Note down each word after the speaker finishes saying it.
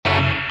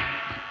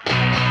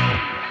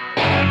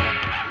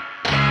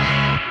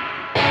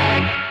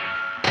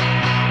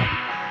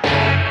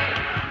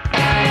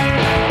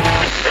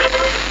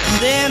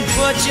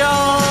put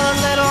your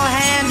little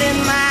hand in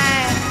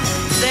mine.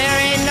 There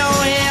ain't no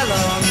hill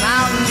or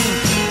mountain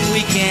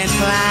we can't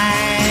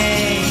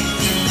climb.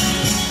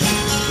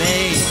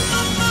 Babe,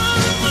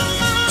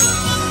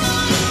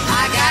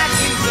 I got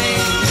you,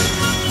 babe.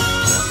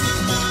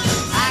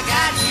 I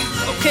got you,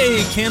 babe.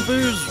 Okay,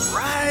 campers,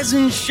 rise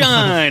and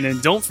shine, and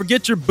don't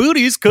forget your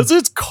booties, because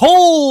it's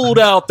cold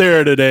out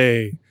there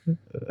today.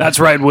 That's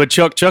right,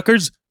 woodchuck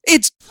chuckers.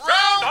 It's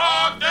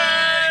Groundhog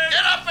Day!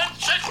 Get up and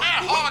shake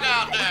that hog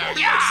out there!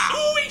 Yeah!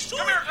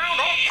 Come here,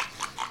 Groundhog!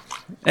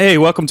 Hey,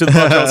 welcome to the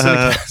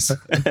podcast.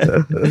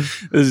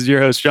 This is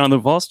your host,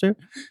 Jonathan Foster,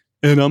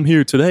 and I'm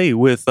here today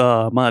with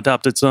my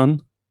adopted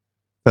son.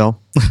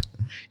 Phil,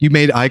 you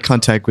made eye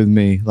contact with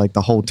me like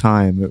the whole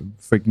time. It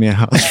freaked me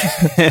out.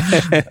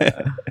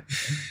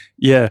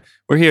 Yeah,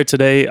 we're here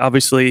today.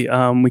 Obviously,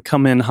 we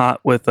come in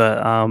hot with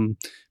a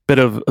bit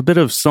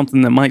of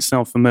something that might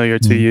sound familiar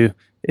to you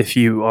if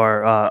you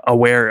are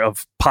aware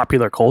of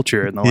popular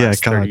culture in the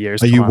last 30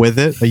 years. Are you with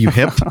it? Are you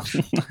hip?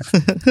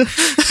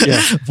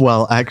 Yeah.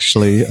 Well,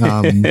 actually,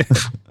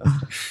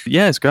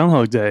 Yeah, it's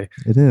Groundhog Day.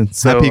 it is.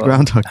 So, Happy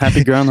Groundhog Day.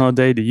 Happy Groundhog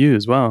Day to you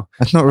as well.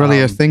 That's not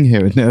really a thing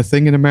here. Isn't it a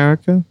thing in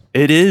America?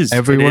 It is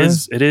Everywhere?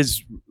 It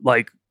is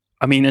like.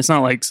 I mean, it's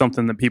not like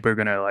something that people are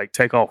going to like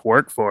take off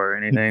work for or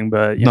anything,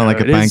 but you Not know, like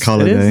a it bank is-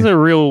 holiday. It is a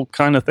real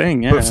kind of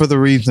thing. Yeah. But for the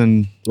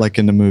reason, like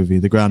in the movie,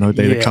 the Groundhog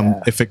Day,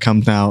 if it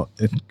comes out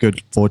in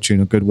good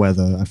fortune or good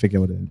weather, I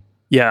forget what it is.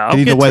 Yeah, I'll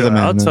Need get the to it. weatherman,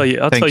 I'll man. tell you.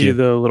 I'll Thank tell you you.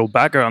 the little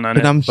background on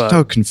But it. I'm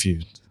so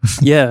confused.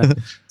 Yeah.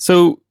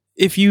 So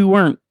if you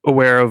weren't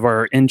aware of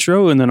our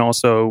intro, and then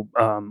also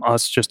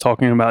us just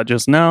talking about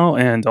just now,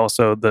 and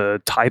also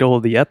the title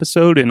of the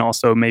episode, and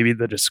also maybe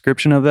the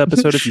description of the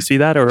episode, if you see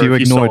that, or If you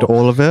ignored saw,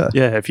 all of it.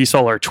 yeah, if you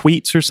saw our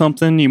tweets or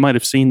something, you might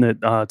have seen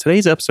that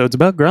today's episode's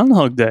about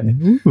Groundhog Day.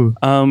 Ooh.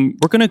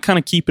 We're going to kind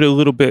of keep it a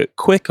little bit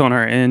quick on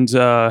our end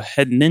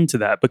heading into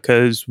that,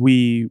 because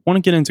we want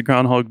to get into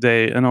Groundhog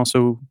Day and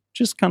also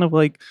just kind of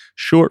like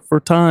short for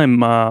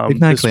time. Exactly.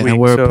 This week. And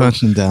we're So, a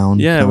person down.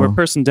 yeah, so we're a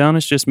person down.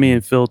 It's just me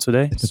and Phil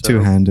today. It's a So,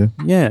 two-hander.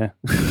 Yeah.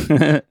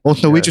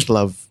 Also, we Yeah. just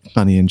love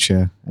Sonny and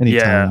Cher.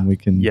 Anytime we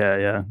can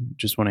Yeah.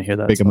 Just want to hear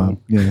that big them up.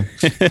 song.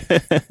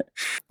 Yeah.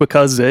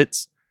 Because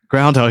it's,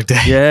 Groundhog Day.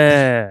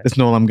 yeah. That's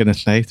all I'm going to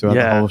say throughout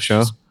the whole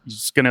show.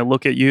 Just going to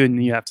look at you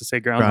and you have to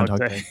say Groundhog,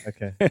 Groundhog Day.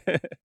 Day. Okay.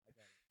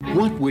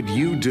 What would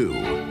you do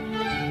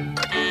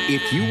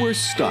if you were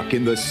stuck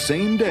in the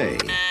same day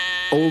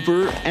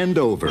over and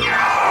over?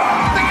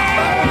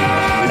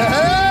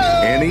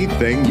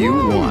 Anything you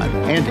want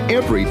and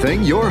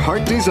everything your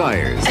heart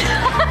desires.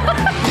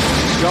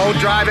 Don't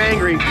drive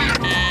angry.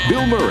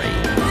 Bill Murray,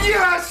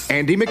 Yes!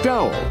 Andy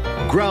McDowell,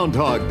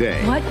 Groundhog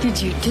Day. What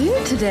did you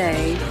do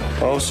today?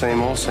 Oh,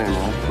 same old, same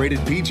old.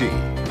 Rated PG.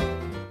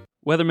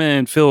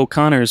 Weatherman Phil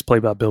Connor is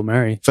played by Bill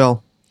Murray,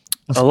 Phil.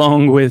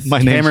 along with My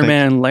namesake.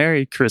 cameraman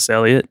Larry, Chris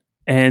Elliott,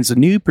 and the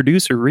new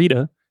producer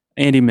Rita,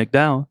 Andy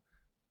McDowell,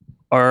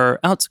 are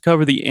out to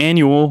cover the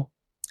annual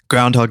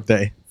Groundhog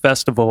Day.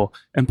 festival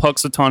in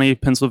Punxsutawney,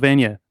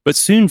 Pennsylvania, but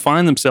soon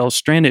find themselves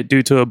stranded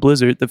due to a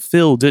blizzard that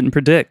Phil didn't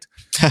predict.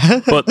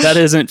 But that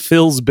isn't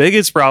Phil's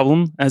biggest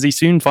problem, as he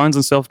soon finds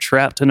himself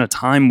trapped in a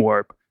time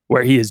warp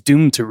where he is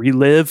doomed to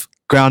relive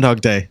Groundhog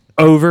Day.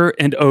 over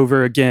and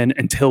over again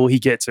until he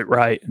gets it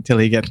right. Until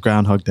he gets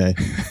Groundhog Day.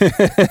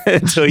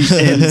 Until he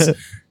ends.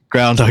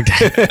 Groundhog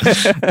Day.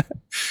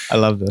 I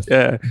love this.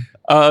 Yeah.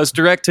 It's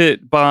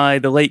directed by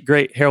the late,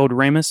 great Harold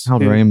Ramis.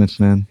 Harold who- Ramis,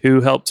 man.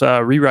 who helped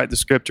rewrite the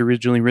script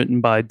originally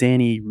written by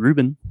Danny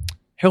Rubin.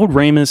 Harold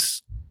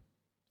Ramis,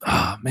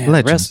 oh man,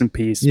 Legend. rest in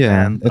peace, Yeah,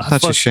 man. it's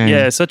such a shame.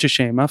 Yeah, it's such a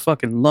shame. I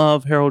fucking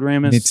love Harold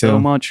Ramis Me so too.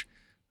 much.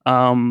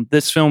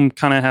 This film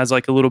kind of has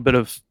like a little bit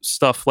of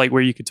stuff like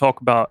where you could talk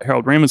about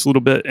Harold Ramis a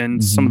little bit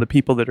and some of the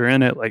people that are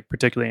in it, like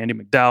particularly Andy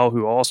McDowell,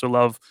 who I also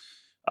love.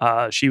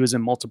 She was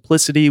in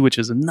Multiplicity, which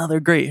is another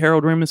great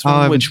Harold Ramis film,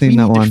 I haven't which we seen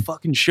that need one. to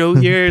fucking show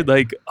here.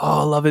 Like,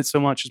 oh, I love it so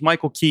much. It's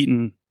Michael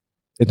Keaton.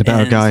 It's about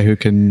And- a guy who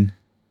can.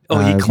 Oh,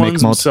 he make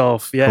clones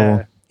himself. Yeah.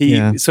 Cool. He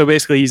Yeah. So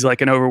basically he's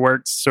like an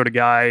overworked sort of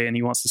guy and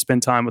he wants to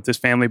spend time with his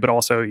family, but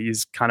also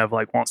he's kind of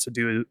like wants to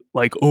do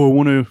like, oh, I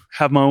want to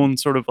have my own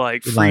sort of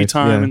like free Life,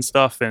 time yeah. and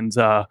stuff. And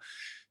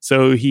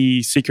so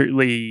he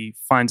secretly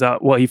finds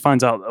out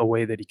a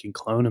way that he can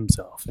clone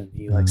himself, and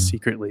he like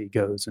secretly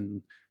goes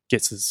and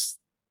gets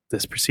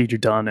this procedure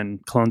done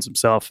and clones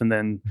himself. And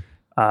then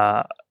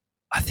I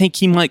think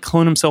he might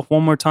clone himself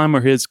one more time,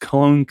 or his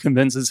clone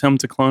convinces him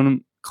to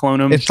clone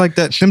him. It's like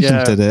that Simpsons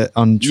Yeah. did it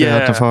on True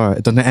Out of Yeah. Horror.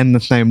 It doesn't end the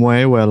same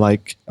way where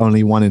like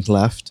only one is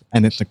left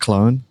and it's a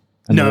clone.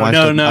 And the No, wife no,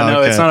 doesn't- no, oh, no.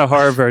 okay. It's not a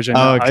horror version.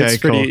 Oh, No, okay, it's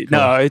pretty. cool.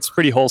 No, it's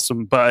pretty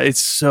wholesome, but it's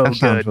so That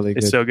sounds good. really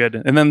It's good. so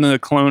good. And then the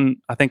clone,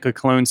 I think a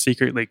clone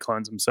secretly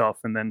clones himself,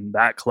 and then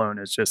that clone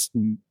is just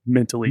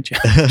mentally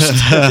challenged.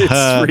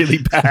 It's really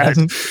bad,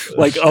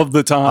 like of the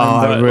Oh, time.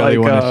 I but, really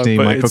like, want to see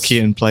but Michael it's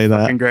Keaton play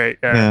that. fucking great.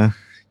 Yeah,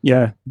 Yeah.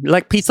 yeah.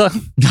 Like pizza.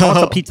 No.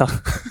 Also pizza.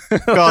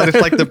 God,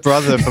 it's like the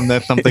brother from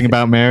There's Something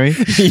About Mary.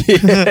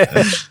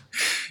 yeah.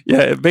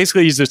 Yeah,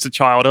 basically he's just a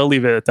child. I'll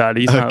leave it at that.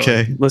 He's not,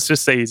 Okay. let's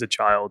just say he's a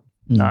child,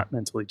 not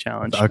mentally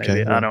challenged. Okay, Maybe.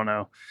 yeah. I don't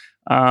know.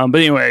 But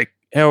anyway,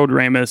 Harold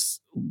Ramis,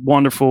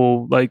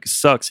 wonderful. Like,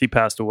 sucks he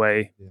passed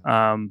away.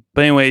 But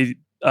anyway,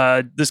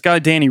 this guy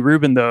Danny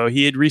Rubin, though,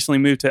 he had recently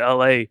moved to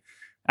L.A.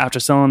 after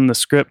selling the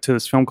script to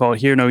this film called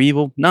Hear No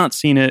Evil. Not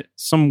seen it.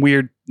 Some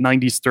weird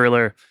 90s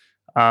thriller.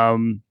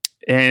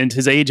 And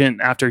his agent,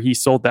 after he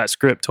sold that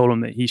script, told him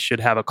that he should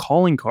have a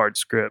calling card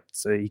script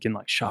so he can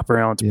like shop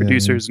around to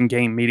producers and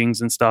game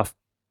meetings and stuff.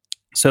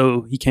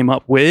 So he came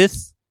up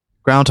with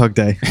Groundhog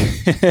Day.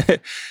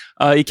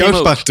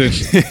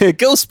 Ghostbusters.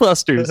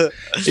 Ghostbusters.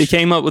 He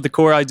came up with the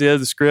core idea of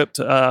the script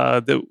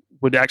that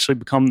would actually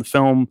become the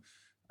film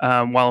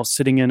while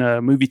sitting in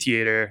a movie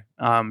theater.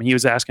 He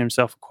was asking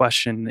himself a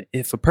question: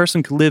 if a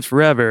person could live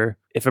forever,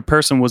 if a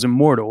person was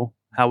immortal,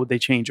 how would they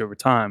change over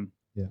time?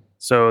 Yeah.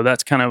 So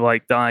that's kind of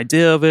like the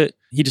idea of it.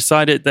 He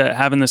decided that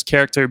having this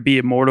character be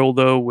immortal,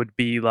 though, would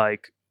be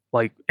like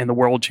in the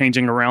world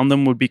changing around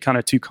them would be kind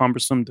of too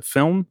cumbersome to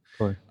film.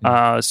 Sure,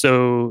 yeah.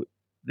 So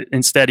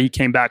instead, he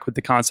came back with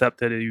the concept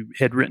that he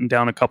had written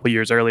down a couple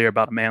years earlier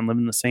about a man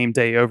living the same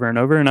day over and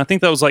over. And I do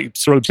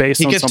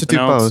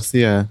both,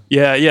 yeah.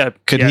 Yeah.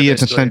 Could he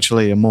is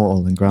essentially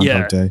immortal in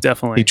Groundhog Day?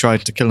 Definitely. He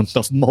tried to kill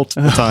himself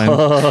multiple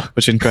times,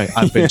 which is great.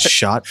 I've been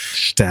shot,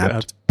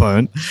 stabbed,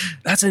 burnt.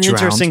 That's an drowned.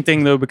 interesting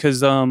thing, though,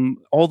 because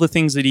all the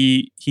things that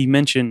he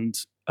mentioned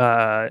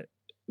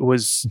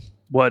was...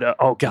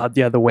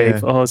 the wave.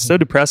 Yeah. Oh, it's so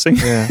depressing.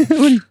 Yeah.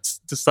 When he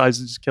decides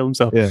to just kill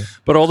himself. Yeah.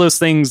 But all those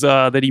things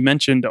that he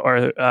mentioned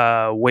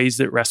are ways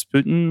that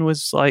Rasputin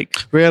was like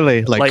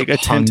Really? like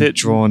attempted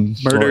drawn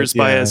murders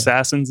by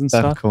assassins and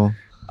That's stuff. cool.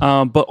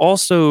 But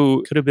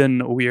also could have been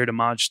a weird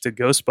homage to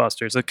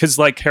Ghostbusters, because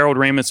like Harold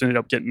Ramis ended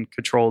up getting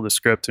control of the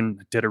script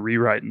and did a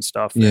rewrite and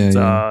stuff.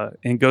 Yeah,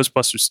 And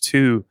Ghostbusters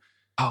 2,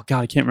 oh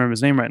God, I can't remember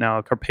his name right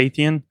now.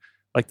 Carpathian.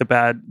 Like the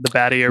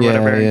baddie or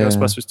whatever in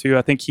Ghostbusters 2.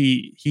 I think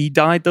he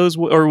died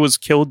or was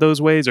killed those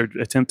ways or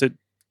attempted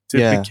to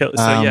be killed.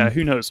 So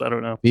who knows? I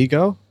don't know.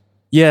 Vigo?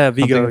 Yeah,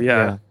 Vigo,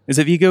 yeah. Is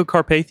it Vigo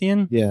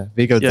Carpathian? Yeah,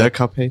 Vigo the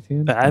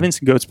Carpathian. I haven't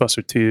seen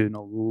Ghostbusters 2 in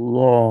a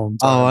long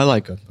time. Oh, I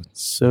like it.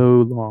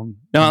 So long.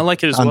 No, I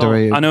like it as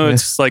Underrated. well. I know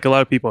it's like a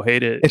lot of people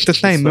hate it. It's the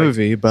same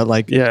movie, but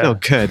like it's still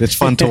good. It's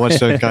fun to watch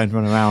those guys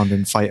run around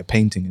and fight a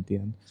painting at the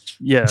end.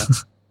 Yeah.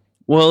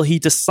 Well, he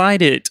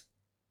decided...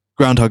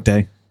 Groundhog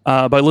Day.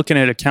 By looking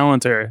at a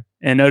calendar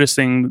and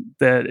noticing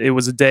that it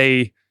was a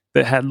day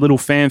that had little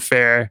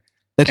fanfare.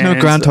 There's no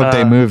Groundhog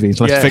Day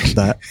movies. Let's fix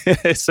that.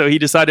 So he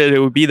decided it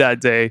would be that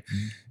day,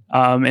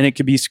 and it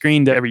could be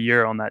screened every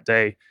year on that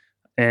day.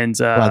 And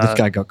wow, this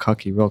guy got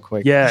cocky real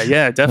quick.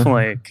 Yeah,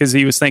 definitely, because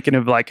he was thinking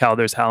of like how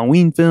there's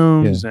Halloween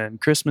films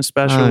and Christmas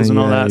specials and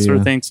all that sort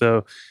of thing.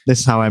 So this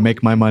is how I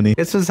make my money.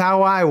 This is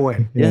how I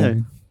win. Yeah.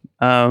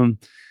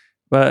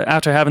 But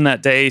after having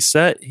that day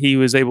set, he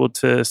was able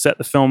to set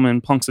the film in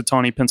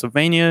Punxsutawney,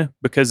 Pennsylvania,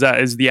 because that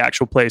is the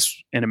actual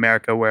place in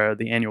America where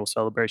the annual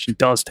celebration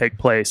does take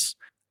place.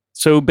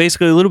 So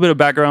basically, a little bit of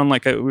background,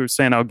 like we were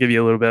saying, I'll give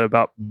you a little bit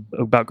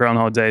about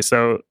Groundhog Day.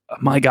 So,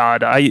 my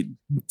God, I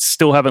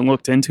still haven't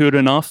looked into it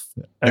enough,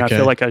 and I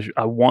feel like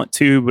I want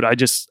to, but I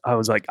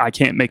was like, I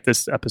can't make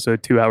this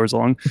episode 2 hours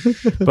long.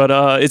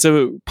 But it's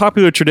a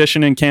popular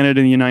tradition in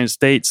Canada and the United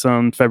States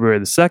on February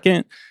the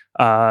 2nd.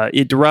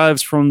 It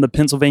derives from the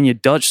Pennsylvania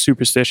Dutch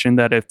superstition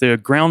that if the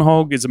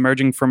groundhog is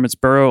emerging from its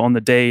burrow on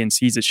the day and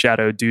sees its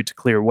shadow due to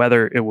clear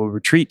weather, it will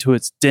retreat to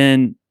its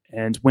den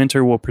and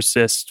winter will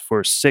persist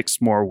for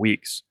 6 more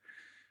weeks.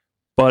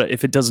 But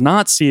if it does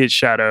not see its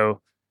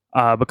shadow,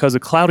 because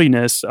of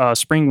cloudiness,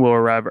 spring will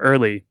arrive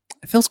early.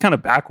 It feels kind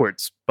of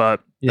backwards,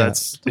 but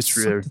it's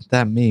weird. What does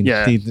that mean?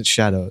 Yeah. See the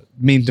shadow.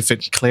 Mean if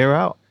it's clear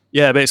out?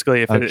 Yeah,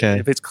 basically, if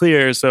it's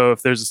clear, so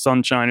if there's a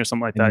sunshine or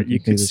something like that, you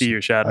can see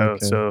your shadow.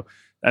 Okay. So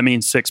that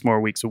means 6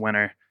 more weeks of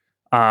winter.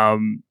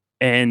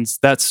 And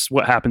that's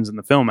what happens in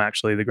the film,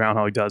 actually. The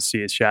groundhog does see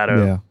his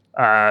shadow.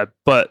 Yeah.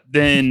 But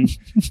then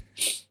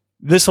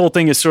this whole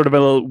thing is sort of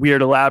a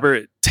weird,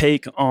 elaborate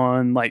take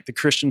on like the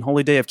Christian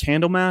holy day of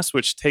Candlemas,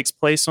 which takes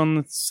place on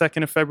the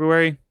 2nd of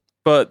February.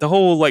 But the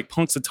whole like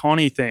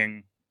Punxsutawney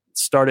thing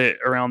started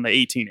around the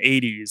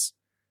 1880s.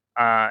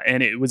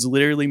 And it was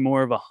literally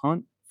more of a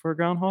hunt for a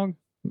groundhog.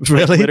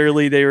 Really? Like,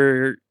 literally, they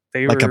were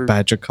like a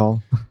badger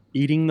call.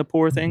 Eating the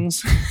poor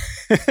things.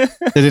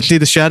 Did it see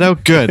the shadow?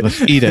 Good.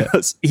 Let's eat it.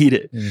 Let's eat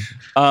it.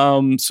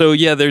 Yeah. So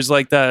yeah, there's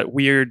like that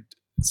weird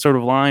sort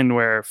of line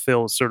where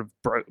Phil's sort of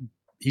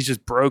he's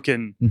just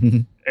broken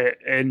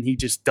and he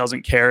just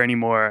doesn't care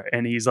anymore.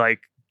 And he's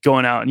like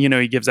going out and,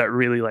 he gives that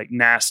really like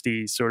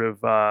nasty sort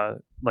of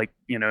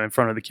in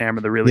front of the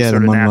camera, the really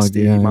sort of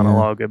nasty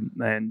monologue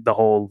and the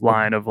whole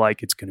line of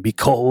like, it's going to be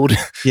cold.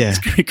 Yeah. It's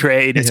going to be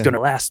great. It's going to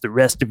last the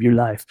rest of your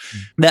life.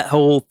 That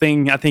whole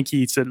thing, I think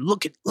he said,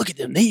 look at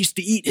them. They used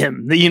to eat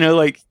him. He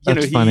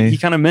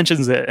kind of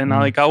mentions it. And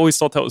I always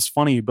thought that was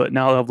funny, but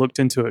now that I've looked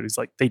into it, he's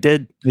like, they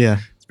did. Yeah.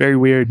 It's very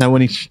weird. Now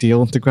when he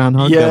steals the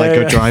groundhog, they like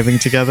go driving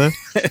together.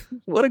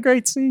 What a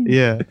great scene.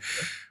 Yeah.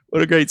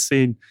 What a great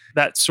scene.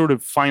 That sort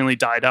of finally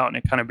died out and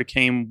it kind of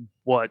became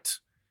what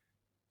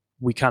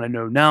we kind of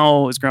know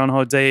now as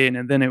Groundhog Day.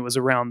 And then it was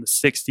around the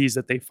 60s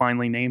that they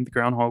finally named the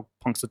groundhog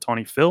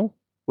Punxsutawney Phil.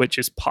 which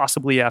is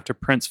possibly after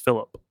Prince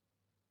Philip.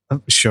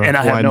 Sure. And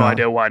I have why no not?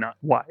 idea why not.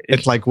 Why?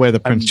 It's like we're the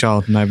Prince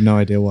Charles, and I have no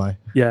idea why.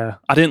 Yeah,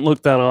 I didn't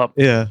look that up.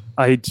 Yeah.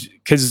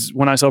 Because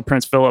when I saw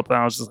Prince Philip,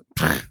 I was just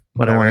like,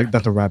 whatever.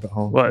 That's a rabbit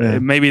hole. What? Yeah.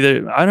 Maybe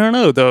I don't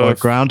know though. Or a If,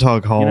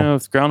 groundhog hole. you know,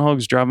 if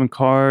Groundhog's driving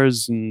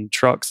cars and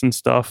trucks and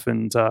stuff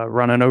and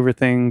running over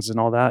things and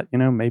all that, you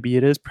know, maybe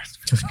it is Prince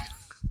Philip.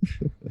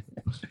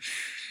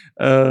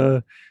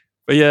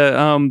 But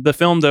yeah, the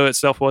film though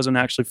itself wasn't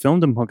actually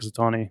filmed in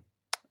Punxsutawney.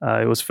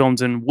 It was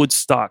filmed in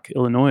Woodstock,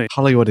 Illinois.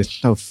 Hollywood is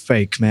so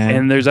fake, man.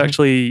 And there's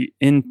actually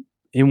in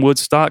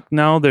Woodstock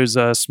now, there's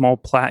a small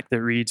plaque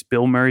that reads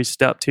Bill Murray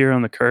stepped here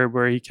on the curb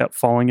where he kept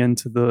falling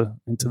into the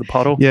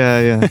puddle.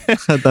 Yeah.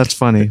 That's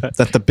funny.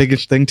 That's the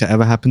biggest thing to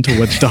ever happen to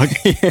Woodstock.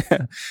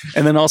 Yeah.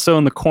 And then also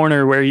in the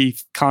corner where he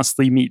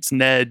constantly meets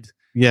Ned.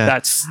 Yeah.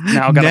 That's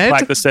now got Ned? a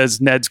plaque that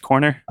says Ned's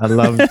Corner. I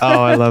love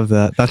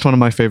that. That's one of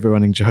my favorite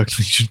running jokes.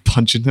 You should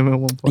punch him at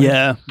one point.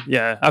 Yeah.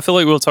 I feel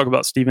like we'll talk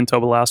about Stephen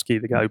Tobolowsky,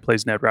 the guy who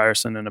plays Ned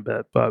Ryerson, in a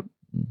bit. But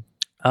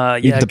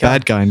He's the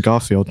bad guy in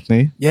Garfield, isn't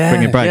he? Yeah,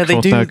 Bring it back, they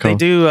full do. circle. They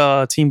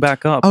do team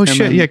back up. Oh him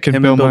shit! and- Yeah, can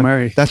him Bill and Bill Murray.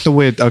 Murray. That's the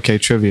weird. Okay,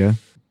 trivia.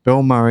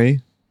 Bill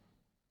Murray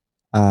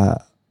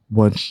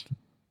was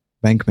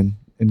Venkman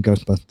in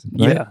Ghostbusters.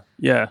 Right?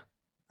 Yeah.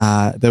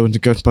 There was a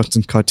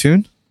Ghostbusters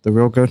cartoon, the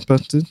real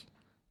Ghostbusters.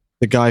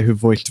 The guy who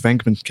voiced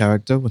Venkman's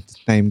character was the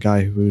same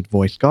guy who would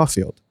voice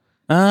Garfield.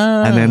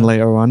 And then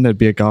later on, there'd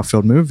be a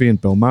Garfield movie, and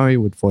Bill Murray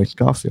would voice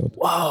Garfield.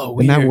 Whoa,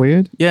 Isn't that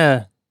weird?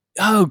 Yeah.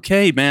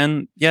 Okay,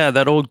 man. Yeah,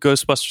 that old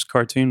Ghostbusters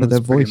cartoon But was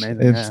their pretty voice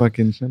amazing. is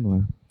fucking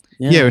similar.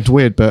 Yeah, it's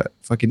weird, but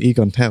fucking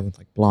Egon's hair was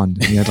like blonde,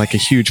 and he had like a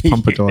huge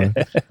pompadour.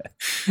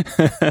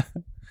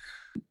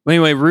 Well,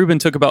 anyway, Ruben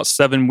took about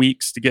 7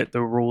 weeks to get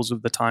the rules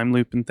of the time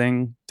loop and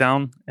thing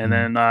down, and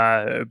then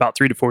about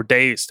 3 to 4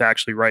 days to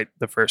actually write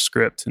the first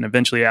script. And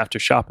eventually, after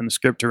shopping the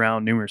script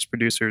around, numerous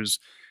producers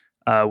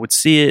would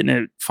see it, and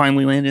it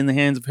finally landed in the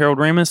hands of Harold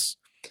Ramis.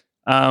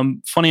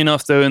 Funny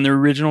enough, though, in the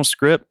original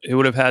script, it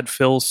would have had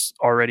Phil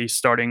already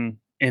starting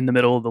in the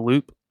middle of the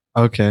loop.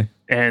 Okay.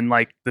 And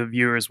like the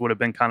viewers would have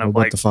been kind of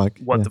What like, the fuck?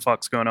 what Yeah. the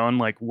fuck's going on?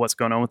 Like, what's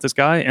going on with this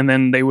guy? And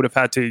then they would have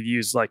had to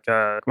use like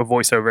a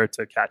voiceover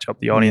to catch up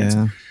the audience.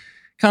 Yeah.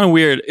 Kind of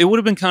weird. It would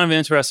have been kind of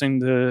interesting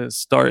to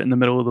start in the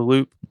middle of the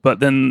loop. But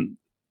then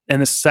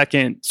in the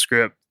second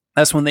script,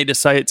 that's when they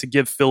decided to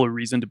give Phil a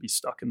reason to be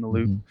stuck in the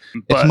loop.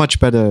 But It's much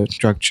better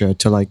structure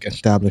to like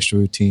establish a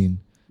routine.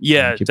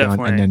 yeah, keep it on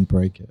definitely. and then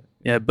break it.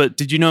 Yeah, but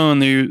did you know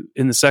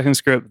in the second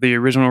script, the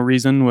original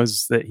reason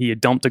was that he had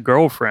dumped a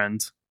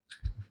girlfriend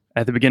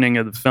at the beginning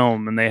of the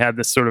film, and they had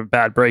this sort of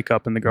bad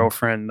breakup, and the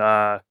girlfriend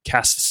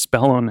cast a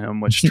spell on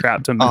him, which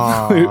trapped him in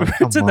the loop for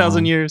come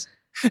 2,000 on. years.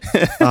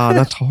 Oh,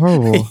 that's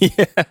horrible.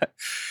 Yeah,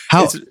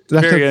 How it's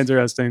that's very a,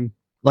 interesting.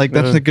 like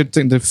that's a good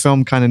thing. The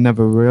film kind of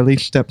never really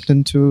stepped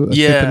into a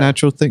Yeah.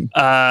 supernatural thing.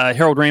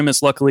 Harold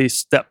Ramis luckily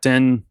stepped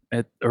in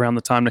at around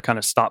the time to kind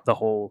of stop the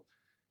whole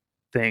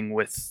thing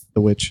with The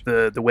witch.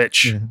 the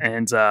witch, Yeah.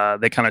 and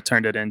they kind of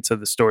turned it into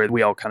the story that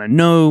we all kind of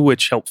know,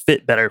 which helped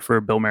fit better for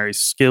Bill Murray's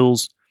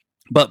skills.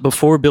 But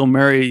before Bill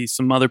Murray,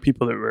 some other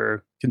people that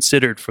were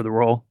considered for the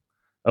role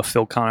of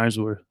Phil Connors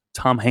were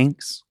Tom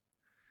Hanks,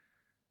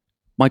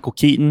 Michael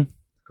Keaton.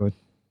 Good.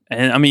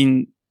 And I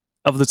mean,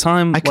 of the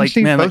time, I can like,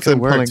 see man, that both could of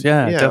them have pulling. worked.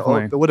 Yeah,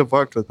 definitely. It would have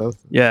worked with both.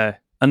 Yeah.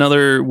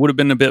 Another would have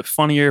been a bit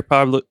funnier,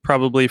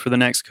 probably for the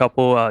next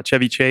couple,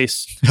 Chevy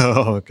Chase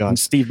Oh and god,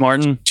 Steve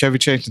Martin. Chevy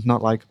Chase is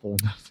not likable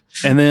enough.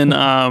 And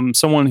then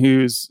someone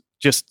who's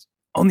just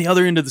on the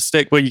other end of the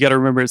stick. But you got to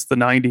remember, it's the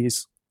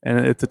 90s. And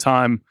at the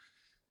time,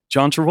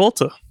 John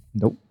Travolta.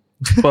 Nope.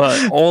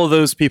 But all of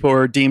those people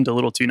are deemed a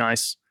little too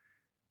nice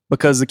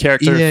because the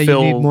character Yeah, you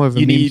Phil, need more of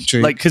a mean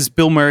streak. like, because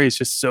Bill Murray is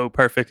just so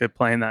perfect at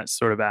playing that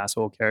sort of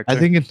asshole character. I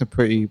think it's a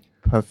pretty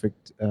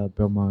perfect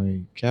Bill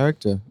Murray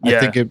character. Yeah.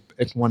 I think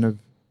it's one of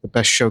the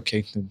best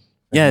showcases.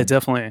 Yeah,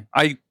 definitely.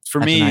 For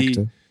as an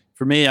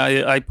me,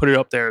 actor. I put it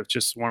up there as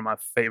just one of my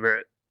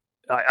favorite.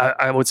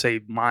 I would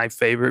say my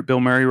favorite Bill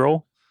Murray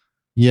role.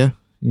 Yeah.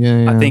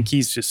 I think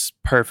he's just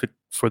perfect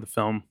for the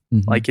film.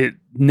 Mhm. Like, it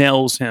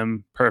nails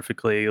him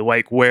perfectly.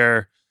 Like,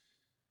 where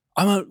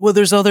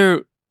there's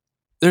other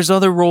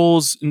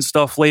roles and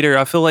stuff later.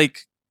 I feel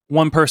like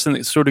one person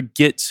that sort of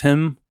gets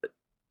him.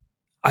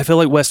 I feel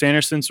like Wes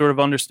Anderson sort of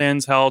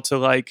understands how to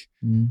like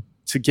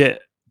to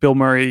get Bill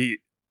Murray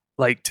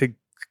like to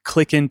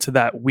click into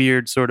that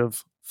weird sort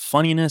of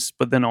funniness,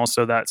 but then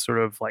also that sort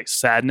of like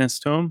sadness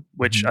to him,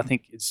 which I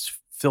think is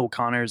Phil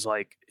Connors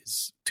like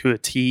is to a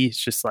T.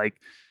 It's just like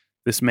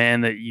this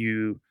man that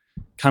you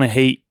kind of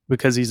hate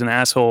because he's an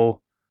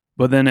asshole,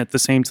 but then at the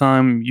same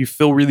time you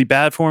feel really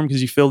bad for him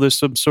because you feel there's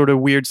some sort of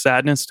weird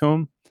sadness to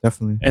him.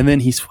 Definitely. And then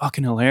he's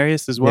fucking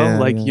hilarious as well. Yeah,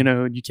 like, yeah. you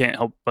know, you can't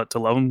help but to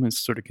love him. It's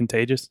sort of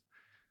contagious.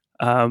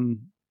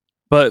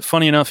 But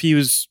funny enough,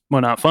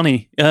 not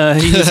funny. He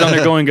was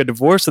undergoing a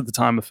divorce at the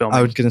time of filming.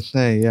 I was gonna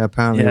say, yeah.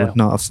 Apparently, Yeah. it was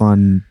not a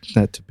fun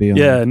set to be on.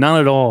 Yeah,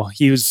 not at all.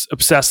 He was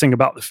obsessing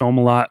about the film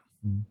a lot.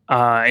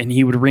 And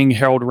he would ring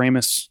Harold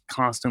Ramis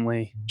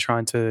constantly,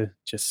 trying to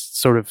just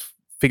sort of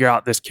figure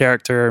out this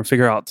character and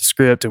figure out the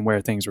script and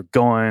where things were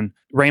going.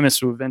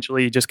 Ramis would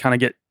eventually just kind of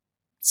get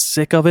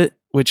sick of it,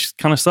 which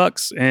kind of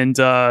sucks, and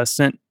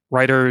sent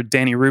writer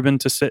Danny Rubin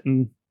to sit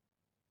and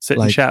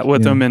chat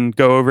with them and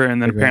go over.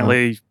 And then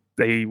apparently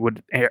they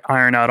would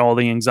iron out all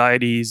the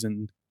anxieties,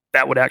 and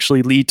that would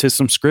actually lead to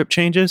some script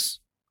changes.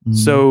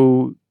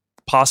 So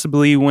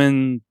possibly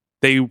when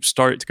they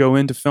started to go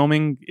into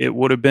filming, it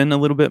would have been a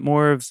little bit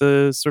more of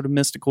the sort of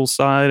mystical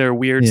side or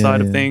weird side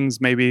of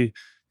things, maybe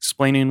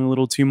explaining a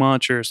little too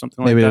much or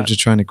something like that. Maybe they're just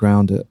trying to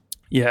ground it.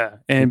 Yeah.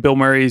 And Bill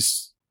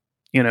Murray's,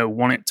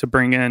 wanted to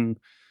bring in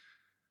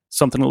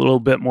something a little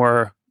bit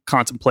more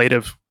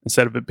contemplative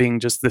instead of it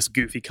being just this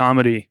goofy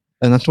comedy.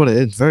 And that's what it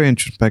is. Very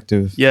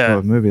introspective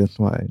movie. That's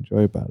what I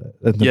enjoy about it.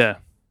 And the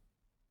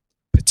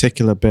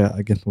particular bit,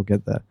 I guess we'll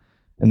get there,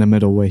 in the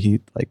middle where he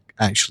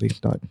actually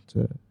started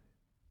to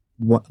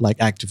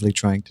actively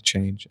trying to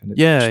change. And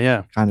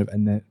kind of,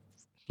 and then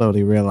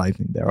slowly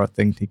realizing there are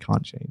things he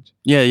can't change.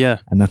 Yeah.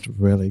 And that's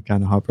really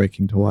kind of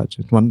heartbreaking to watch.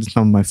 It's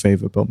some of my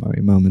favorite Bill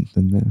Murray moments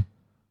in there.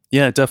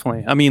 Yeah,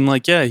 definitely. I mean,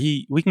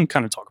 we can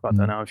kind of talk about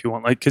that now if you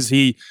want, because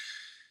he's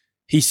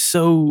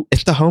so...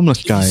 It's the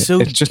homeless guy. He's so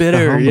it's just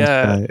bitter,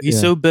 guy. He's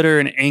so bitter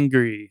and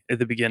angry at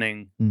the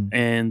beginning.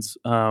 And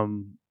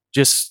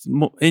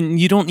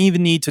and you don't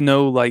even need to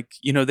know,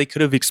 they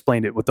could have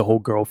explained it with the whole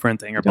girlfriend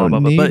thing or blah,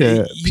 blah, blah.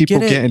 But people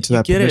get into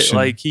that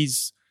position.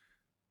 He's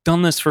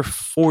done this for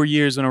 4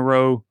 years in a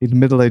row. He's a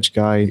middle-aged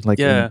guy,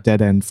 a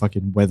dead-end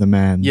fucking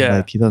weatherman.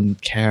 Yeah. He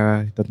doesn't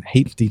care. He doesn't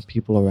hate these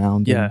people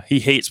around him. Yeah, he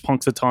hates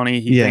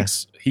Punxsutawney. He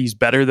thinks he's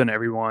better than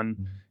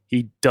everyone.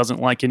 He doesn't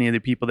like any of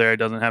the people there. He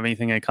doesn't have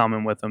anything in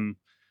common with them.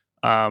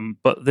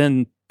 But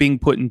then being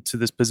put into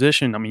this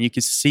position, I mean, you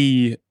can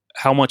see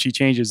how much he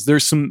changes.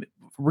 There's some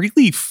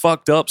really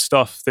fucked up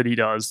stuff that he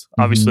does,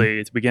 obviously,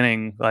 at the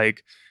beginning.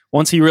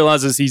 Once he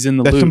realizes he's in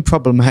the loop. There's some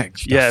problematic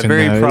stuff. Yeah,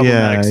 very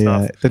problematic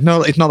stuff.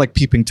 Yeah. It's not like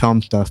peeping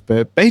Tom stuff,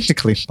 but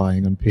basically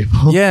spying on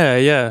people.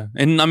 Yeah.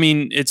 And I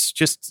mean, it's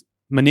just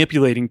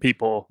manipulating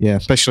people. Yeah,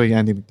 especially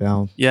Andy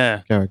McDowell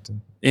character.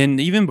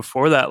 And even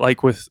before that,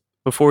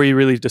 before he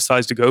really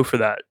decides to go for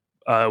that,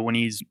 when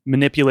he's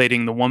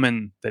manipulating the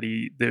woman that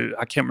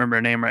I can't remember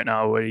her name right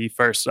now, where he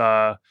first,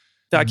 I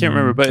can't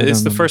remember, but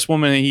it's the first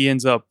woman that he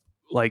ends up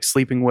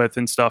sleeping with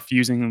and stuff,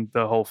 using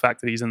the whole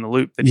fact that he's in the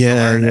loop, that he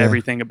learned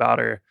everything about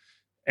her.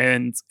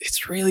 And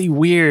it's really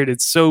weird.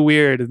 It's so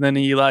weird. And then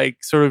he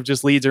sort of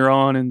just leads her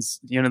on, and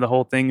the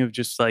whole thing of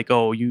just I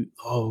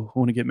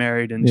want to get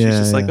married, and she's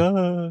just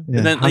and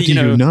then how do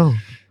you know?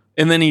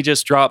 And then he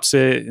just drops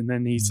it, and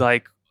then he's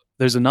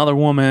there's another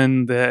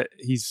woman that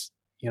he's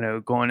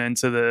going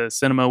into the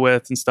cinema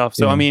with and stuff.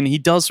 So I mean, he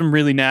does some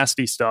really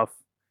nasty stuff,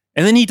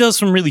 and then he does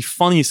some really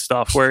funny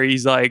stuff where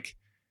he's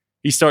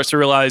he starts to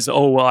realize,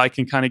 oh well, I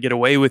can kind of get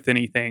away with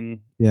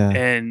anything. Yeah,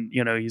 and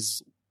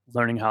he's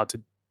learning how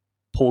to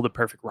pull the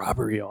perfect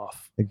robbery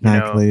off.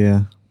 Exactly.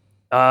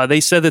 They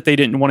said that they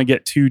didn't want to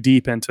get too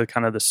deep into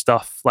kind of the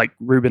stuff.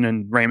 Rubin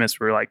and Ramis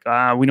were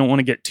we don't want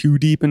to get too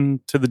deep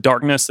into the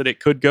darkness that it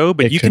could go.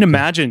 But you can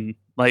imagine,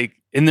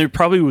 and there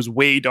probably was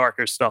way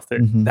darker stuff that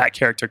that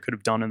character could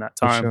have done in that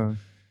time. For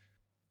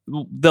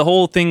sure. The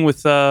whole thing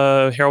with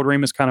Harold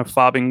Ramis kind of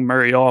fobbing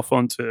Murray off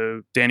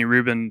onto Danny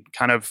Rubin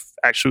kind of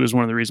actually was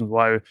one of the reasons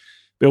why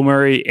Bill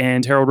Murray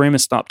and Harold Ramis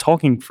stopped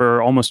talking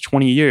for almost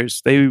 20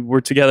 years. They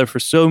were together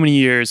for so many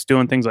years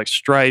doing things like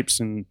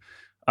Stripes, and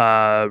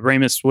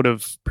Ramis would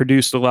have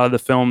produced a lot of the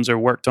films or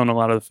worked on a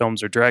lot of the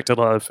films or directed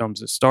a lot of the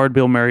films that starred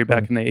Bill Murray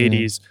back in the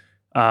 80s.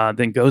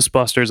 Then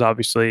Ghostbusters,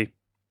 obviously.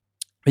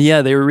 But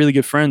yeah, they were really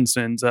good friends.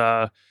 And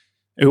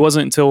it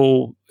wasn't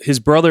until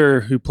his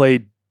brother, who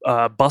played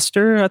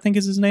Buster, I think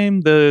is his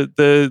name,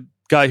 the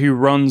guy who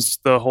runs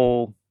the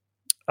whole...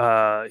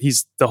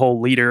 he's the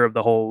whole leader of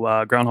the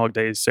whole Groundhog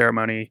Day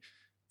ceremony.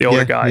 The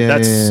older guy.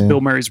 That's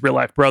Bill Murray's real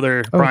life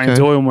brother, Brian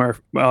Doyle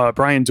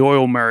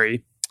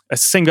Murray.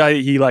 That's the same guy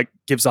that he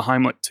gives a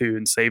Heimlich to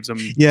and saves him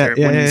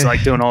when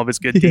he's doing all of his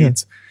good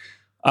deeds.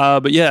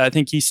 But I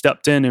think he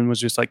stepped in and was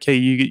just hey,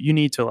 you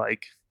need to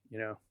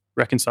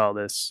reconcile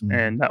this.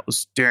 And that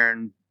was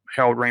during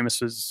Harold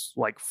Ramis's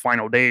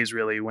final days,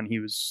 really, when he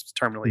was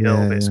terminally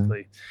ill,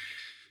 basically.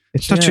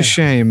 It's such a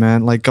shame,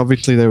 man.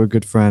 Obviously they were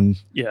good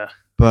friends. Yeah.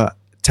 But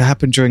to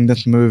happen during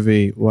this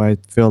movie, where I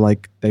feel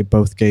like they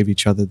both gave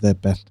each other their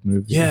best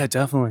movie. Yeah,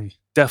 definitely.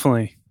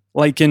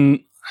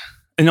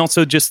 And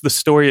also just the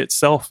story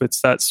itself.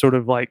 It's that sort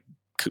of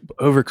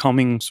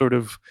overcoming sort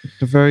of...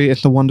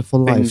 It's a wonderful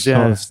life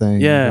sort of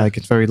thing. Yeah.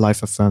 It's very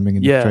life affirming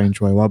in a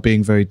strange way, while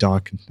being very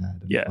dark and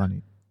sad and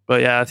funny.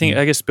 But I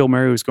guess Bill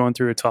Murray was going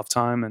through a tough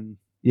time, and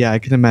I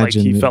can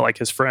imagine. He felt like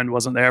his friend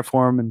wasn't there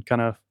for him and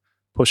kind of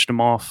pushed him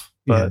off.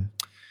 But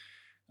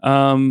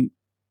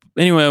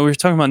anyway, we were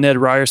talking about Ned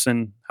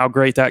Ryerson, how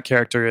great that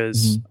character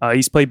is.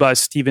 He's played by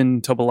Stephen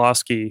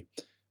Tobolowsky.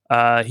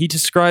 He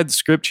described the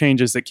script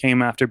changes that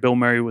came after Bill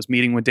Murray was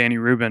meeting with Danny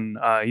Rubin.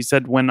 He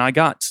said, when I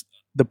got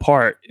the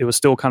part, it was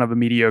still kind of a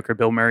mediocre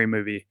Bill Murray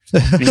movie.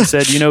 And he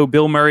said,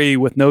 Bill Murray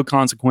with no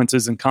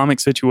consequences in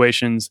comic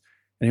situations.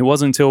 And it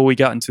wasn't until we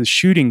got into the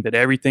shooting that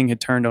everything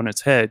had turned on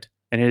its head.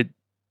 And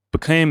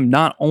became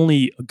not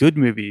only a good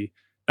movie,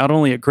 not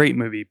only a great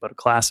movie, but a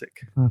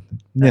classic.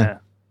 Yeah.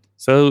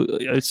 So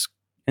it's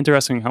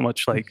interesting how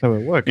much like That's how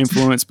it works.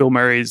 influence Bill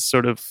Murray's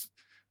sort of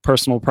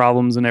personal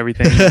problems and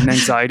everything and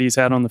anxieties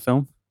had on the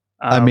film.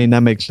 I mean, that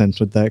makes sense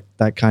with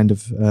that kind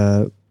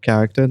of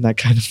character and that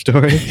kind of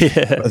story.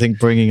 Yeah. I think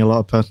bringing a lot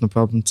of personal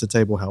problems to the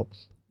table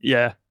helps.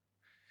 Yeah.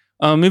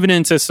 Moving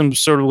into some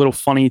sort of little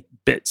funny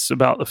bits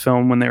about the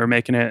film when they were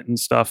making it and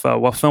stuff.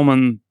 While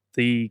filming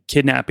the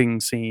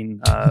kidnapping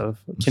scene,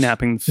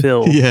 kidnapping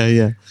Phil.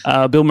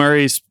 Bill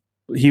Murray's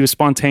he was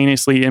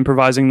spontaneously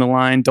improvising the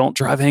line, "Don't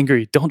drive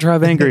angry, don't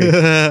drive angry." And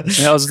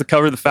that was to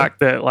cover the fact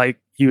that like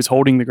he was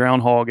holding the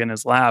groundhog in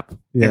his lap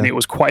and it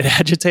was quite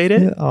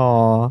agitated.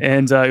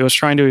 And it was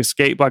trying to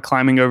escape by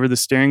climbing over the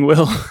steering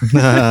wheel.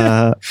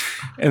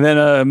 And then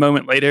a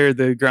moment later,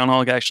 the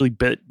groundhog actually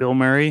bit Bill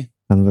Murray.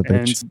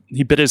 And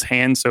he bit his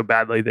hand so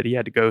badly that he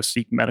had to go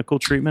seek medical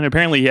treatment.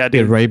 Apparently he had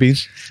to...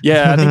 rabies?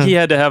 Yeah, I think he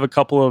had to have a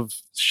couple of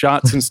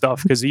shots and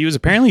stuff because he was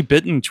apparently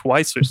bitten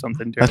twice or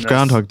something. That's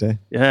Groundhog Day.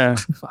 Yeah,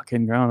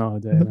 fucking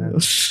Groundhog Day,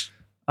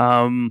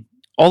 man.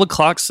 All the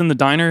clocks in the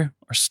diner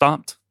are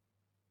stopped,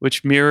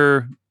 which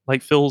mirror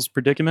like Phil's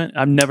predicament.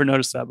 I've never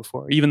noticed that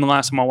before, even the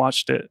last time I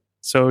watched it.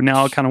 So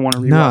now I kind of want to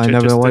rewatch it. No, I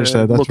never watched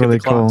that. That's really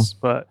cool. Clocks,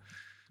 but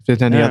if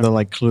there's any other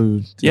like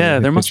clues,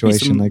 there must be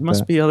some. Like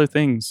must be other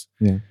things.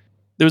 Yeah.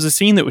 There was a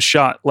scene that was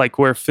shot like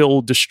where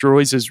Phil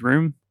destroys his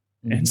room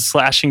and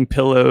slashing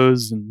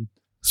pillows and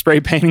spray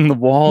painting the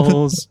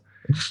walls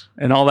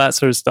and all that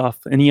sort of stuff.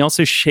 And he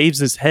also shaves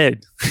his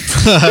head.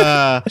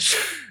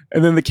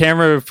 And then the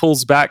camera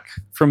pulls back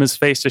from his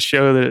face to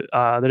show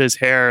that that his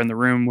hair and the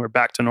room were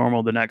back to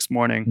normal the next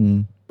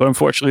morning. But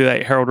unfortunately,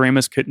 that Harold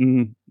Ramis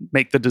couldn't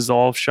make the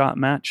dissolve shot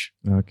match.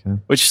 Okay.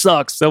 Which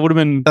sucks. That would have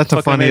been That's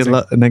a funny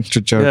an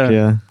extra joke,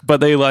 yeah.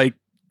 But they like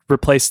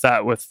replaced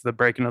that with the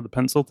breaking of the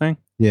pencil thing.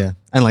 Yeah.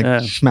 And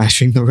like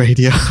smashing the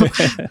radio.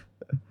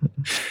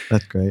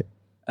 That's great.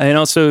 And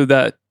also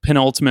that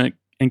penultimate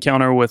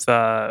encounter with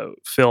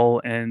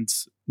Phil and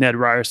Ned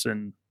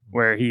Ryerson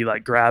where he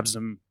like grabs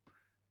him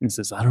and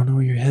says, "I don't know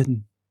where you're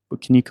heading,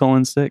 but can you call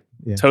in sick?"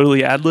 Yeah.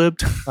 Totally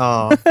ad-libbed.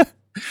 Oh.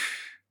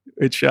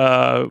 Which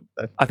I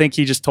think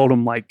he just told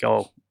him like,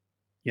 "Oh,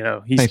 you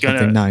know, he's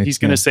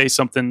gonna say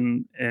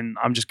something and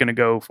I'm just gonna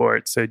go for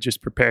it. So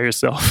just prepare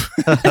yourself."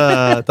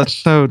 That's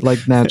so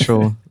like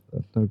natural.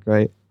 That's so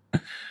great.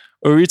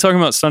 Or we were talking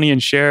about Sonny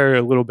and Cher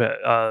a little bit,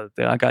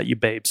 the I Got You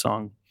Babe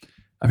song.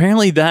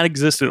 Apparently that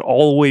existed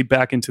all the way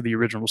back into the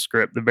original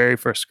script, the very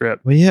first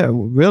script. Well, yeah,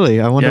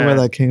 really? I wonder where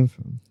that came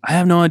from. I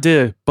have no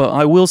idea, but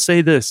I will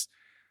say this.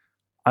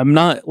 I'm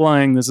not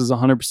lying. This is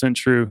 100%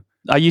 true.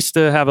 I used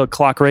to have a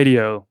clock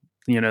radio,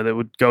 you know, that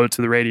would go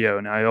to the radio.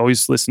 And I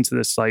always listened to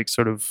this like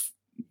sort of,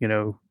 you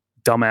know,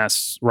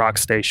 dumbass rock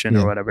station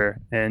or whatever.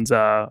 And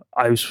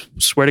I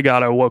swear to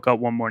God, I woke up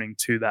one morning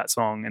to that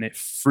song and it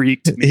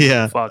freaked me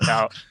the fuck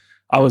out.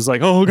 I was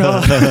like, oh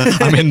God.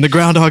 I'm in the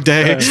Groundhog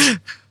Day.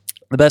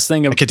 The best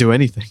thing I could do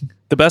anything.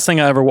 The best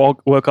thing I ever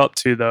woke up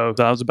to though,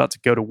 I was about to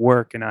go to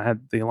work and I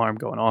had the alarm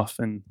going off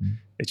and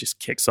it just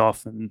kicks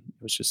off and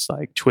it was just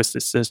like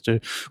Twisted Sister.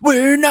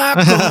 We're not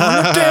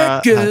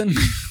gonna take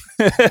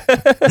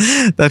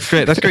it. That's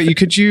great. That's great. You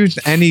could use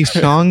any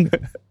song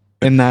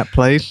in that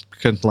place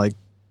because like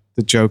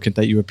the joke is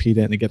that you repeat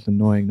it and it gets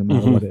annoying no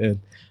matter what it is.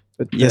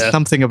 But there's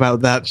something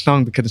about that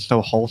song because it's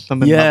so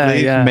wholesome and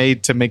lovely,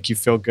 made to make you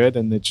feel good,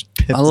 and it just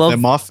pisses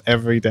them off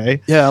every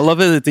day. Yeah, I love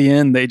it at the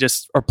end. They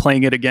just are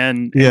playing it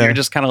again, and you're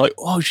just kind of like,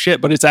 oh shit,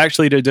 but it's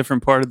actually to a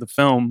different part of the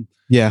film.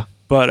 Yeah.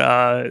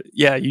 But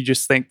you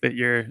just think that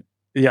you're,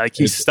 like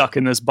he's stuck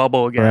in this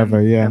bubble again. Forever,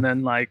 And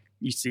then like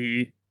you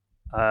see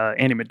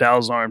Andy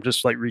McDowell's arm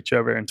just like reach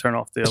over and turn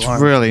off the alarm.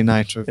 It's really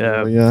nice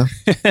reveal, yeah.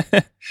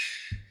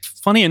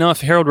 Funny enough,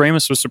 Harold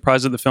Ramis was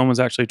surprised that the film was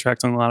actually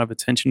attracting a lot of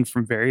attention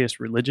from various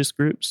religious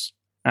groups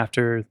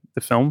after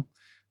the film.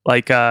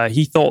 Like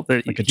he thought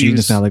that like a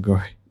Jesus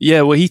allegory.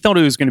 Yeah, well, he thought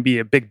it was going to be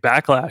a big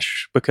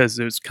backlash because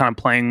it was kind of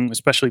playing,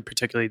 especially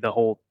particularly the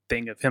whole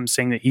thing of him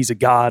saying that he's a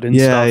god and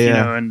stuff, you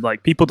know, and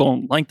like people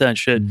don't like that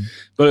shit.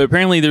 But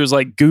apparently there's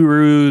like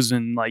gurus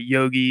and like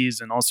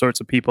yogis and all sorts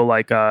of people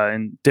like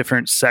in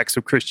different sects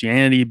of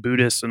Christianity,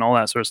 Buddhists and all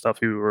that sort of stuff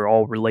who were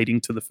all relating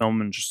to the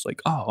film and just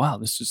like, oh wow,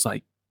 this is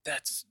like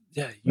that's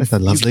a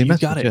lovely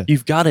message. Got it.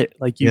 You've got it.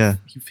 Like you've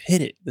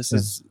hit it. This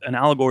is an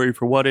allegory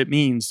for what it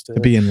means to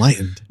be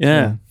enlightened.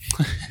 Yeah.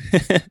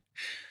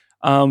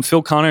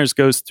 Phil Connors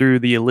goes through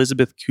the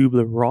Elizabeth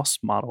Kubler-Ross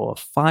model of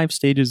 5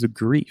 stages of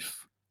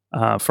grief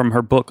from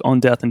her book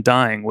On Death and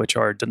Dying, which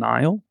are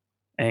denial,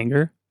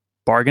 anger,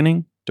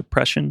 bargaining,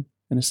 depression,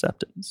 and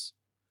acceptance.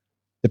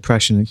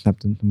 Depression and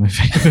acceptance are my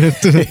favorite.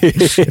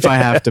 If I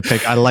have to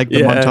pick, I like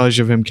the montage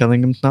of him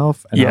killing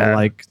himself, and I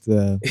like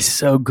it's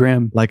so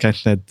grim. Like I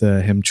said,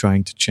 him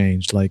trying to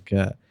change. Like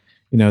you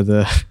know,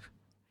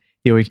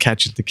 he always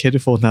catches the kid who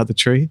falls out the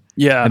tree.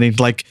 Yeah, and he's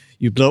like,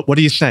 "You blow. What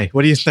do you say?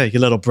 What do you say, you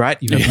little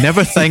brat? You have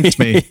never thanked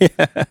me."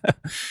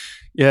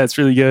 Yeah, it's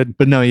really good.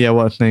 But no,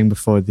 what I was saying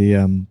before,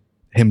 the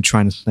him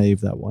trying to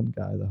save that one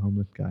guy, the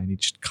homeless guy, and he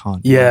just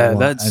can't. Yeah,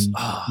 that's and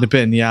the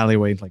bit in the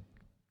alleyway, like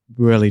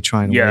really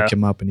trying to Yeah. wake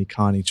him up, and he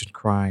can't. He's just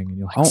crying, and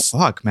you're like,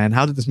 "Fuck, man!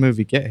 How did this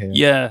movie get here?"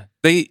 Yeah,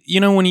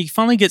 when he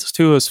finally gets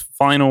to his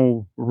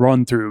final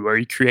run through where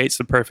he creates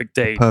the perfect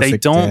day, they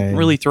don't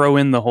really throw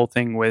in the whole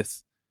thing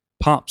with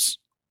Pops,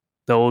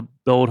 the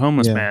old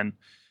homeless man.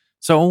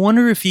 So I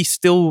wonder if he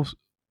still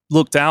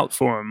looked out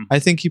for him. I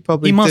think he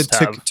probably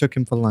took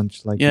him for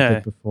lunch, like he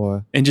did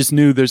before, and just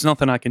knew there's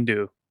nothing I can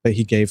do. But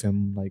he gave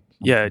him like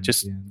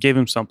just gave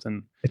him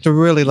something. It's a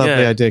really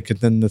lovely idea, because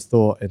then the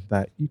thought is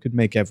that you could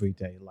make every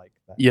day like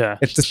that. Yeah,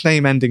 it's the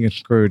same ending as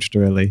Scrooge,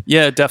 really.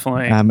 Yeah,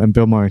 definitely. And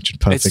Bill Murray is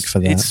perfect for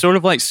that. It's sort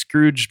of like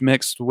Scrooge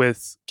mixed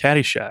with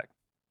Caddyshack.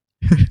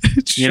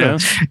 You know?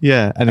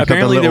 Yeah, and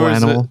apparently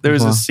there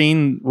was a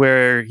scene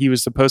where he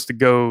was supposed to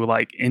go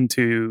like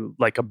into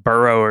like a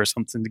burrow or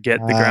something to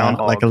get the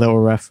groundhog, like a little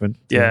reference.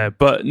 Yeah,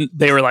 but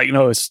they were like,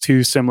 no, it's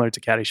too similar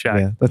to Caddyshack.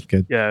 Yeah, that's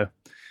good. Yeah.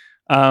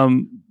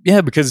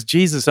 Because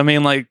Jesus, I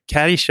mean, like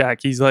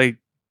Caddyshack, he's like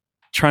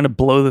trying to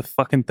blow the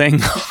fucking thing.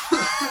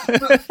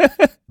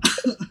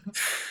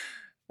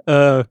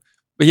 But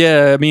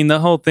yeah, I mean, the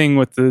whole thing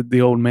with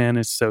the old man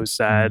is so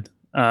sad.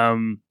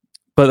 But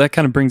that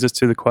kind of brings us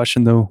to the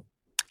question, though: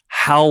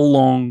 how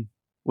long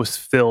was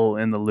Phil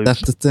in the loop?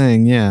 That's the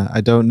thing. Yeah,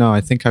 I don't know.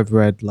 I think I've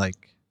read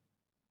like,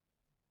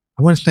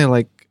 I want to say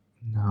like,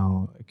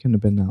 no, it couldn't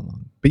have been that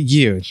long, but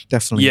years,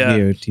 definitely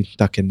years. He's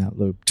stuck in that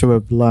loop to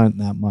have learned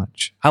that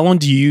much. How long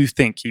do you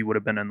think he would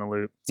have been in the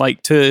loop?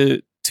 Like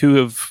to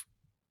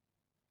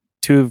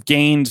have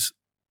gained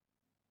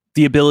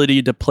the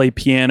ability to play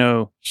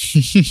piano,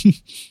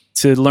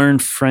 to learn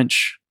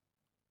French,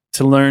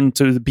 to learn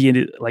to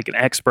be like an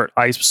expert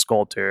ice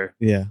sculptor.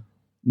 Yeah.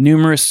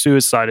 Numerous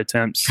suicide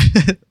attempts.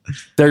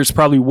 There's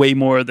probably way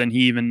more than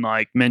he even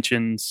like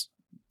mentions.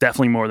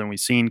 Definitely more than we've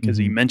seen, because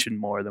he mentioned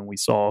more than we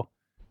saw.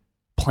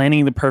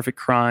 Planning the perfect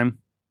crime,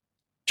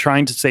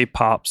 trying to save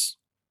Pops,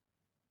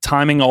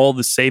 timing all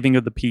the saving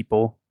of the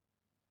people,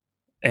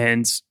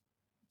 and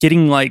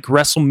getting like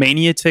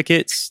WrestleMania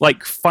tickets,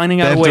 like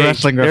finding out a way.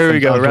 There we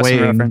go,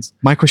 wrestling reference.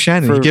 Michael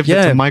Shannon. He gives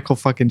it to Michael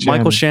fucking Shannon.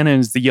 Michael Shannon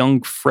is the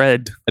young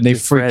Fred. And they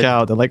freak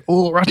out. They're like,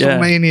 oh,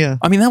 WrestleMania. Yeah.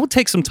 I mean, that would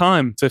take some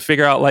time to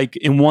figure out like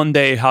in one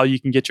day how you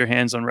can get your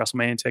hands on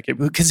WrestleMania ticket,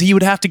 because he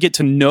would have to get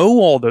to know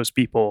all those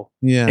people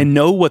and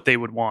know what they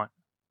would want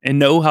and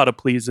know how to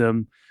please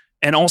them,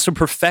 and also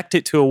perfect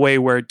it to a way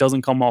where it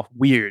doesn't come off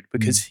weird,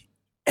 because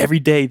every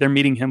day they're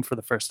meeting him for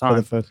the first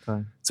time.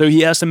 So he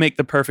has to make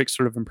the perfect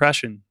sort of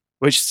impression,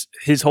 which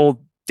his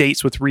whole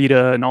dates with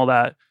Rita and all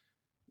that,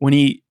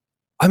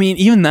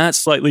 even that's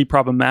slightly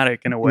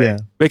problematic in a way,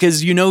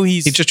 because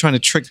he's just trying to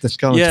trick this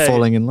girl into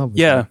falling in love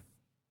with her.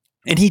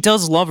 And he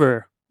does love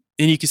her,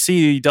 and you can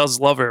see he does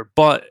love her,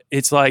 but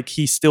it's like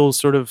he still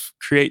sort of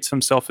creates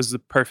himself as the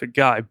perfect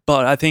guy.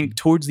 But I think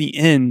towards the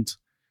end,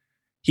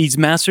 he's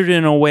mastered it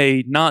in a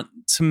way, not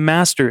to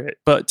master it,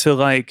 but to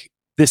like,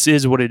 this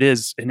is what it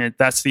is, and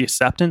that's the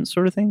acceptance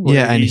sort of thing.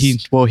 And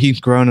he's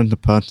grown into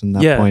person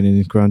at that point, and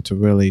he's grown to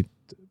really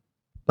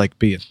like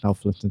be as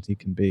selfless as he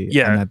can be.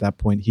 Yeah. And at that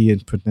point, he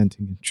is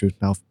presenting his true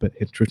self, but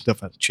his true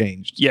self has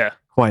changed. Yeah.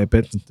 Quite a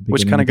bit since the beginning.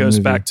 Which kind of goes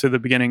movie. back to the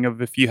beginning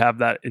of, if you have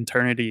that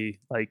eternity,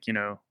 like,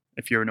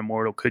 if you're an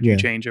immortal, could you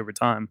change over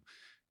time?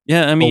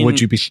 Yeah. I mean, or would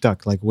you be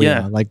stuck like we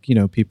are? Like,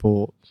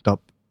 people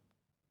stop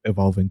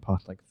evolving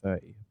past like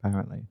 30,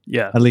 apparently.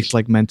 Yeah. At least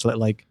like mentally,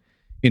 like,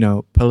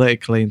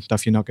 politically and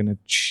stuff, you're not going to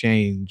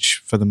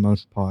change for the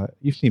most part.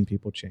 You've seen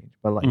people change,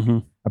 but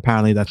like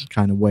apparently that's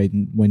kind of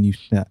when you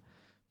set.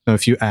 So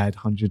if you add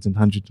hundreds and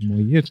hundreds more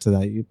years to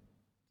that,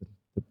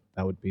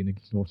 that would be an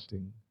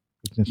exhausting.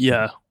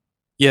 Yeah.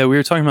 Yeah, we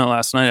were talking about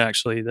last night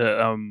actually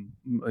that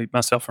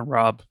myself and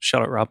Rob,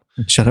 shout out Rob.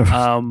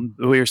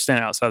 We were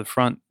standing outside the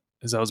front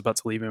as I was about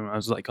to leave him. I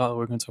was like, "Oh,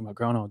 we're going to talk about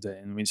Groundhog Day,"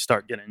 and we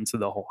start getting into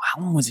the whole,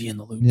 how long was he in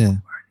the loop? Yeah,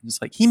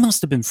 it's like he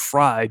must have been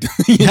fried.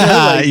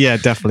 Yeah,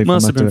 definitely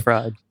must have been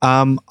fried.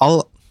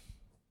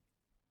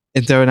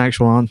 Is there an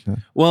actual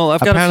answer? Well,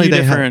 I've got a few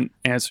different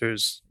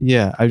answers.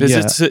 Yeah,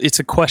 it's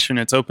a question.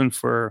 It's open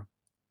for,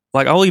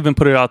 like, I'll even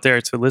put it out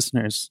there to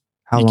listeners.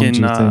 How long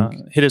do you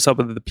think? Hit us up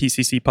with the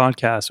PCC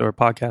podcast or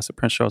podcast at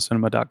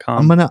princecharlescinema.com.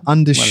 I'm gonna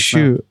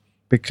undershoot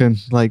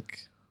because like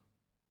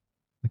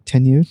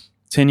 10 years.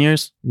 10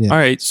 years. Yeah. All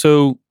right.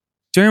 So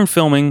during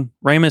filming,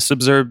 Ramis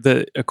observed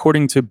that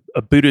according to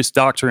a Buddhist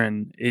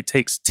doctrine, it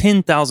takes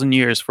 10,000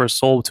 years for a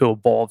soul to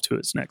evolve to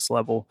its next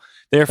level.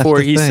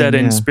 Therefore, he said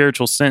in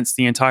spiritual sense,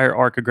 the entire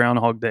arc of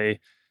Groundhog Day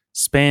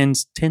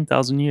spans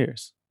 10,000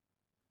 years.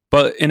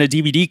 But in a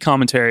DVD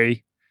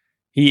commentary,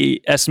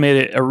 he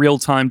estimated a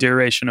real-time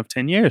duration of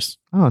 10 years.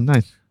 Oh,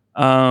 nice.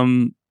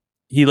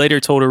 He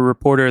later told a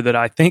reporter that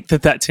I think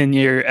that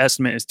 10-year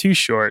estimate is too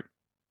short.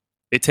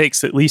 It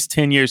takes at least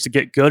 10 years to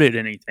get good at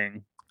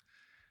anything.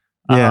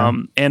 Yeah.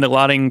 And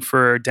allotting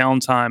for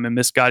downtime and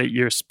misguided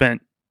years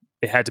spent,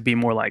 it had to be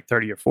more like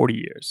 30 or 40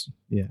 years.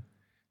 Yeah.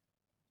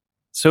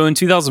 So in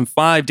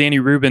 2005, Danny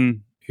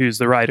Rubin, who's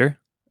the writer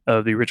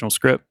of the original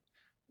script,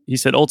 he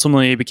said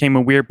ultimately it became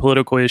a weird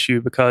political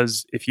issue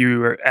because if you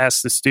were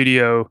asked the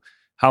studio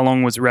how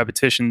long was a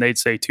repetition, they'd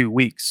say 2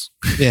 weeks.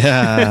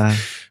 Yeah.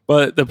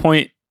 But the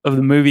point of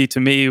the movie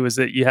to me was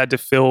that you had to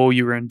feel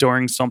you were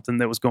enduring something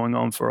that was going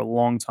on for a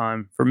long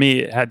time. For me,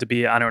 it had to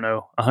be, I don't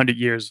know, 100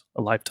 years,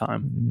 a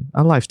lifetime.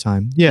 A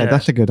lifetime. Yeah,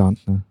 that's a good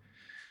answer.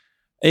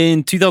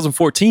 In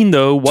 2014,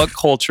 though, What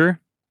Culture,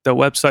 the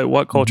website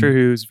What Culture,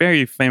 who's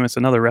very famous,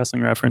 another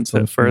wrestling reference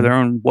for their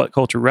own What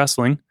Culture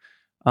Wrestling,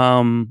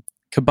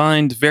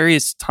 combined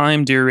various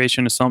time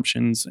duration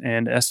assumptions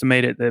and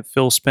estimated that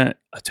Phil spent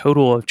a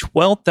total of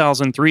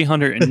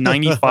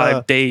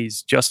 12,395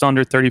 days, just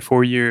under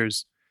 34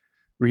 years,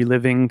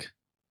 reliving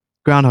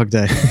Groundhog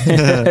Day.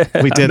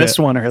 We did missed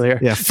one earlier.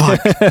 Yeah, fuck.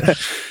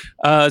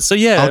 So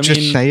yeah, I'll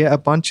just say it a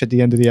bunch at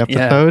the end of the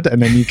episode,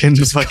 and then you can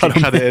just fucking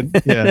cut it in.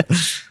 Yeah.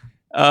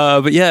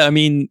 But yeah, I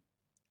mean,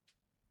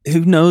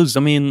 who knows?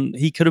 I mean,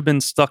 he could have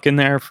been stuck in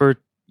there for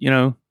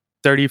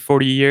 30,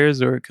 40 years,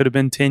 or it could have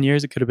been 10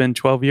 years. It could have been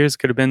 12 years. It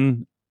could have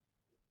been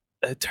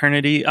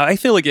eternity. I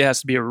feel like it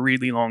has to be a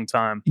really long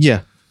time.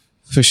 Yeah,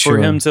 for sure.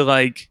 For him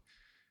to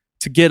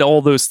get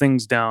all those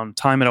things down,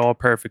 time it all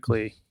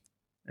perfectly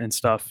and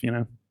stuff,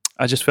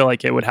 I just feel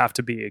like it would have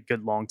to be a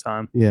good long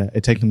time. Yeah,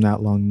 it takes him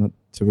that long not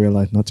to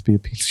realize not to be a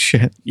piece of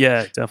shit.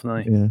 Yeah,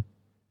 definitely. Yeah.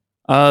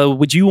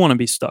 Would you want to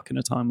be stuck in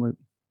a time loop?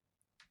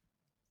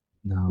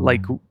 No.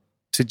 Like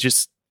to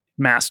just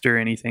master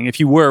anything? If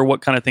you were,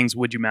 what kind of things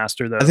would you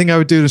master though? I think I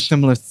would do a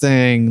similar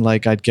thing.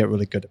 Like I'd get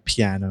really good at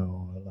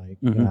piano. Or like,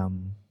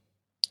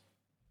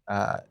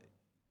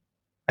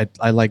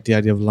 I like the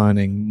idea of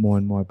learning more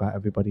and more about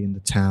everybody in the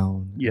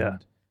town. Yeah.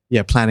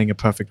 Yeah, planning a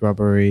perfect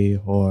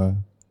robbery or...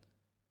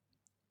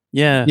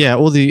 Yeah. Yeah,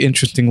 all the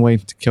interesting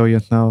ways to kill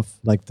yourself,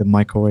 like the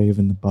microwave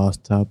in the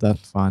bathtub.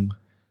 That's fun.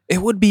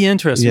 It would be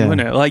interesting,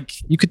 wouldn't it? Like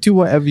you could do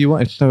whatever you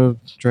want. It's so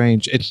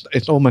strange.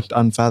 It's almost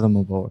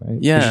unfathomable, right?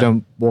 Yeah. You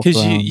don't walk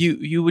because around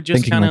you would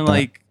just kind of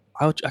like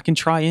I can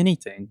try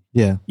anything.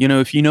 Yeah.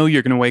 If you're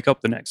going to wake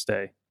up the next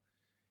day.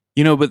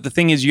 But the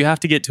thing is, you have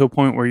to get to a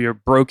point where you're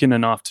broken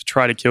enough to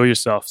try to kill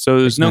yourself. So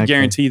there's no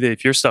guarantee that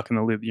if you're stuck in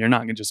the loop, you're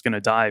not just going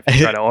to die if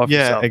you try to off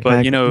yourself.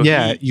 Exactly.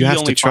 But you have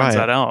only to try finds it.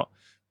 that out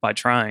by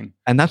trying.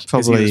 And that's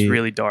because probably he was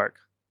really dark.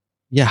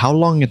 Yeah, how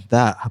long is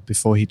that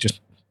before he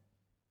just?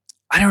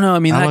 I don't know. I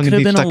mean, that could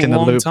have been a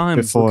long time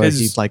before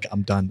he's like,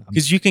 I'm done.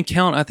 Because you can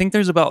count. I think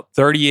there's about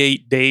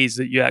 38 days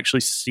that you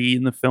actually see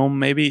in the film.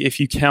 Maybe if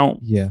you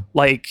count,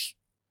 like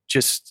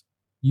just.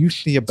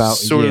 Usually about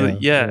sort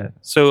of, yeah.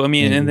 So I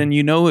mean, and then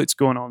it's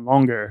going on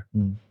longer,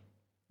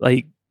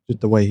 like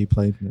just the way he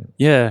played it.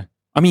 Yeah,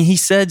 I mean, he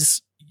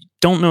says,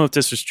 don't know if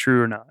this is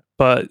true or not,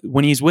 but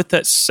when he's with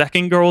that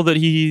second girl that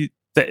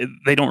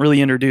they don't really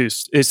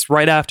introduce, it's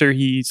right after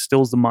he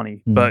steals the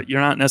money, but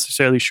you're not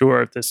necessarily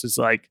sure if this is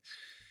like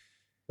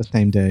the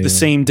same day. The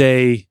same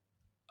day.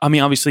 I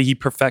mean, obviously, he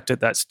perfected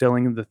that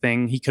stealing of the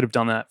thing. He could have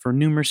done that for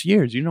numerous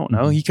years. You don't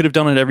know. He could have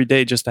done it every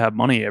day just to have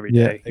money every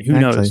day. Exactly.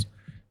 Who knows?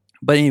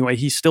 But anyway,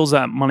 he steals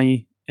that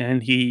money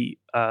and he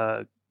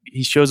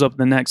shows up in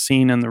the next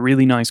scene in the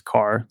really nice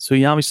car. So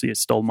he obviously has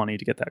stole money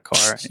to get that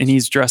car. And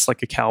he's dressed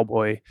like a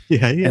cowboy.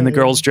 And the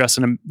girl's dressed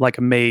like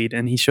a maid.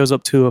 And he shows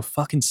up to a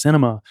fucking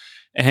cinema.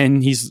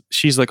 And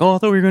she's like, oh, I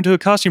thought we were going to a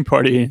costume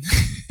party.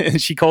 And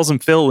she calls him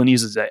Phil and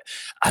he's like,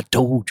 I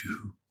told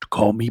you to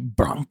call me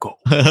Bronco.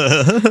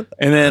 And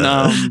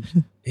then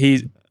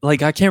he's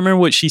like, I can't remember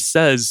what she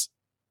says,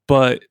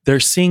 but they're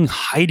seeing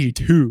Heidi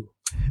too.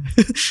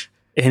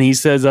 And he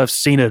says, I've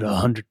seen it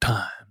 100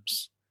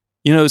 times.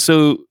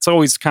 So it's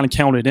always kind of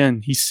counted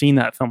in. He's seen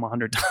that film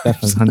 100 times.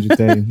 That's 100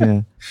 days,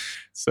 yeah.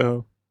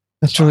 So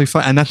that's really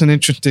fun. And that's an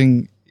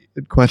interesting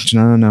question.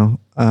 I don't know.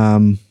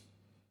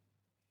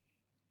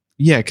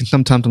 Yeah, because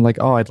sometimes I'm like,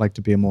 oh, I'd like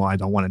to be I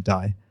don't want to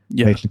die,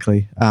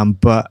 basically.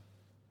 But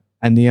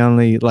the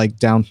only like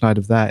downside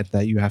of that is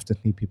that you have to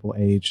see people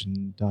age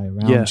and die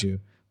around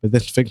you. But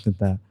this fixes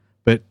that.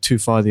 But too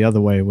far the other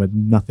way where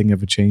nothing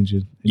ever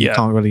changes. And you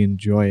can't really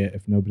enjoy it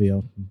if nobody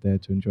else is there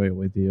to enjoy it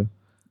with you.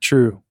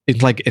 True.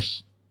 It's like,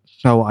 it's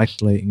so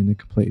isolating in a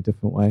completely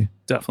different way.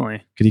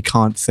 Definitely. Because he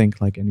can't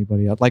think like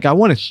anybody else. Like, I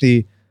want to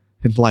see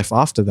his life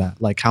after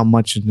that. Like, how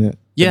much is it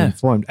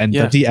informed? And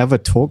does he ever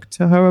talk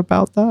to her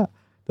about that?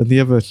 Does he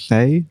ever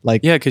say?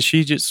 Like, yeah, because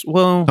she just,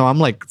 well. No, I'm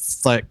like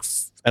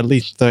at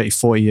least 30,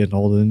 40 years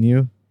older than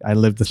you. I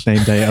lived the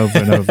same day over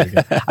and over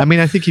again. I mean,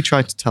 I think he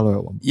tried to tell her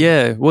at one point.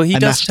 Yeah, well, he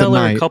does tell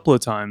her a couple of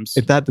times.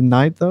 Is that the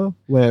night, though,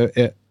 where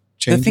it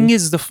changes? The thing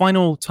is, the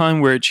final time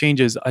where it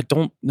changes, I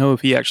don't know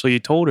if he actually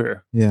told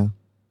her. Yeah.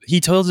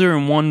 He tells her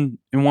in one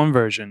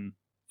version,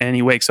 and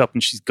he wakes up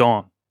and she's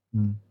gone.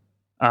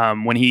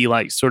 When he,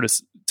 like, sort of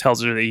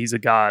tells her that he's a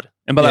god.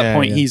 And by that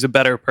point, he's a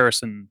better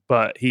person,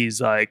 but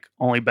he's, like,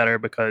 only better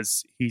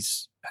because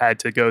he's had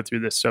to go through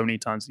this so many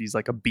times. He's,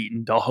 like, a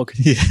beaten dog.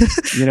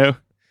 Yeah.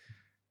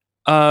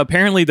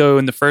 Apparently, though,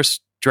 in the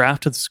first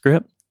draft of the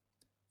script,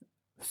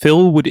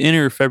 Phil would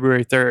enter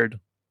February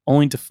 3rd,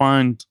 only to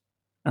find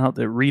out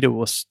that Rita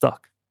was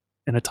stuck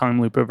in a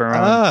time loop of her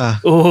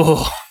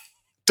own.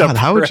 God,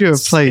 how would you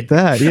have played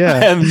that? Yeah. I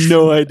have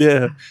no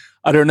idea.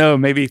 I don't know.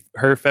 Maybe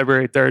her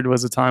February 3rd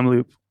was a time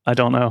loop. I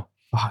don't know.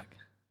 Fuck.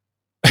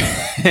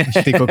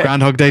 Equal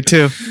Groundhog Day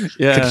too.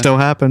 Yeah. Could still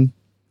happen.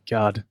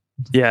 God.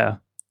 Yeah.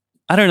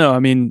 I don't know. I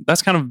mean,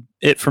 that's kind of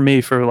it for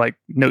me for like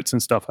notes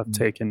and stuff I've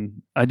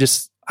taken. I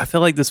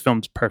feel like this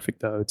film's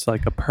perfect though. It's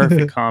like a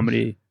perfect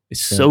comedy.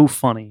 It's so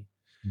funny.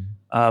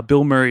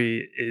 Bill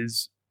Murray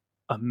is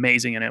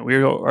amazing in it. We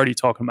were already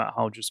talking about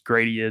how just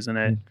great he is in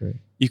it. Great.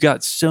 You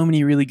got so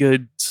many really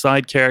good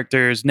side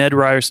characters. Ned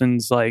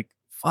Ryerson's like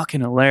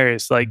fucking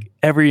hilarious. Like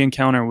every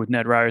encounter with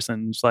Ned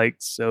Ryerson's like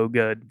so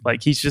good.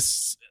 Like he's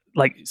just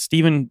like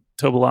Stephen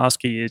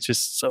Tobolowsky is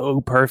just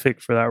so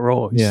perfect for that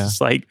role. He's just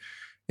like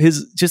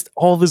just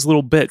all of his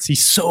little bits.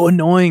 He's so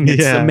annoying.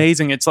 It's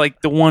amazing. It's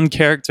like the one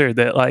character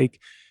that like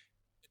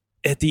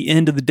at the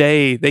end of the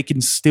day they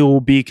can still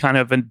be kind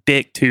of a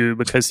dick to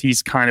because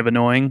he's kind of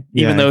annoying,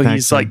 even though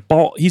he's like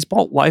bought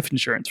life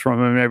insurance from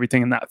him and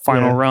everything in that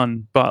final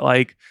run. But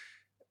like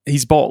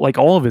he's bought like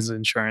all of his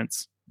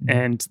insurance.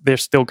 And they're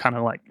still kind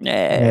of like,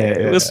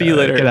 we'll see you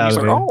later. Get out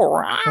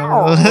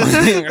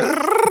of here.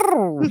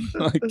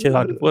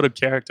 God, what a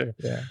character.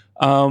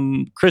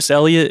 Chris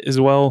Elliott as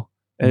well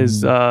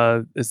as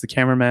the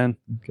cameraman.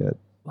 Good.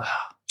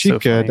 She's So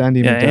good.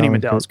 funny. Andy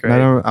McDowell's great.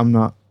 I'm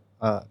not.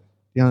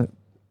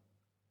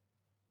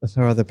 That's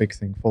her other big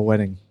thing for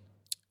Wedding.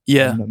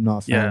 Yeah, I'm not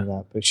a fan of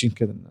that, but she's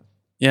good in that.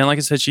 Yeah, and like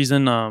I said, she's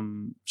in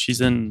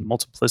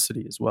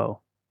Multiplicity as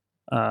well.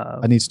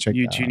 I need to check.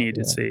 You need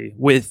to see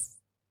with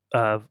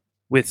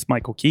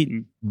Michael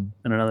Keaton and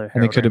another.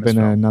 And it could have been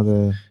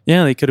another.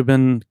 Yeah, they could have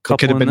been. It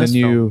could have been a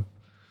new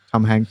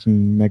Tom Hanks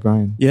and Meg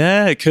Ryan.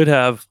 Yeah, it could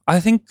have. I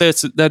think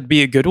that'd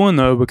be a good one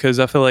though, because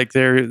I feel like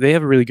they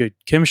have a really good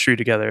chemistry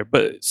together.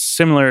 But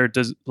similar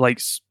does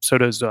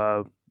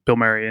Bill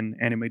Murray and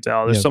Andy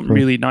McDowell. There's something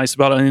really nice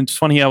about it. And it's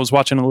funny, I was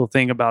watching a little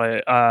thing about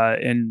it,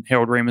 and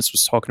Harold Ramis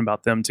was talking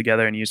about them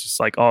together, and he was just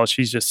like, "Oh,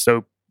 she's just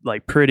so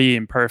like pretty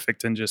and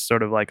perfect, and just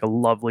sort of like a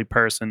lovely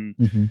person."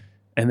 Mm-hmm.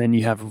 And then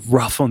you have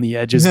rough on the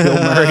edges Bill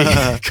Murray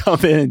come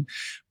in,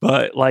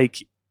 but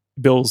like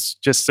Bill's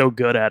just so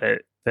good at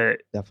it that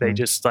they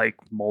just like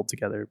mold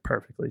together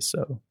perfectly.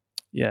 So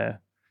yeah,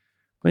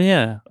 but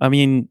yeah, I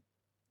mean,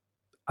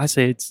 I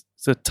say it's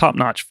a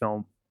top-notch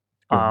film.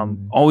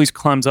 Always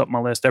climbs up my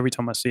list every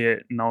time I see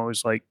it, and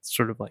always like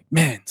sort of like,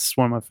 man, this is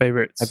one of my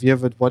favorites. Have you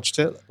ever watched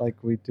it like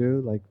we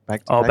do, like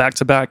back to back? Oh, back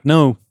to back?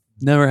 No,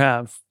 never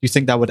have. You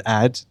think that would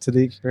add to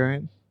the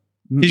experience?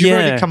 Because you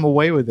already come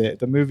away with it.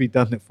 The movie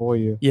done it for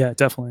you. Yeah,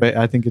 definitely. But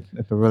I think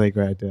it's a really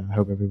great idea. I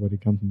hope everybody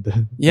comes and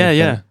does.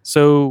 Yeah.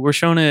 So we're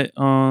showing it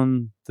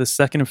on the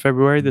 2nd of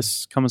February,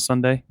 this coming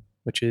Sunday,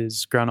 which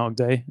is Groundhog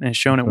Day, and it's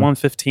shown at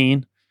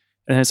 1:15,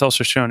 and it's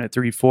also shown at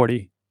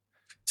 3:40.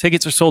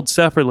 Tickets are sold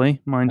separately,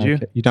 mind you.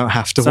 You don't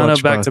have to sign watch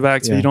up back both. to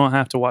back, so you don't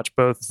have to watch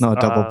both. It's not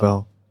a double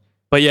bill.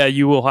 But yeah,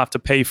 you will have to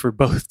pay for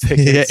both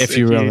tickets if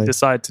you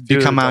decide to do it.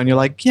 You come out and you're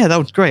like, yeah, that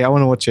was great. I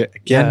want to watch it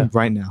again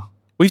right now.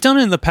 We've done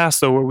it in the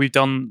past, though, where we've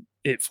done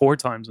it 4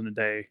 times in a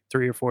day,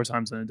 3 or 4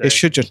 times in a day. It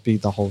should just be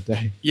the whole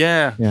day.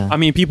 Yeah. I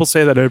mean, people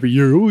say that every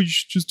year. Oh, you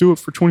should just do it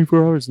for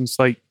 24 hours. And it's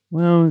like,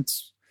 well,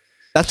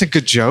 that's a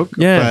good joke,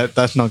 but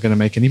that's not going to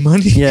make any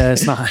money. Yeah,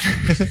 it's not.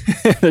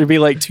 There'd be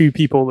like 2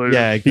 people that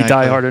would be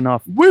diehard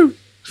enough. Woo!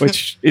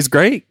 Which is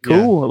great.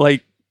 Cool.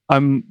 Like,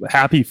 I'm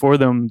happy for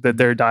them that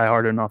they're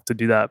diehard enough to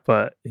do that,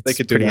 but they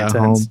could do pretty that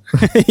intense.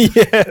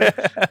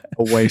 at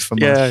home. Away from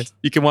us. Yeah,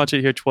 you can watch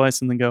it here twice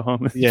and then go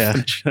home and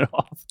finish it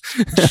off.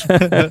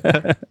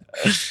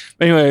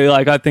 Anyway,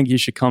 like, I think you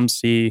should come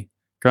see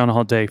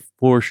Groundhog Day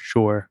for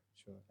sure.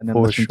 And then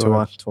listen to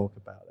us talk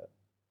about it.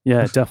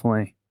 Yeah,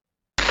 definitely.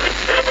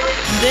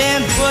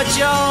 Then put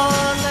your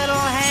little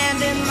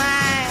hand in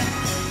mine.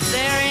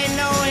 There ain't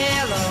no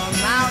hill or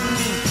mountain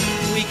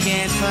we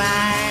can't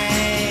climb.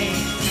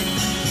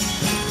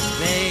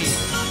 Babe,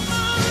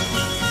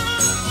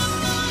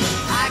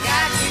 I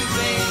got you,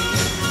 babe.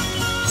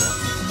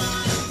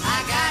 I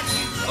got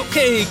you, babe.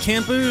 Okay,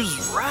 campers,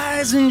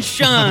 rise and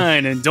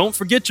shine, and don't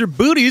forget your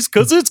booties,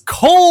 because it's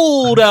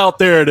cold out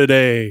there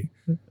today.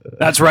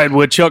 That's right,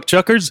 woodchuck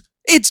chuckers.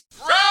 It's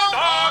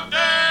Groundhog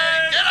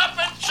Day! Get up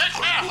and check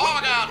that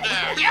hog out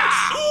there! Yeah!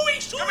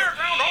 Come here,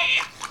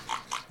 Groundhog!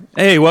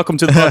 Hey, welcome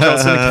to the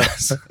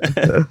podcast.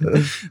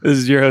 Cinecast. This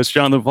is your host,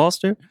 Jonathan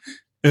Foster,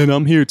 and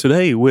I'm here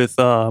today with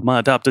my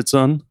adopted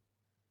son,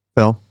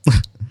 Phil.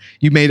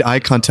 You made eye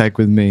contact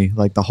with me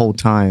like the whole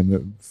time.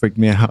 It freaked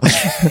me out.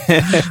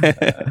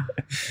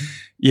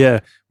 Yeah,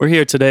 we're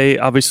here today.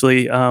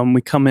 Obviously,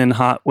 we come in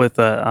hot with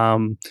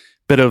a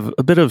bit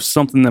of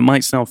something that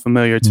might sound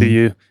familiar to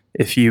you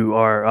if you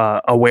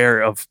are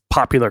aware of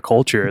popular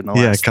culture in the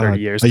last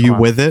 30 years. Are you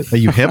with it? Are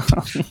you hip?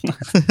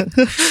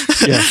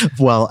 Yeah.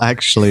 Well,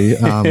 actually,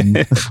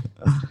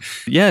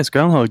 yeah, it's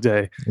Groundhog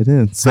Day. it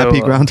is. So, Happy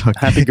Groundhog Day.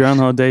 Happy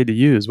Groundhog Day to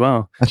you as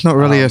well. That's not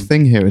really a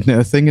thing here. Isn't it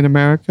a thing in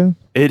America?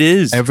 It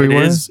is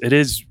everywhere. It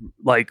is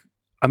like,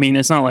 I mean,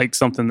 it's not like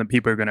something that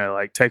people are going to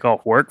like take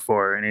off work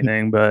for or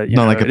anything, but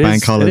not like a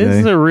bank holiday. It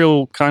is a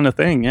real kind of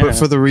thing, yeah. But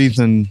for the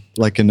reason,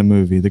 like in the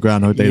movie, the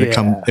Groundhog Day,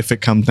 if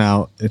it comes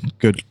out in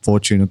good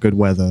fortune or good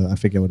weather, I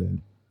forget what it is.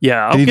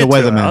 Yeah, I'll Need get a to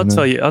it. weatherman, I'll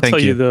tell man. you. I'll Thank tell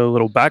you you. the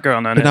little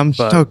background on But it. I'm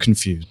so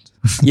confused.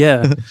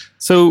 Yeah.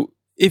 So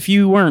if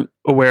you weren't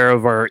aware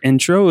of our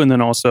intro and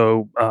then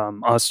also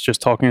us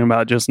just talking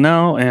about just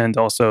now and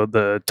also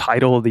the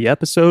title of the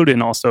episode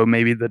and also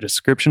maybe the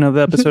description of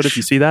the episode, if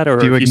you see that, or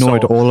If you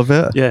ignored all of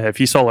it. yeah, if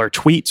you saw our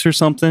tweets or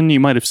something, you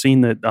might have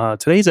seen that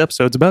today's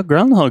episode's about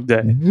Groundhog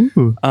Day.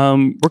 Ooh.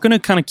 We're going to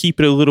kind of keep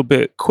it a little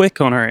bit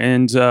quick on our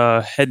end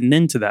heading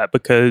into that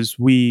because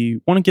we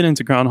want to get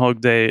into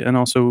Groundhog Day and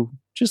also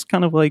just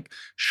kind of like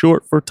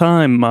short for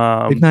time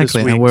this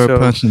Exactly. week. And we're So, a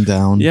person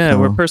down. yeah, so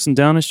we're a person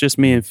down. It's just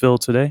me and Phil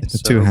today. It's a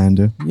So,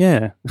 two-hander.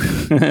 Yeah.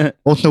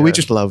 Also, we Yeah.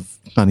 just love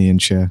Sonny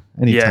and Cher.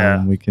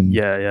 Anytime we can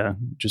Yeah.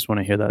 Just want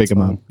to hear that big them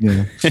song.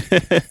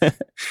 up. Yeah.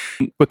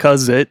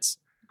 Because it's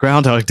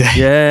Groundhog Day.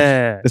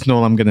 yeah. That's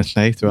all I'm going to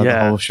say throughout the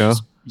whole show.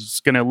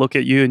 Just gonna look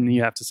at you and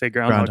you have to say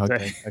Groundhog, Groundhog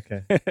Day.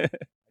 Day. Okay.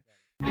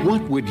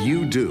 What would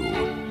you do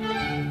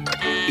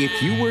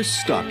if you were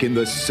stuck in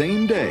the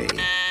same day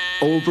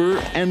over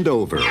and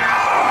over?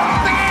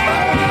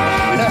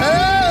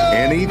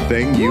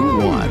 Anything you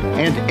want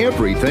and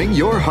everything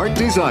your heart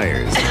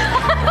desires.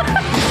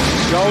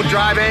 Don't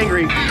drive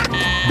angry.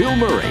 Bill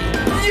Murray.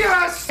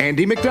 Yes!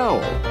 Andy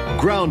McDowell.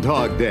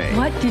 Groundhog Day.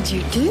 What did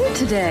you do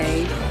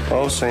today?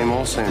 Oh, same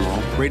old, same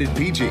old. Rated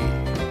PG.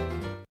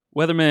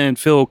 Weatherman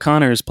Phil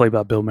Connor is played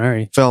by Bill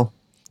Murray, Phil.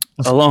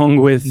 along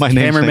with My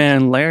namesake.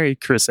 cameraman Larry,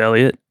 Chris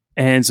Elliott,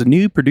 and the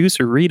new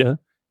producer Rita,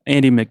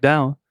 Andy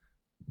McDowell,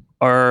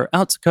 are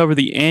out to cover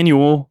the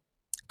annual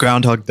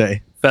Groundhog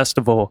Day.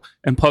 festival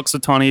in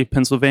Puxatawney,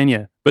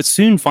 Pennsylvania, but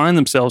soon find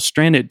themselves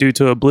stranded due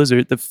to a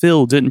blizzard that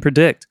Phil didn't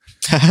predict.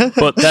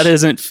 But that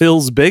isn't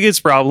Phil's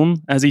biggest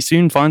problem, as he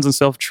soon finds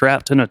himself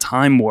trapped in a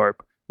time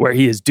warp where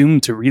he is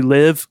doomed to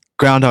relive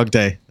Groundhog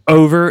Day.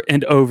 over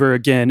and over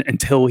again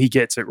until he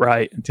gets it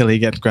right. Until he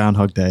gets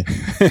Groundhog Day.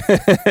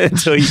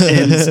 Until he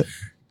ends.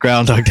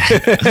 Groundhog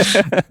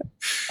Day.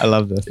 I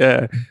love this.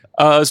 Yeah.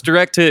 It's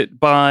directed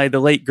by the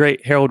late,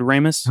 great Harold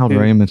Ramis. Harold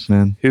Ramis,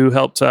 man. Who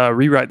helped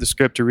rewrite the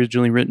script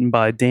originally written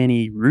by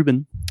Danny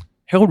Rubin.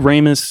 Harold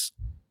Ramis,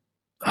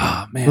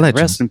 oh man, Legend.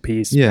 rest in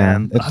peace, Yeah,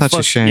 man. it's such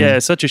a shame. Yeah,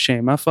 it's such a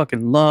shame. I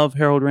fucking love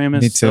Harold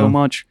Ramis Me so too.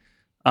 much.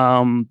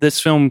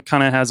 This film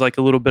kind of has like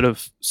a little bit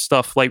of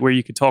stuff like where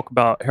you could talk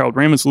about Harold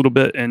Ramis a little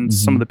bit and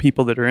some of the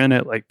people that are in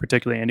it, like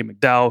particularly Andy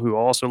McDowell, who I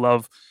also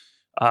love.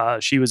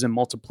 She was in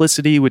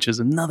Multiplicity, which is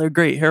another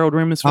great Harold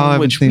Ramis film, I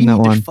haven't which seen we that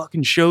need one. to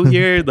fucking show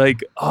here.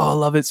 Like, oh, I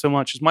love it so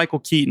much. It's Michael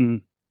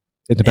Keaton.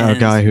 It's about And- a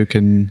guy who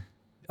can.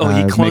 He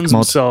make clones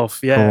multi- himself.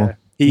 Yeah. Cool.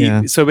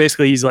 Yeah. So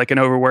basically, he's like an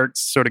overworked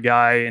sort of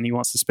guy, and he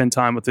wants to spend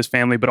time with his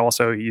family, but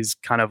also he's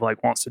kind of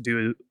like wants to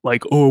do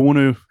like, oh, I want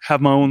to have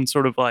my own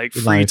sort of like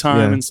free Life, time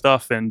yeah. and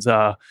stuff. And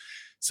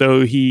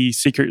so he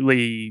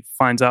secretly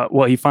finds out.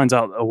 Well, he finds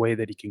out a way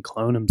that he can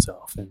clone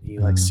himself, and he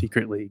like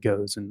secretly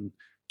goes and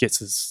gets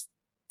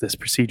this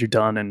procedure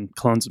done and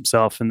clones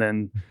himself, and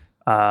then.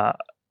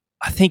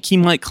 I think he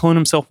might clone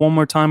himself one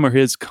more time, or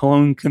his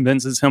clone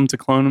convinces him to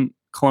clone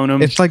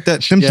him. It's like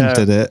that Simpsons Yeah.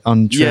 did it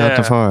on True Out of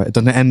Yeah. Horror. It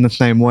doesn't end the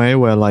same way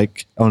where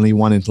like only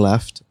one is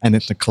left and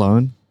it's a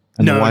clone.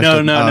 And the No, wife no,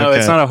 doesn't- no, oh, no. okay.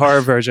 It's not a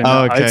horror version.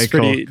 Oh, No, okay, it's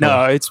pretty. cool.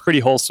 No, it's pretty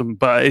wholesome,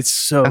 but it's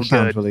so That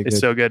sounds good. really It's good.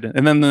 so good.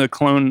 And then the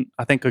clone,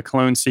 I think a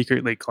clone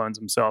secretly clones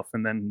himself,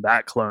 and then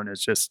that clone is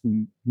just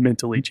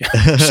mentally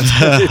challenged.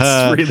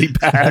 It's really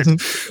bad,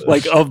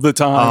 like of the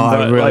time. Oh, I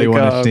but, really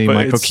like, want to see but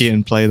Michael it's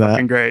Keaton play that.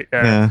 fucking great.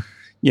 Yeah, Yeah.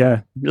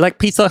 yeah. Like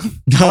pizza.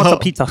 No. Lots of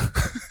pizza.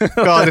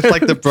 God, it's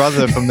like the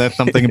brother from There's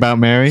Something About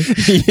Mary.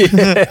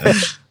 yeah.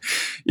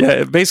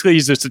 Yeah, basically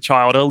he's just a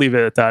child. I'll leave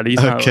it at that. He's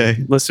Okay.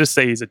 not, let's just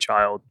say he's a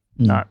child,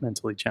 not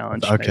mentally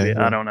challenged. Okay, Maybe.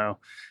 yeah. I don't know.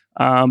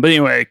 But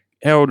anyway,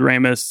 Harold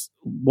Ramis,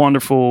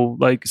 wonderful.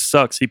 Like,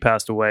 sucks he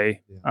passed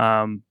away.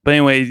 But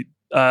anyway,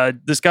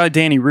 this guy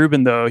Danny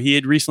Rubin, though, he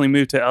had recently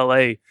moved to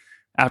LA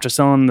after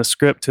selling the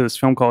script to this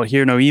film called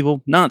Hear No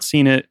Evil. Not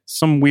seen it.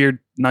 Some weird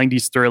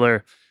 90s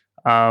thriller.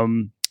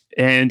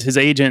 And his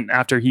agent,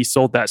 after he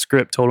sold that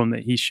script, told him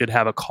that he should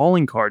have a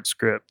calling card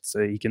script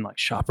so he can like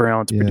shop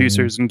around to Yeah,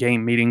 producers and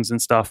game meetings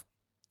and stuff.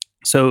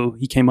 So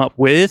he came up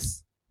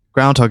with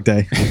Groundhog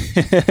Day.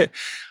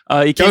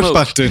 he came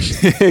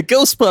Ghostbusters.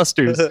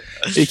 Ghostbusters.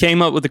 He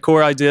came up with the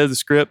core idea of the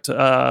script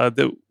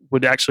that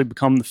would actually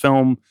become the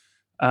film.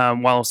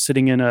 While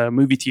sitting in a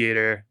movie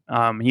theater,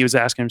 he was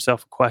asking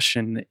himself a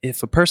question: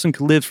 if a person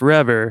could live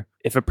forever,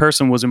 if a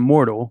person was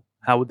immortal,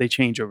 how would they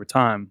change over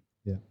time?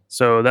 Yeah.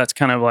 So that's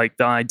kind of like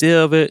the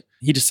idea of it.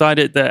 He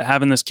decided that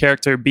having this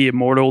character be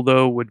immortal,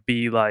 though, would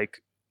be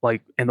like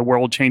in the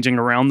world changing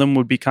around them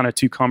would be kind of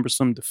too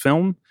cumbersome to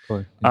film.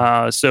 Sure,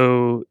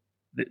 So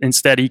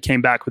instead, he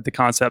came back with the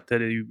concept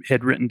that he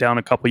had written down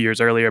a couple years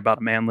earlier about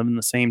a man living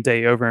the same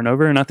day over and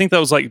over. And I think that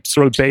was like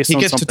sort of based He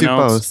on gets to something do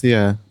else. both,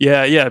 yeah.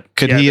 Yeah, yeah.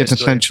 Because yeah, he is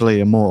basically. essentially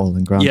immortal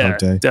in Groundhog Yeah,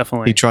 Day.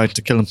 definitely. He tried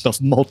to kill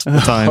himself multiple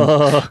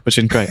times, which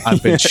is great.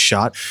 I've been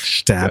shot,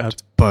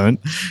 stabbed, burnt.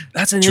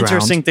 That's an drowned.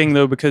 interesting thing,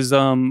 though, because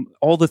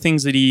all the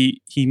things that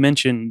he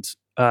mentioned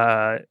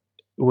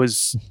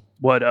was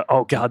What?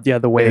 Oh God, yeah,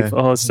 the wave. Yeah.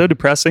 Oh, it's so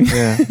depressing.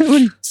 Yeah.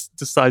 When he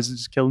decides to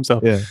just kill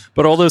himself. Yeah.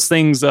 But all those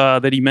things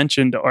that he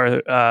mentioned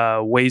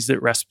are ways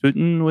that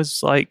Rasputin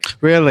was like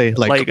Really?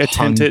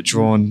 attempted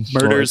drawn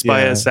murders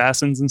by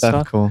assassins and That's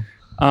stuff. cool.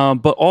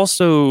 But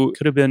also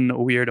could have been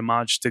a weird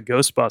homage to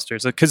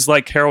Ghostbusters, because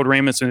like Harold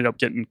Ramis ended up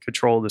getting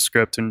control of the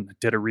script and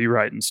did a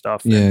rewrite and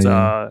stuff.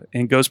 Yeah, and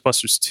in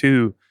Ghostbusters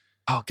 2,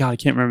 oh God, I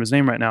can't remember his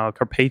name right now.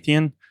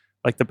 Carpathian,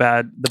 like the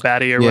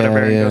baddie or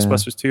whatever in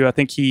Ghostbusters 2. I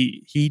think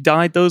he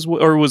died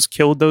or was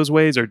killed those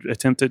ways or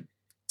attempted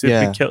to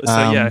be killed.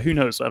 So who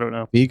knows? I don't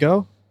know.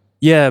 Vigo?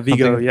 Yeah,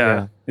 Vigo. Something-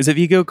 Yeah. Is it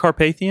Vigo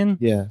Carpathian?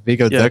 Yeah,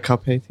 Vigo Yeah. the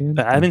Carpathian.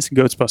 I haven't seen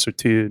Ghostbuster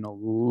 2 in a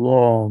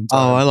long time.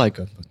 Oh, I like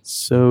it.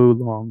 So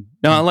long.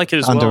 No, I like it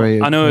as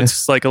Underrated. well. I know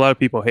it's like a lot of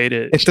people hate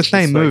it. It's the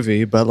same like-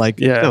 movie, but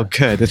like it's still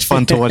good. It's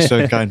fun to watch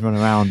those guys run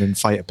around and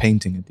fight a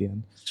painting at the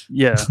end.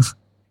 Yeah.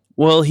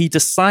 Well, he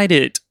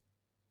decided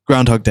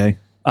Groundhog Day.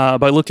 by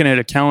looking at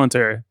a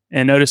calendar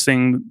and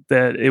noticing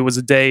that it was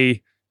a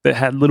day that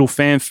had little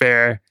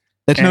fanfare.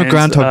 There's no And,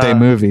 Groundhog Day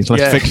movies.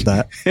 Let's yeah. fix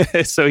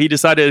that. So he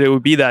decided it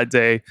would be that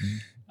day.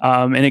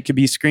 And it could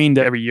be screened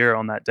every year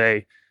on that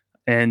day.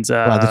 And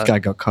Wow, this guy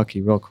got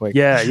cocky real quick.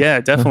 yeah,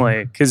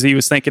 definitely. Because he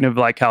was thinking of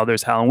like how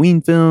there's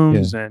Halloween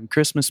films and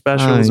Christmas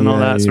specials and all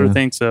yeah, that sort of yeah.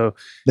 thing. So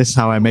This is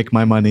how I make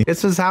my money.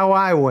 This is how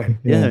I win.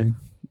 yeah.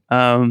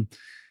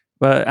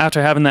 But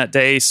after having that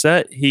day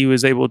set, he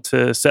was able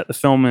to set the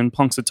film in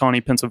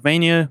Punxsutawney,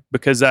 Pennsylvania,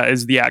 because that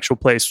is the actual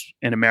place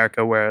in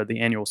America where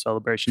the annual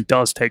celebration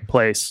does take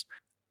place.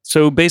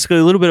 So basically,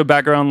 a little bit of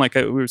background, like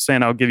we were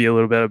saying, I'll give you a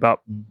little bit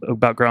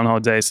about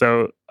Groundhog Day.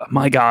 So,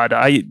 my God,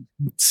 I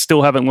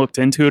still haven't looked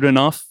into it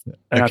enough,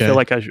 and Okay. I feel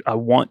like I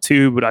want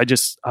to, but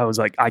I was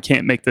like, I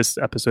can't make this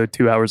episode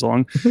 2 hours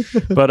long.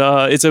 But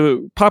it's a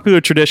popular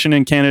tradition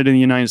in Canada and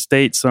the United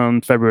States on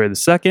February the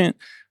 2nd.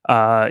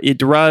 It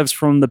derives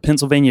from the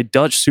Pennsylvania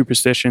Dutch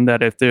superstition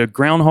that if the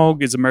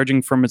groundhog is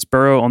emerging from its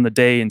burrow on the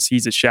day and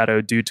sees its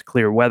shadow due to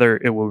clear weather,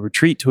 it will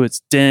retreat to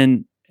its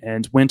den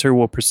and winter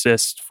will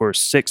persist for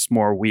 6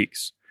 more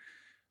weeks.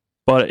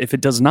 But if it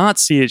does not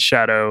see its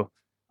shadow,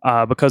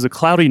 because of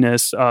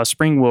cloudiness,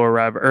 spring will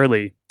arrive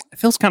early. It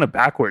feels kind of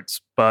backwards,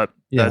 but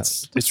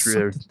it's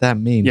weird. What does that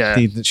mean? Yeah.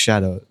 See the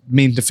shadow.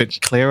 Means if it's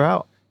clear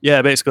out?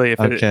 Yeah, basically, if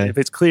Okay. if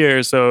it's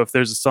clear, so if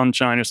there's a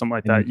sunshine or something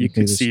like And that, you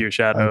can see your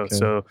shadow. okay.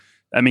 So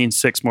that means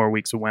 6 more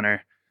weeks of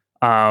winter.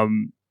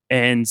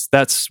 And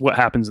that's what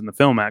happens in the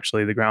film,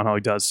 actually. The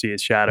groundhog does see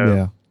his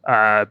shadow.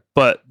 Yeah.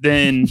 But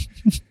then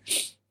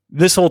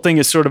this whole thing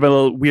is sort of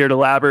a weird,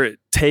 elaborate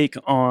take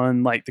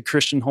on like the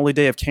Christian holy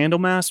day of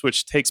Candlemas,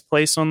 which takes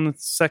place on the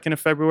 2nd of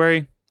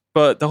February.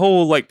 But the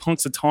whole like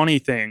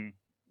Punxsutawney thing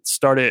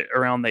started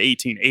around the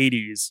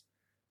 1880s.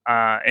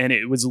 And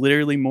it was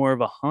literally more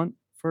of a hunt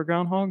for a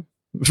groundhog.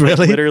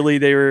 Really? Literally,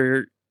 they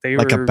were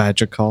Like a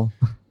badger call.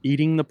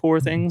 eating the poor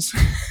things.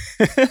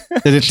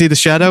 Did it see the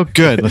shadow?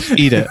 Good. Let's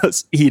eat it.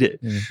 Let's eat it.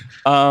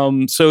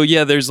 Yeah. So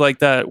yeah, there's like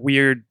that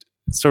weird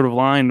sort of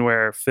line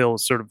where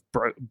Phil's sort of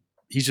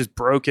he's just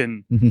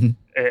broken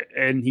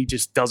and he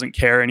just doesn't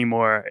care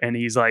anymore, and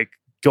he's like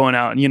going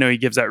out and he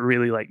gives that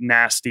really like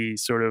nasty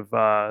sort of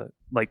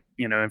like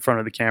in front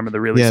of the camera, the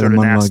really sort the of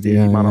monologue, nasty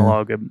yeah.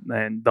 monologue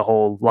and the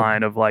whole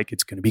line of like,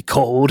 it's gonna be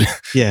cold,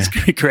 Yeah. it's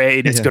gonna be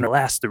great, it's Yeah. gonna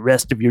last the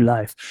rest of your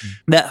life.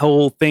 That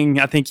whole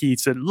thing, I think he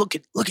said, look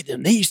at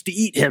them, they used to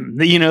eat him.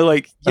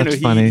 That's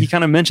funny. He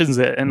kind of mentions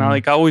it, and I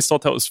always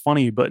thought that was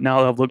funny, but now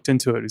that I've looked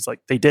into it, he's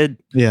like, they did.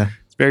 Yeah.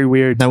 It's very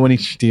weird. Now when he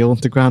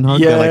steals the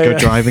groundhog, they like Yeah. go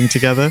driving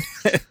together.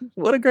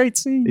 What a great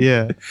scene.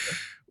 Yeah.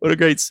 What a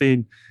great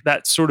scene.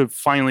 That sort of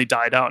finally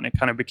died out, and it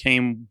kind of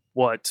became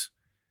what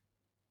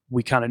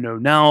we kind of know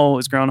now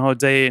as Groundhog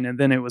Day. And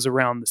then it was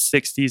around the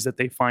 60s that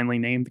they finally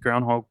named the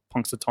groundhog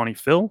Punxsutawney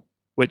Phil,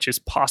 which is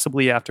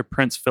possibly after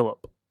Prince Philip.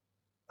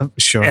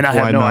 Sure. And I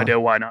have why no not? idea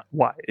why not.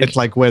 Why? It's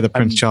like we're the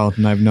Prince Charles,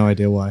 and I have no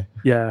idea why.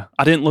 Yeah.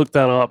 I didn't look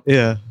that up.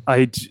 Yeah.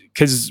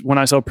 Because when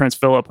I saw Prince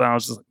Philip, I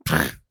was just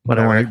like,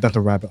 whatever. That's a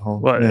rabbit hole.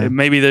 What? Yeah.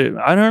 Maybe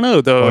I don't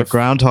know though. Or a If-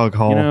 groundhog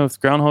hole. if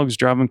groundhogs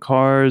driving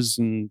cars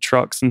and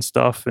trucks and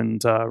stuff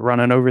and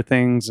running over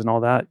things and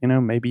all that,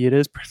 maybe it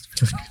is.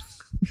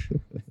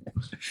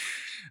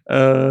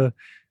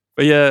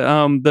 But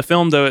yeah, the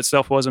film though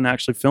itself wasn't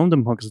actually filmed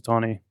in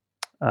Punxsutawney.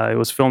 It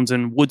was filmed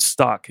in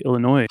Woodstock,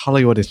 Illinois.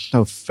 Hollywood is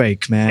so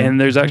fake, man.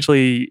 And there's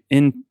actually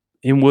in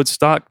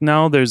Woodstock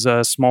now, there's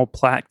a small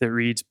plaque that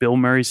reads, "Bill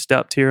Murray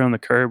stepped here on the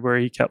curb where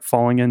he kept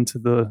falling into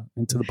the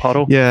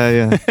puddle."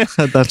 Yeah.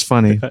 That's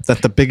funny.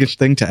 That's the biggest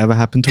thing to ever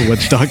happen to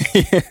Woodstock.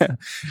 Yeah.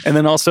 And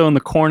then also in the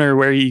corner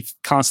where he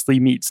constantly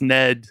meets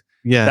Ned,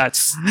 Yeah.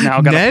 that's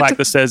now got Ned? a plaque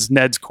that says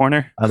Ned's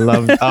Corner. I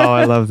love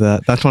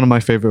that. That's one of my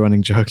favorite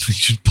running jokes. You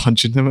should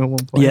punch him at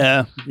one point.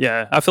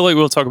 Yeah. I feel like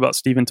we'll talk about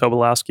Stephen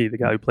Tobolowsky, the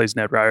guy who plays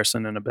Ned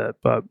Ryerson, in a bit.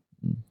 But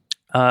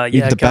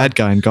He's the bad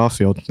guy in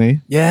Garfield, isn't he?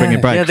 Yeah, Bring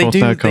it back they full do.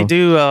 circle. They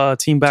do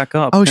team back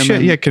up. Oh him shit!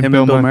 and- Yeah, can him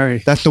Bill and Bill Murray?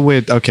 Murray. That's the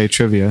weird. Okay,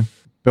 trivia.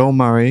 Bill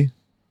Murray,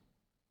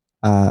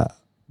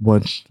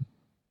 was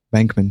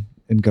Venkman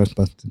in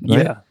Ghostbusters.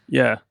 Right?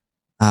 Yeah.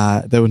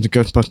 There was a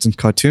Ghostbusters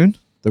cartoon,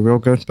 the real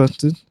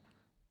Ghostbusters.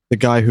 the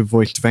guy who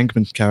voiced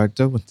Venkman's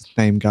character was the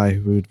same guy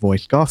who would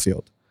voice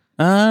Garfield.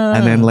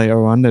 And then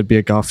later on, there'd be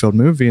a Garfield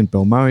movie, and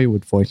Bill Murray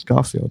would voice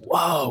Garfield.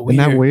 Whoa, Isn't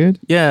that weird?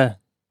 Yeah.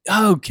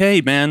 Okay,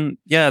 man.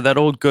 Yeah, that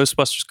old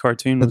Ghostbusters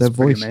cartoon was their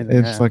pretty voice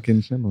amazing. is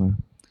fucking similar.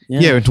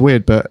 Yeah, it's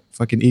weird, but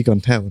fucking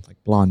Egon's hair was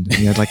like blonde, and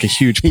he had like a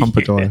huge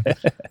pompadour.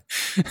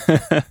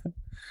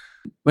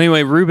 Well,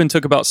 anyway, Ruben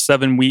took about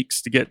 7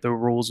 weeks to get the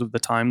rules of the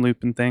time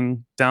looping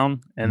thing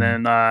down, and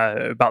then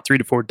about 3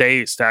 to 4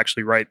 days to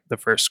actually write the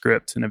first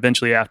script. And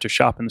eventually, after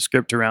shopping the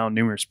script around,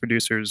 numerous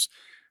producers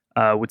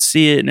would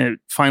see it, and it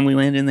finally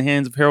landed in the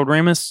hands of Harold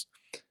Ramis.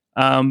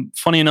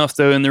 Funny enough,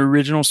 though, in the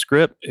original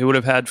script, it would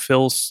have had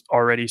Phil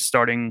already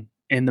starting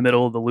in the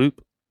middle of the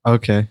loop.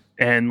 Okay.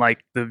 And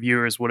like the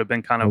viewers would have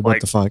been kind of what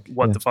like, the fuck?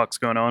 what the fuck's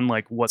going on?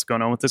 Like, what's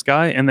going on with this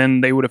guy? And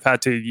then they would have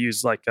had to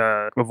use like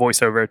a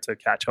voiceover to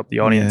catch up the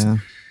audience. Yeah.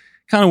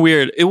 Kind of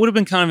weird. It would have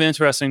been kind of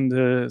interesting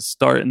to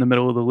start in the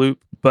middle of the loop.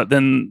 But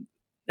then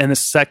in the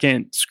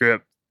second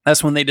script,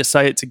 that's when they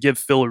decided to give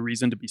Phil a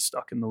reason to be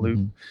stuck in the loop.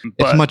 Mm-hmm.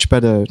 But, it's much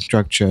better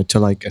structure to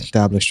like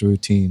establish a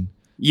routine.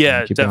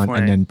 Yeah, definitely.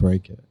 And then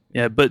break it.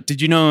 Yeah, but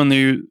did you know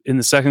in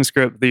the second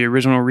script, the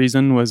original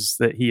reason was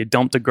that he had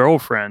dumped a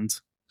girlfriend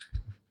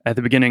at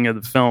the beginning of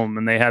the film,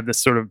 and they had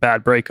this sort of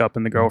bad breakup,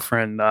 and the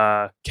girlfriend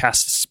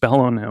cast a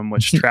spell on him,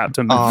 which trapped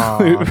him in the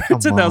loop for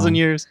 2,000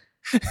 years.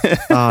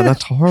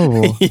 That's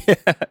horrible.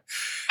 Yeah.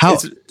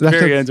 It's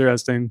very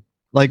interesting.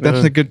 Like,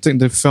 that's a good thing.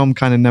 The film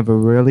kind of never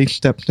really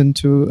stepped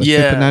into a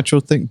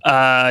supernatural thing.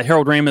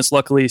 Harold Ramis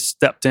luckily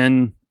stepped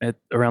in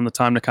around the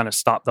time to kind of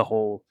stop the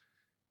whole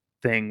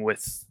thing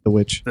with the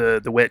witch.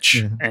 The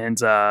witch, and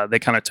they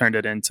kind of turned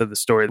it into the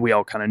story that we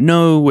all kind of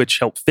know, which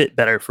helped fit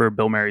better for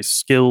Bill Murray's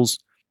skills.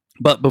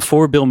 But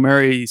before Bill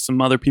Murray,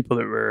 some other people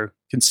that were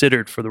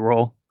considered for the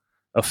role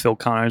of Phil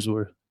Connors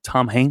were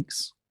Tom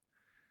Hanks,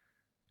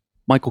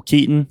 Michael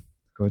Keaton.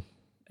 Good.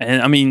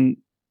 And I mean,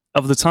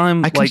 of the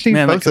time, I can like, see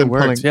man, both that could of them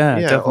have worked. Yeah,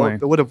 yeah, definitely.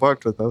 It would have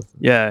worked with both of them.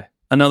 Yeah.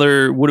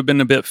 Another would have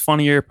been a bit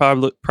funnier,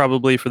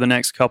 probably for the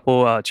next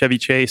couple, Chevy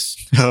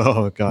Chase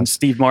Oh, God. and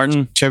Steve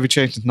Martin. Chevy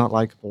Chase is not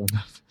likable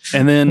enough.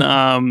 And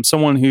then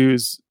someone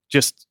who's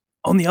just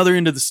on the other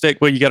end of the stick.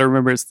 Well, you got to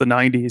remember it's the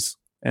 90s.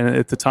 And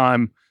at the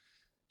time,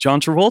 John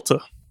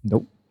Travolta.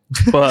 Nope.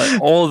 But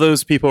all of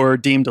those people are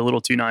deemed a little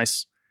too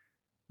nice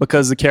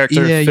because the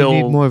character Phil,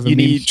 you need more of a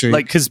mean streak.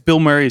 like, because Bill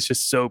Murray is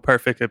just so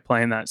perfect at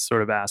playing that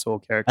sort of asshole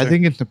character. I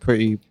think it's a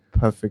pretty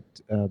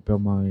perfect Bill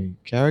Murray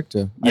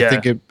character. Yeah. I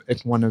think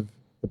it's one of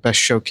the best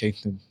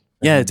showcases.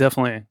 Yeah,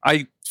 definitely.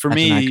 For an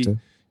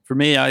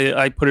me, actor.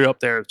 I put it up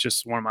there. It's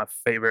just one of my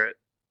favorite.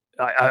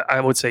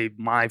 I would say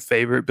my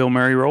favorite Bill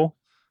Murray role.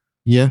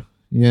 Yeah.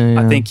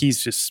 I think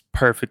he's just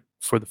perfect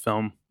for the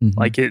film. Mm-hmm.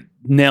 Like, it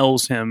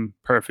nails him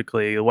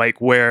perfectly.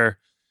 Like, where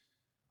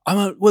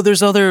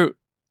there's other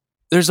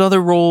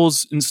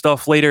roles and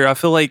stuff later. I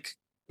feel like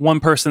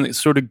one person that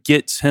sort of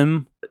gets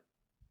him.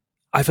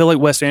 I feel like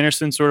Wes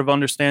Anderson sort of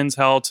understands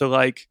how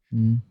to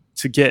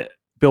to get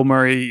Bill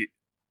Murray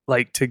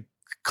like to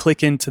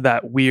click into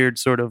that weird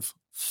sort of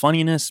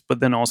funniness, but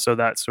then also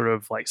that sort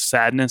of like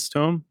sadness to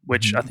him,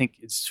 which I think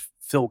is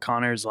Phil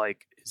Connors,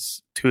 like,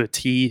 is to a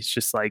T. It's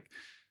just like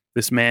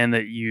this man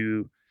that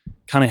you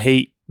kind of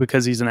hate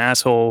because he's an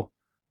asshole,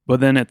 but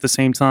then at the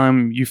same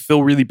time you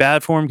feel really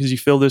bad for him because you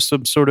feel there's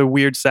some sort of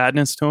weird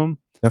sadness to him.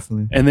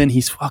 Definitely. And then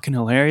he's fucking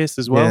hilarious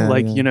as well.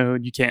 Yeah. You know,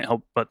 you can't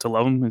help but to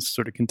love him. It's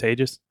sort of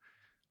contagious.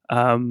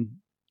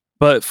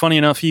 But funny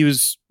enough, he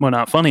was, well,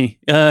 not funny.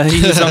 He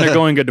was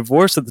undergoing a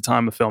divorce at the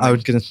time of filming. I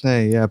was going to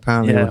say,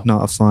 apparently it was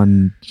not a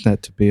fun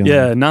set to be on.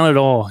 Yeah, not at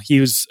all. He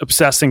was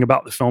obsessing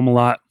about the film a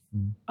lot.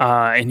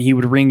 And he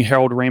would ring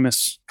Harold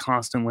Ramis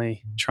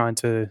constantly, trying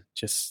to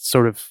just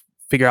sort of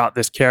figure out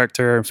this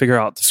character and figure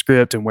out the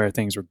script and where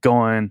things were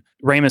going.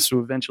 Ramis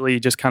would eventually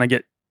just kind of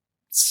get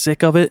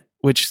sick of it,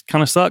 which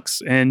kind of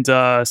sucks, and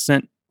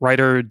sent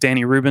writer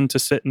Danny Rubin to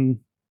sit and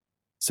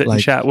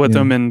chat with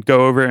him and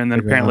go over. And then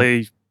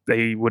apparently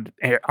they would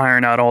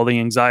iron out all the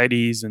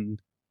anxieties, and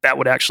that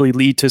would actually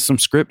lead to some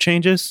script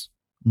changes.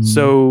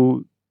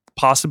 So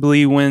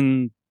possibly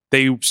when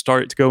they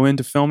start to go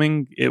into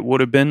filming, it would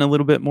have been a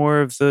little bit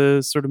more of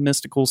the sort of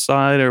mystical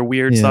side or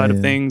weird side of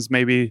things,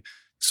 maybe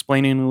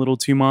explaining a little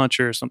too much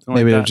or something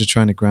like that. Maybe they're just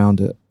trying to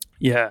ground it.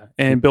 Yeah.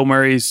 And Bill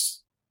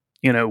Murray's,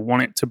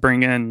 wanted to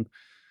bring in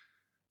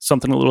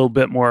something a little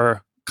bit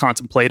more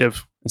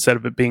contemplative instead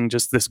of it being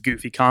just this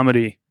goofy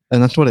comedy.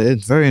 And that's what it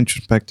is. Very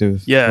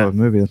introspective sort of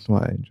movie. That's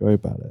what I enjoy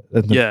about it.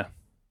 And the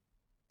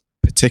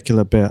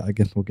particular bit, I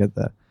guess we'll get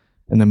there,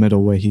 in the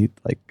middle where he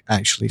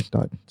actually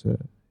started to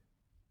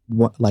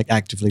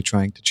actively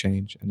trying to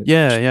change. And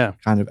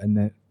it's kind of, and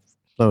then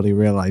slowly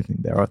realizing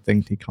there are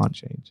things he can't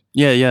change.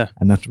 Yeah.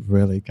 And that's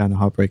really kind of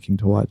heartbreaking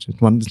to watch. It's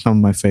some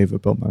of my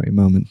favorite Bill Murray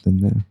moments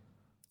in there.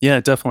 Yeah,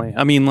 definitely.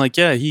 I mean,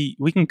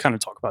 we can kind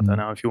of talk about that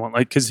now if you want,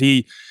 because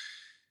he's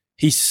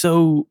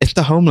so... It's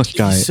the homeless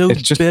guy. He's so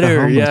it's just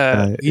bitter,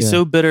 guy. He's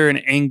so bitter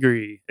and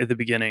angry at the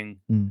beginning.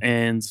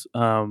 And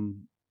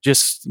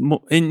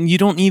and you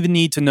don't even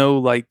need to know,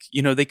 like,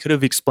 they could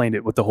have explained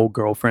it with the whole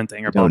girlfriend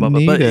thing or blah blah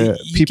blah. But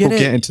people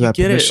get into that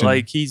position.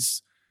 Like,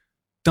 he's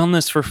done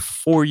this for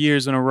 4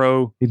 years in a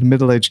row. He's a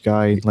middle-aged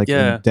guy, like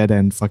a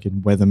dead-end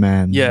fucking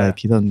weatherman. Yeah. Like,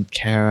 he doesn't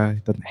care. He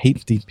doesn't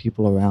hate the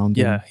people around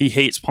him. Yeah, he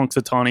hates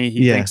Punxsutawney.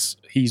 He thinks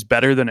he's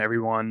better than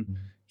everyone.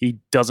 He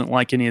doesn't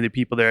like any of the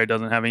people there. He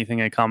doesn't have anything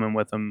in common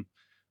with them.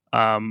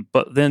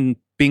 But then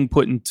being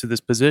put into this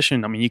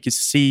position, I mean, you can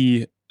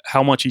see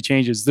how much he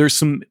changes. There's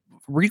some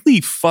really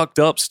fucked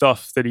up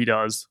stuff that he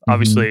does,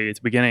 obviously, at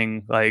the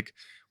beginning. Like,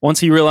 once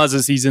he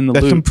realizes he's in the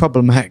There's loop. some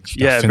problematic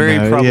stuff. Yeah, very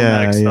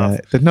problematic stuff.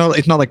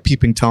 It's not like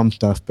peeping Tom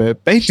stuff,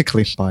 but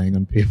basically spying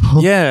on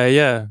people.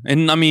 Yeah.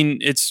 And I mean,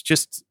 it's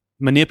just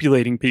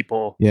manipulating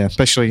people. Yeah,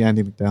 especially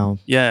Andy McDowell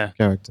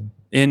character.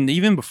 And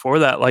even before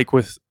that, like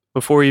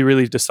before he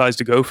really decides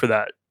to go for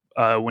that,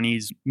 when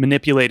he's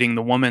manipulating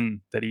the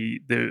woman that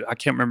I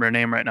can't remember her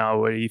name right now,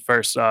 where he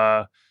first,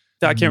 I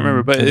can't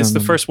remember, but it's the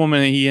first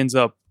woman that he ends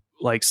up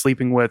like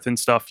sleeping with and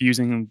stuff,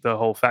 using the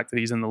whole fact that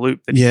he's in the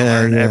loop, that he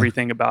learned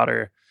everything about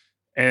her.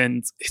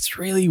 And it's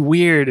really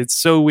weird. It's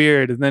so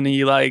weird. And then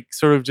he like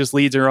sort of just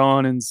leads her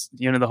on, and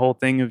the whole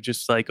thing of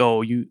just like, I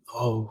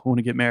want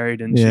to get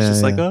married, and she's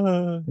just like,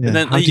 and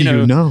then how do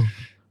you know?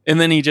 And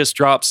then he just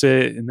drops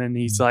it, and then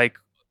he's like,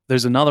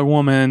 there's another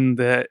woman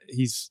that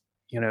he's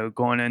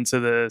going into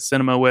the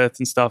cinema with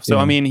and stuff. So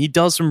I mean, he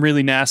does some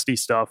really nasty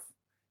stuff,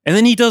 and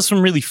then he does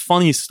some really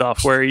funny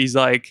stuff where he's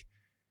like,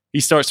 he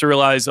starts to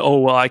realize,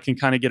 I can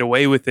kind of get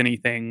away with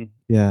anything.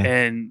 Yeah,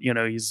 and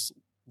he's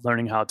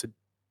learning how to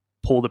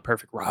pull the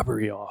perfect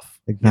robbery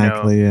off.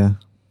 Exactly.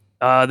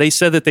 They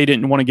said that they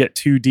didn't want to get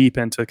too deep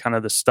into kind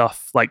of the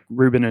stuff, like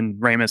Ruben and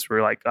Ramis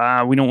were like,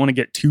 we don't want to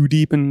get too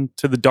deep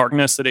into the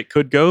darkness that it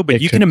could go,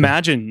 but you can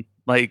imagine,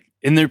 like,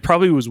 and there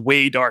probably was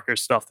way darker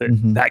stuff that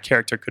that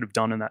character could have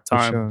done in that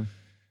time. For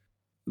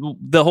sure.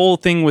 The whole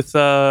thing with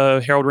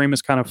Harold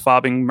Ramis kind of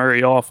fobbing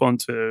Murray off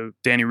onto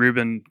Danny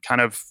Rubin kind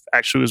of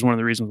actually was one of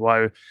the reasons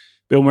why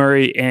Bill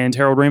Murray and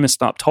Harold Ramis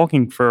stopped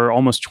talking for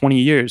almost 20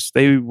 years.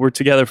 They were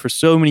together for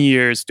so many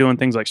years doing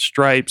things like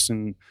Stripes,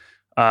 and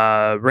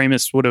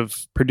Ramis would have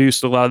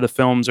produced a lot of the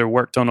films or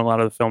worked on a lot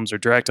of the films or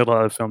directed a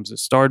lot of the films that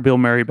starred Bill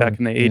Murray back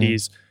in the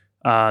 80s.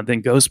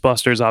 Then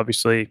Ghostbusters,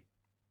 obviously.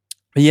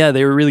 But yeah,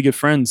 they were really good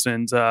friends.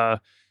 And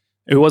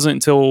it wasn't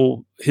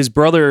until his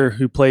brother,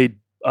 who played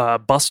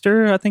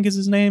Buster, I think is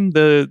his name,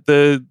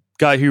 the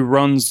guy who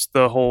runs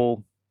the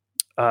whole...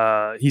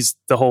 he's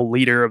the whole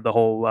leader of the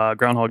whole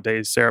Groundhog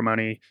Day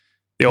ceremony.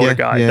 The older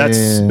guy.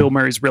 That's Bill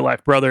Murray's real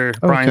life brother,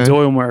 Brian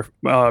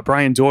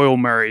Doyle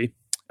Murray.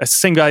 A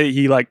same guy that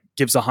he like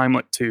gives a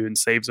Heimlich to and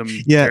saves him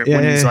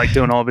when he's like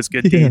doing all of his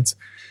good deeds.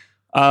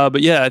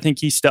 But I think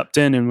he stepped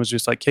in and was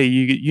just like, hey,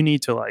 you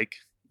need to like,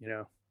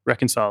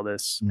 reconcile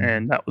this.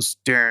 And that was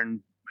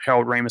during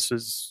Harold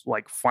Ramis's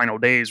like final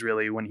days,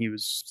 really, when he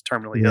was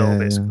terminally ill,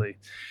 basically.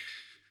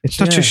 It's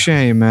such a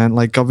shame, man.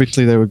 Like,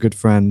 obviously they were good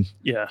friends.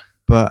 Yeah.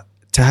 But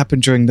to happen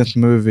during this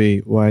movie,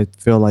 where I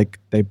feel like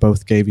they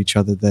both gave each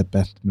other their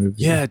best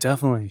movie. Yeah,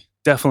 definitely.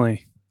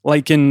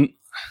 Like and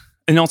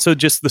also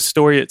just the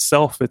story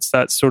itself. It's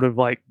that sort of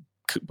like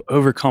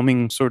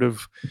overcoming sort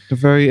of...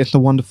 It's a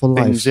wonderful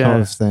things, life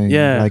sort of thing.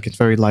 Yeah. Like, it's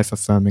very life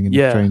affirming in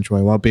a strange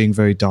way, while being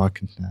very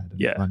dark and sad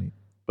and funny.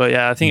 But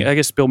I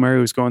guess Bill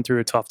Murray was going through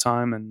a tough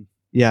time, and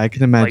I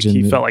can imagine.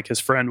 Like, he felt like his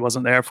friend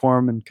wasn't there for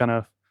him and kind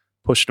of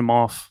pushed him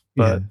off.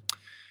 But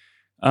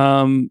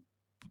anyway,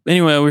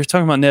 we were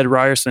talking about Ned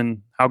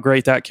Ryerson, how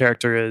great that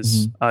character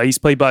is. He's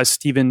played by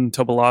Stephen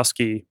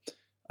Tobolowsky.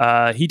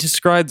 He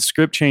described the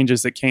script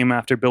changes that came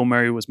after Bill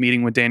Murray was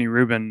meeting with Danny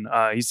Rubin.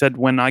 He said,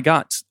 when I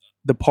got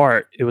the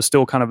part, it was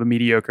still kind of a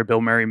mediocre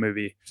Bill Murray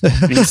movie.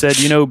 And he said,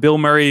 Bill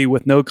Murray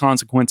with no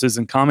consequences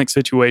in comic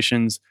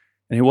situations.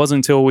 And it wasn't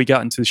until we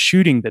got into the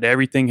shooting that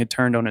everything had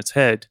turned on its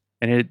head.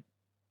 And it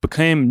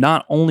became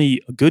not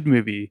only a good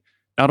movie,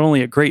 not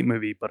only a great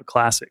movie, but a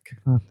classic.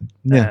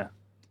 Yeah.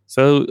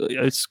 So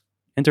it's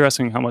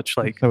interesting how much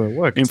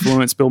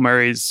influence Bill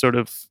Murray's sort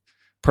of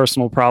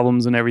personal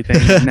problems and everything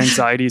and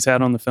anxieties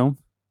had on the film.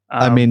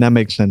 I mean, that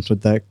makes sense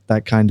with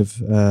that kind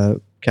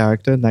of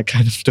character and that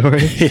kind of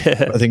story.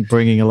 I think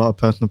bringing a lot of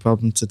personal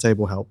problems to the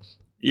table helps.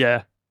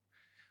 Yeah.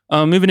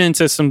 Moving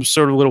into some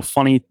sort of little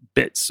funny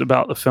bits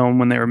about the film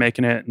when they were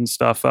making it and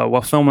stuff.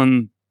 While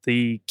filming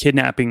the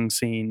kidnapping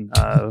scene,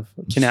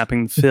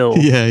 kidnapping Phil.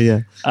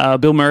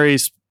 Bill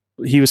Murray's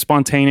he was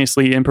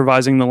spontaneously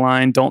improvising the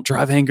line, "Don't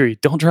drive angry,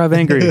 don't drive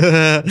angry." And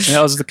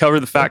that was to cover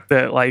the fact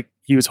that like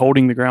he was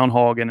holding the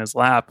groundhog in his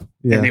lap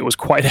and it was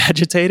quite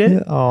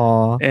agitated.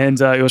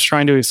 And it was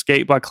trying to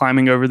escape by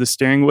climbing over the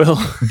steering wheel.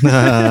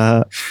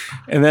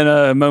 And then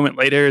a moment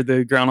later,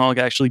 the groundhog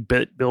actually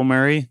bit Bill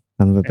Murray.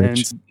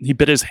 And he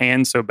bit his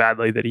hand so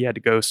badly that he had to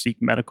go seek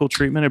medical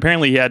treatment.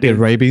 Apparently he had to...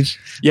 rabies?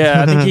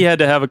 Yeah, I think he had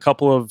to have a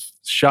couple of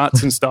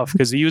shots and stuff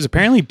because he was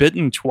apparently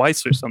bitten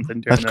twice or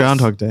something. That's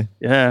Groundhog Day.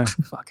 Yeah,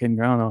 fucking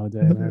Groundhog Day,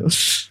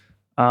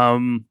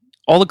 man.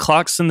 All the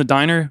clocks in the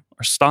diner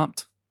are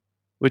stopped,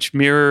 which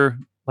mirror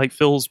like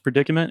Phil's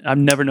predicament. I've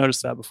never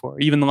noticed that before.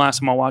 Even the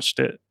last time I watched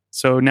it,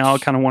 So now I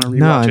kind of want to rewatch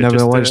No, I it. never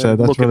just watched to that.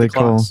 That's look at really the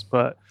class. cool.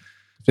 But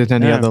If there's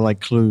any Yeah. other like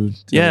clue to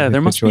yeah, the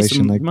there must be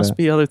situation some. like must that.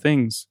 be other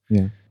things.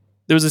 Yeah.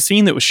 There was a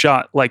scene that was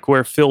shot like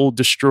where Phil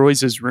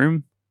destroys his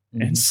room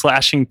Mhm. and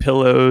slashing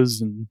pillows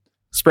and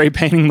spray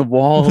painting the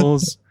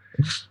walls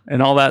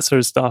and all that sort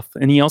of stuff.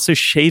 And he also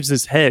shaves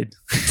his head.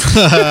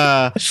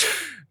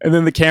 And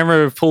then the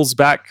camera pulls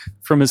back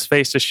from his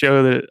face to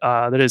show that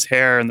that his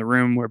hair and the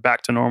room were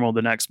back to normal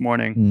the next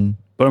morning. Mm,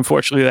 But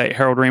unfortunately, that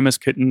Harold Ramis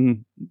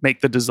couldn't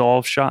make the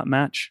dissolve shot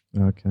match,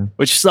 okay.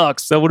 which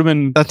sucks. That would have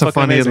been That's a fucking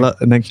funny, amazing.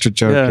 an extra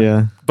joke.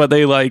 Yeah. But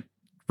they like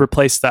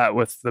replaced that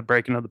with the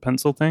breaking of the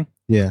pencil thing.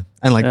 Yeah.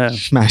 And like Yeah.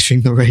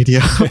 smashing the radio.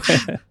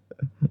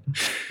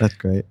 That's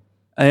great.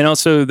 And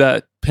also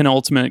that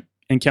penultimate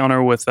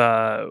encounter with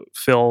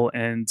Phil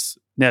and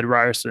Ned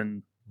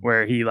Ryerson,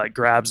 where he like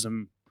grabs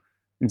him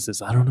and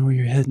says, "I don't know where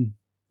you're heading,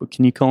 but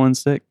can you call in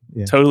sick?"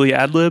 Yeah. Totally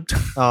ad libbed.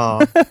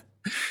 Oh,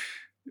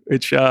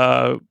 Which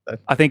I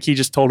think he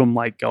just told him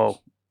like,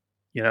 "Oh,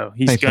 you know,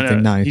 Say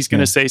something nice, he's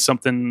gonna yeah. say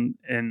something,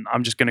 and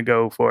I'm just gonna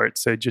go for it.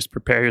 So just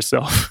prepare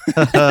yourself."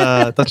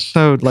 that's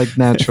so like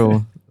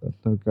natural. That's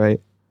so great.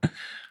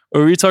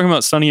 Or we were talking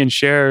about Sonny and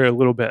Cher a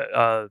little bit.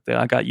 The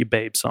 "I Got You,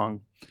 Babe"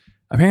 song.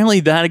 Apparently,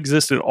 that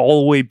existed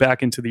all the way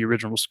back into the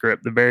original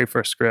script, the very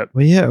first script.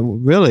 Well, yeah,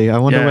 really. I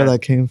wonder Yeah. where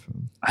that came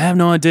from. I have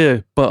no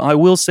idea, but I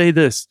will say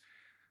this.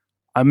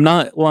 I'm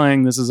not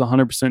lying. This is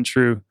 100%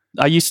 true.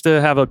 I used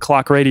to have a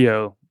clock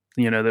radio,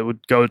 that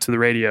would go to the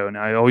radio. And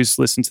I always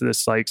listened to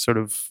this like sort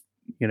of,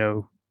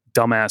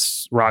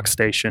 dumbass rock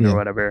station Yeah. or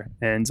whatever.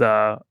 And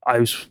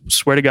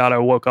swear to God, I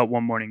woke up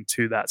one morning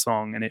to that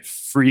song and it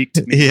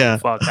freaked me Yeah. the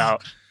fuck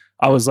out.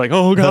 I was like,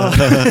 oh God.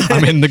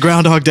 I'm in the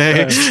Groundhog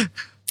Day. Yeah.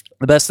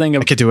 The best thing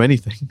I could do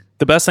anything.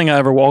 The best thing I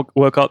ever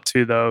woke up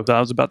to, though, I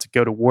was about to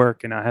go to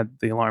work and I had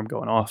the alarm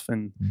going off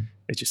and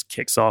it just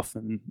kicks off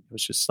and it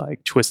was just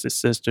like Twisted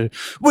Sister.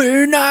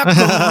 We're not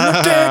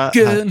gonna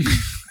take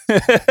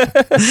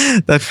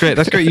it. That's great.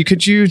 That's great. You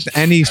could use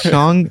any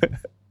song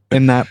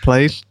in that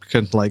place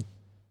because, like,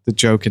 the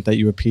joke is that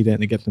you repeat it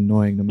and it gets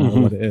annoying no matter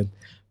what it is.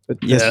 But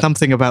there's Yeah.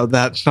 something about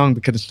that song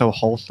because it's so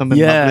wholesome and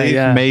Yeah, lovely,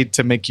 yeah. made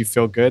to make you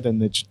feel good,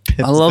 and it just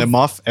pisses them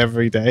off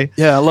every day.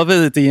 Yeah, I love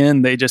it at the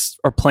end. They just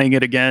are playing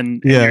it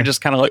again. And Yeah. you're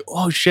just kind of like,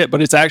 oh shit,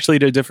 but it's actually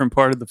to a different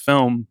part of the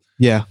film.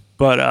 Yeah,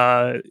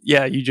 But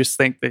yeah, you just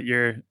think that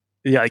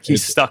like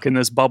he's stuck in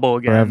this bubble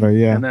again. Forever,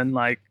 yeah. And then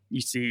like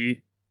you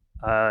see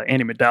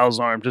Andy McDowell's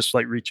arm just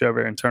like reach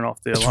over and turn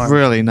off the it's alarm.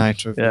 really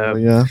nice reveal.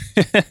 Yeah.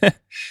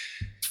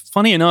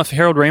 Funny enough,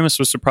 Harold Ramis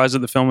was surprised that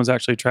the film was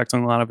actually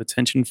attracting a lot of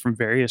attention from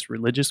various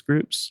religious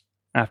groups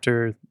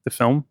after the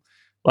film.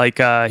 Like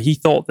he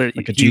thought that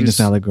Like a genius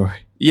allegory.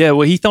 Yeah,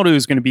 well, he thought it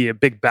was going to be a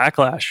big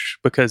backlash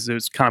because it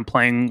was kind of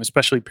playing,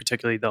 especially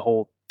particularly the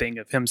whole thing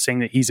of him saying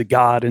that he's a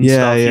god and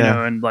stuff,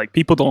 and like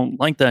people don't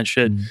like that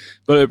shit.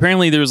 But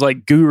apparently there's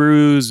like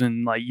gurus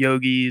and like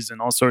yogis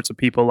and all sorts of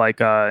people like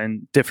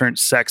in different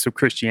sects of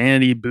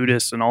Christianity,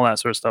 Buddhists and all that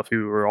sort of stuff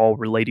who were all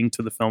relating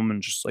to the film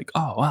and just like,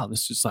 oh wow,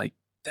 this is like,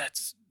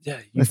 that's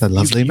That's a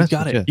lovely you've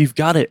got message, it. yeah. You've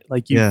got it.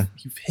 Like you've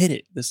hit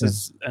it. This Yeah.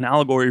 is an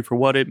allegory for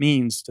what it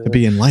means To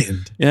be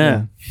enlightened.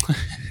 yeah.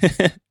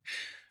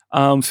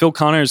 Phil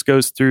Connors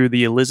goes through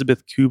the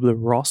Elizabeth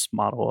Kubler-Ross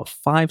model of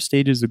 5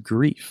 stages of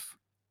grief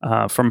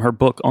from her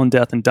book On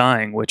Death and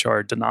Dying, which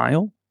are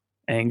denial,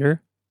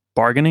 anger,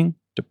 bargaining,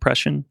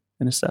 depression,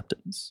 and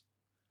acceptance.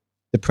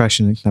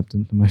 Depression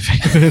acceptance are my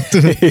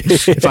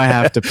favorite. If I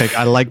have to pick,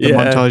 I like the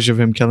Yeah. montage of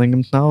him killing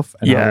himself,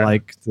 and I Yeah.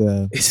 like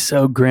the, It's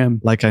so grim.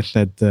 like I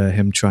said,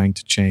 him trying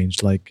to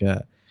change. Like,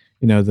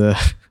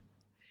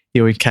 he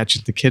always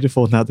catches the kid who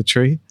falls out the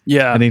tree,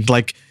 Yeah. and he's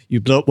like,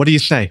 what do you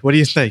say? What do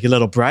you say, you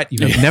little brat?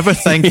 You have never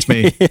thanked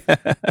me.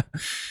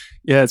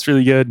 Yeah, it's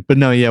really good. But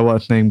no, yeah, what I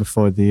was saying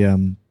before, the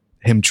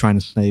him trying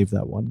to save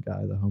that one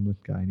guy, the homeless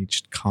guy, and he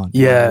just can't.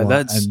 Yeah, do it.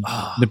 that's- and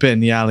the bit in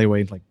the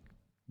alleyway, like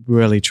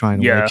really trying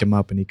to Yeah. wake him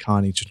up, and he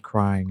can't. He's just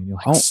crying, and you're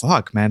like, Oh.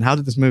 "Fuck, man, how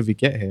did this movie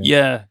get here?"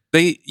 Yeah.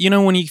 They,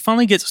 when he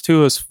finally gets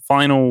to his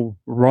final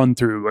run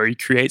through where he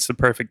creates the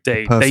perfect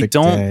day, they perfect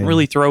don't day.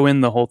 really throw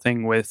in the whole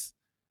thing with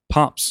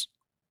Pops,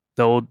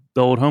 the old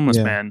homeless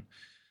Yeah. man.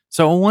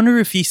 So I wonder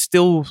if he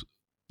still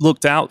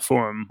looked out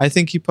for him I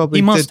think he probably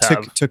He must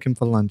took him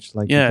for lunch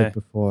like Yeah. he did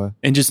before,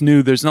 and just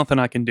knew there's nothing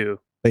I can do.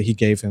 but he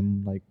gave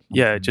him like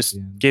Yeah, something at just the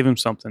end. gave him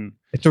something.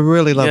 It's a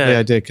really lovely Yeah.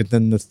 idea because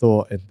then the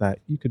thought is that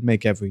you could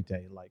make every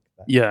day like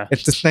that. Yeah.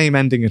 It's the same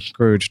ending as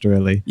Scrooged,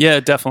 really. Yeah,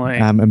 definitely.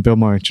 And Bill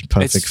Murray's just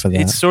perfect it's, for that.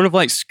 It's sort of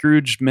like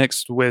Scrooge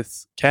mixed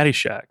with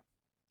Caddyshack.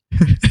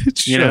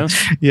 You know?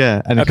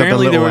 Yeah, and it's got the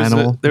Apparently little there was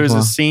animal. there was as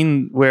well. a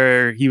scene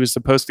where he was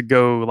supposed to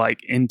go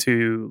like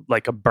into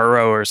like a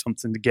burrow or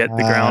something to get the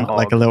groundhog.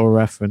 like a little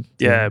reference.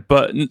 Yeah,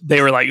 but they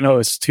were like, no,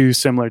 it's too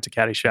similar to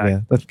Caddyshack. Yeah,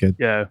 that's good.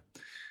 Yeah.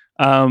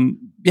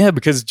 Yeah,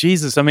 because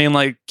Jesus, I mean,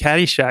 like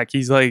Caddyshack,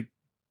 he's like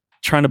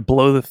trying to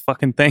blow the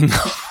fucking thing.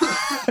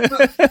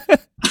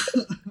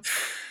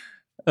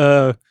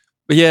 But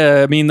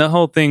yeah, I mean, the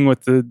whole thing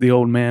with the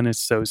old man is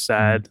so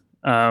sad.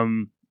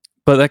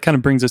 But that kind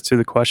of brings us to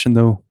the question,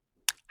 though: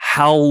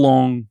 how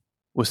long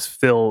was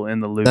Phil in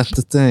the loop? That's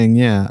the thing.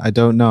 Yeah, I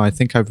don't know. I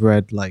think I've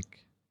read I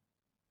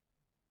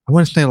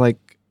want to say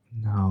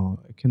no,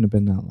 it couldn't have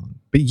been that long,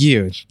 but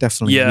years,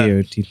 definitely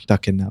years. He's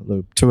stuck in that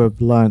loop to have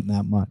learned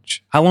that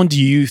much. How long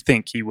do you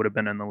think he would have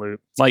been in the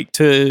loop? Like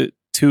to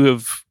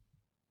have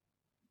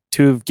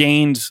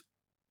gained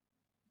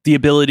the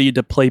ability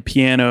to play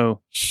piano,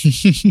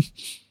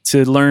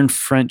 to learn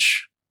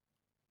French,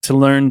 to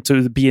learn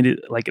to be an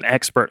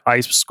expert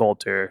ice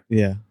sculptor.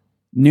 Yeah.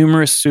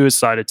 Numerous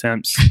suicide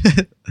attempts.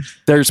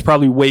 There's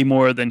probably way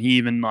more than he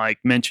even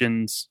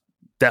mentions.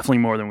 Definitely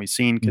more than we've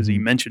seen, because he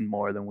mentioned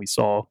more than we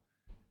saw.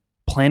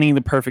 Planning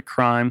the perfect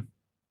crime,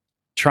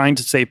 trying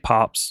to save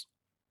Pops,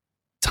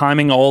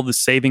 timing all the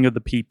saving of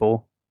the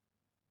people,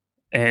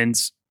 and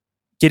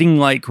getting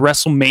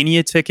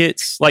WrestleMania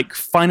tickets,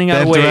 finding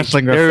out a way.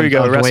 There we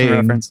go, wrestling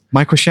reference.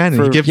 Michael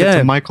Shannon. He gives it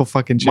to Michael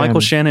fucking Shannon.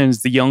 Michael Shannon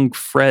is the young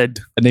Fred.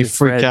 And they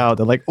freak out.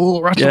 They're like,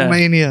 oh,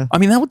 WrestleMania. Yeah. I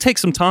mean, that would take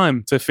some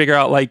time to figure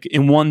out,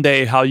 in one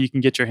day, how you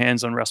can get your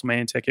hands on a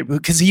WrestleMania ticket.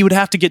 Because he would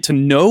have to get to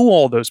know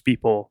all those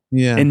people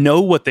and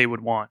know what they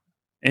would want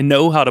and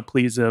know how to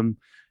please them.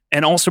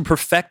 And also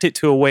perfect it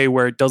to a way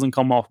where it doesn't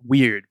come off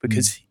weird,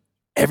 because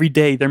every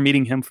day they're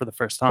meeting him for the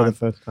first time.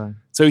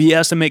 So he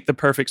has to make the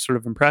perfect sort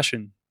of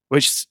impression,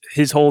 which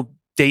his whole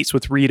dates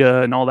with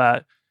Rita and all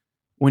that.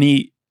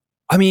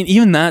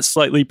 Even that's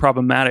slightly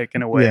problematic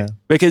in a way,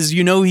 because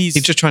he's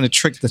just trying to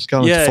trick this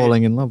girl into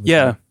falling in love with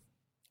her.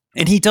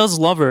 And he does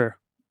love her,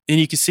 and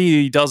you can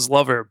see he does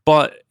love her,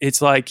 but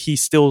it's he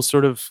still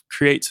sort of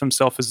creates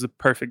himself as the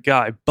perfect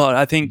guy. But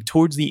I think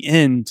towards the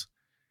end,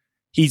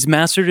 he's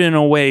mastered it in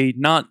a way,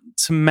 not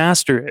to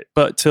master it,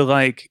 but to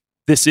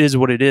this is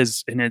what it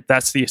is, and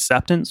that's the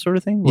acceptance sort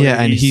of thing.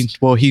 And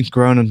he's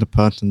grown into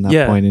person at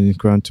that point, and he's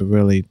grown to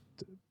really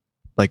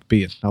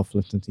be as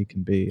selfless as he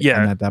can be. Yeah.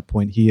 And at that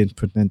point, he is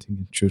presenting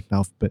his true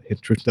self, but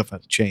his true self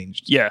has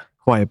changed. Yeah.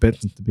 Quite a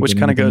bit since the beginning. Which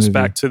kind of goes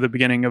back to the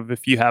beginning of,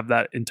 if you have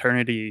that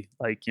eternity,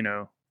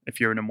 if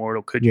you're an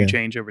immortal, could you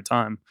change over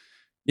time?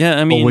 Yeah,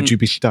 I mean, or would you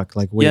be stuck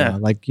like we are?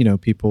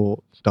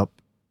 People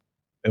stop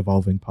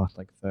evolving past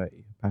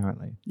 30,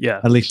 apparently. Yeah.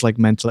 At least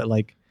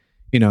mentally,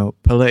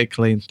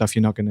 politically and stuff,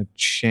 you're not going to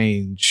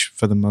change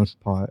for the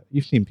most part.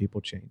 You've seen people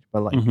change,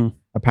 but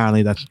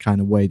apparently that's kind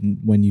of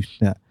when you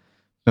set.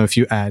 So if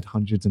you add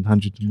hundreds and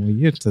hundreds more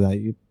years to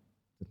that,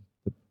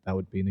 that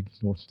would be an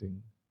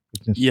exhausting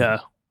existence.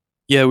 Yeah.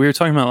 Yeah, we were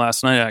talking about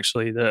last night,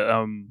 actually,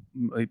 that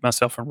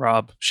myself and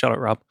Rob, shout out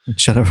Rob.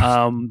 Shout out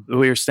Rob.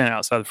 We were standing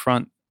outside the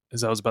front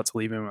as I was about to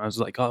leave him. I was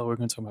like, oh, we're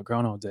going to talk about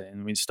Groundhog Day.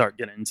 And we start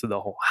getting into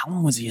the whole, how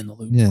long was he in the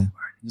loop? Yeah. And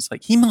it's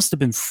he must have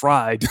been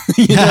fried.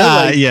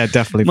 Yeah,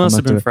 definitely. Must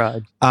have been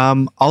fried.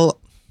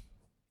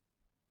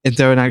 Is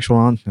there an actual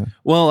answer?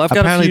 Well, I've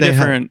got a few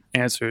different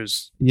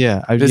answers.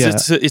 Yeah.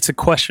 It's a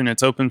question.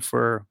 It's open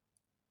for,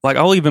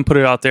 I'll even put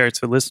it out there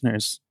to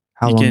listeners.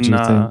 How long do you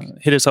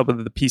think? Hit us up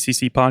with the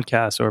PCC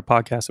podcast or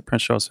podcast at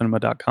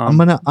princecharlescinema.com. I'm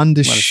going to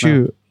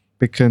undershoot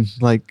because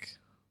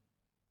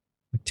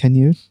 10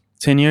 years?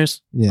 10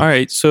 years? Yeah. All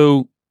right.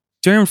 So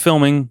during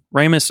filming,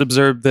 Ramis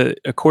observed that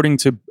according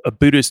to a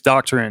Buddhist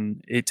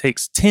doctrine, it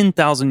takes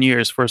 10,000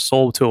 years for a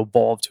soul to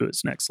evolve to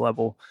its next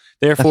level.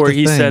 Therefore,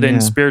 he said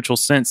in spiritual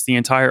sense, the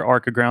entire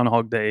arc of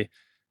Groundhog Day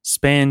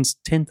spans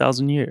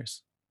 10,000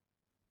 years.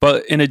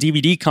 But in a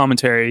DVD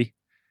commentary,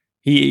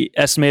 he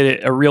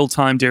estimated a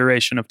real-time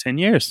duration of 10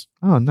 years.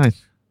 Oh,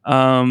 nice.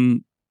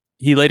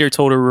 He later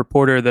told a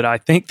reporter that I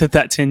think that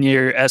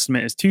 10-year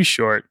estimate is too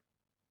short.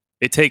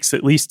 It takes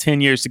at least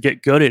 10 years to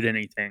get good at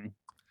anything.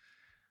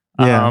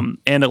 Yeah.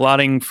 And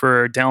allotting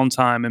for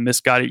downtime and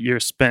misguided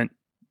years spent,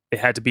 it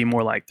had to be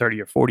more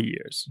 30 or 40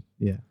 years.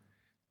 Yeah.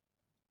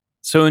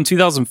 So in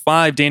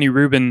 2005, Danny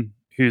Rubin,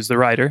 who's the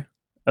writer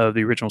of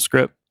the original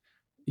script,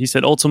 he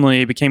said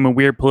ultimately it became a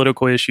weird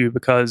political issue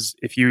because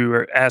if you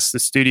were asked the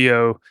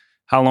studio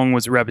how long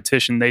was the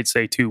repetition, they'd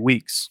say 2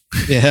 weeks.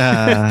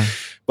 Yeah.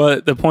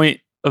 But the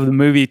point of the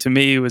movie to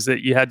me was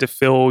that you had to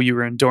feel you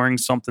were enduring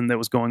something that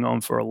was going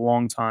on for a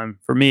long time.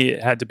 For me,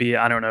 it had to be,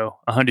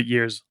 100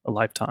 years, a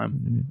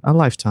lifetime. A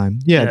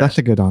lifetime. Yeah, that's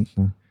a good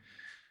answer.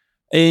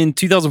 In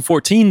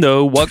 2014,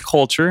 though, What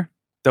Culture,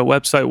 the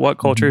website What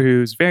Culture,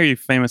 who's very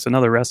famous,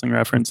 another wrestling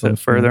reference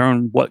for their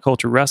own What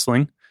Culture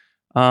Wrestling,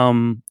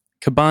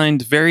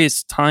 combined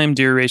various time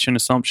duration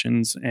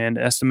assumptions and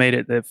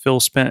estimated that Phil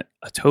spent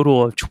a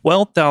total of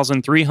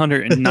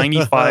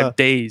 12,395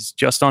 days,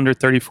 just under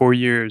 34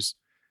 years,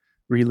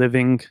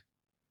 reliving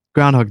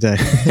Groundhog Day.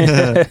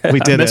 We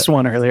did missed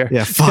one earlier.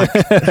 Yeah, fuck.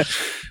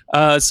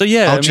 I'll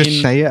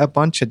just say it a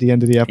bunch at the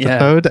end of the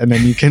episode, and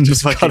then you can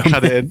just fucking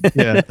cut it in.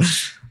 Yeah.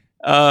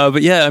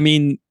 But yeah,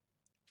 who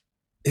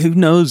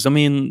knows?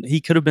 He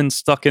could have been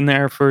stuck in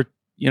there for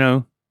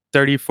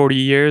 30, 40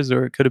 years,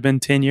 or it could have been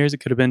 10 years, it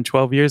could have been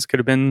 12 years, it could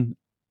have been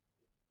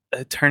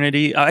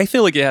eternity. I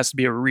feel like it has to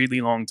be a really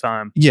long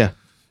time. Yeah,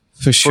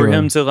 for sure. For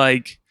him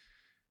to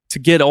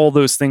get all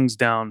those things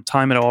down,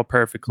 time it all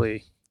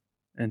perfectly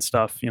and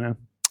stuff,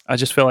 I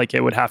just feel like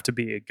it would have to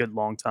be a good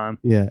long time.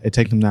 Yeah, it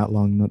takes him that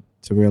long not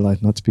to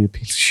realize not to be a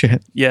piece of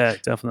shit. Yeah,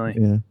 definitely.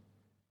 Yeah.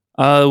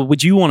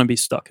 Would you want to be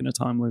stuck in a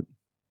time loop?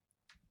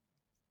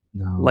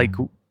 No. Like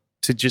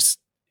to just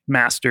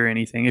master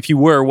anything? If you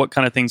were, what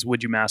kind of things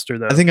would you master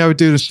though? I think I would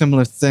do a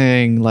similar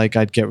thing. Like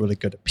I'd get really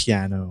good at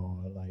piano,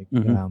 or like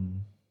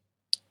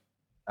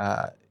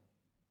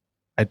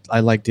I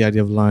like the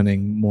idea of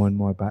learning more and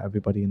more about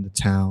everybody in the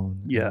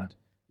town. Yeah.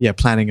 Yeah,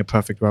 planning a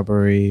perfect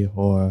robbery,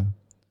 or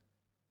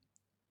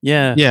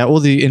yeah, all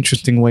the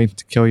interesting ways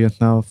to kill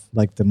yourself,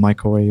 like the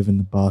microwave in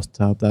the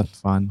bathtub. That's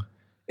fun.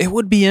 It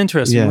would be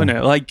interesting, wouldn't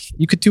it? Like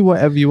you could do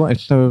whatever you want.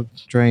 It's so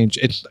strange.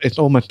 It's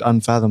almost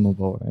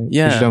unfathomable, right?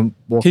 Yeah, you don't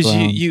walk because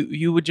around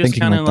you would just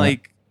kind of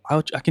like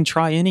I can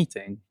try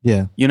anything.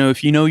 Yeah,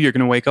 if you know you're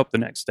going to wake up the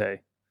next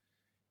day.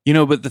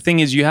 But the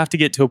thing is, you have to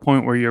get to a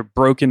point where you're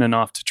broken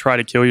enough to try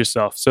to kill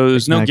yourself. So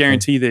there's no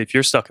guarantee that if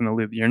you're stuck in the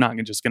loop, you're not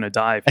just going to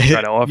die if you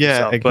try to off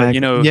yourself. Exactly.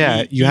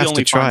 But you have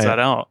only to try finds it that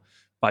out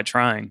by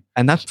trying.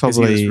 And that's probably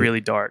probably he was really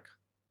dark.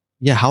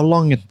 Yeah, how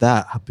long is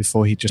that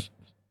before he just?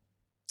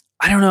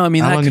 I don't know. I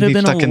mean, that could have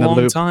been a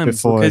long time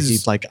before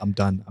he's like, I'm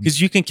done. Because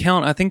you can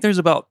count. I think there's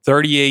about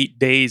 38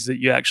 days that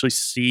you actually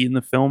see in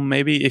the film.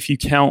 Maybe if you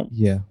count,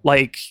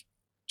 like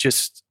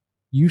just.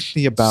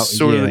 Usually about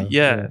sort of,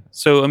 yeah.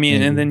 So I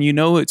mean, and then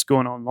it's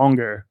going on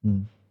longer.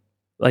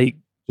 Like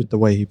just the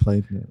way he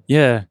played it.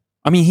 Yeah,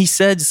 I mean, he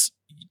says,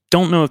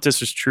 don't know if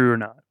this is true or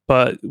not,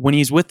 but when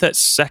he's with that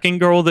second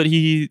girl that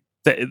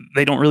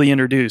they don't really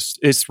introduce,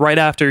 it's right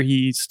after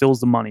he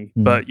steals the money,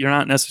 but you're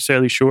not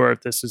necessarily sure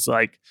if this is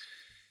like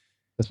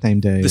the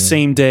same day. The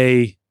same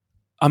day.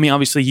 I mean,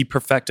 obviously, he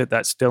perfected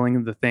that stealing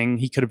of the thing.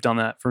 He could have done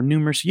that for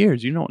numerous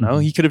years. You don't know.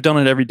 He could have done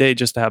it every day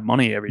just to have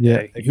money every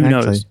day. Exactly. Who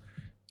knows?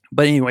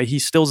 But anyway, he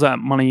steals that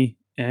money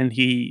and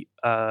he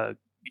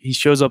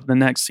shows up in the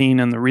next scene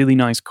in the really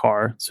nice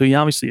car. So he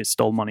obviously has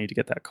stole money to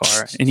get that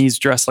car, and he's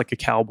dressed like a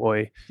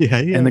cowboy.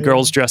 And the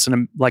girl's dressed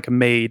like a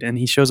maid, and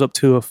he shows up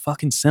to a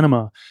fucking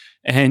cinema,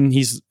 and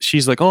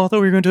she's like, "Oh, I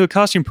thought we were going to a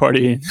costume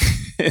party,"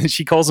 and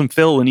she calls him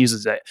Phil, and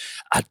he's like,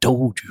 "I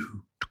told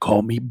you to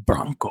call me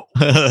Bronco."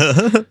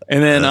 And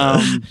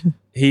then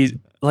he's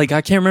like,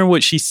 I can't remember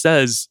what she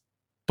says,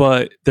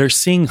 but they're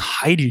seeing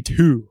Heidi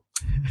too.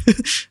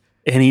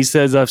 And he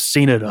says, I've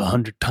seen it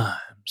 100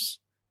 times.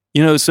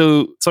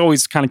 So it's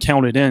always kind of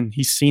counted in.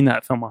 He's seen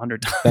that film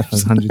 100 times.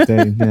 That's 100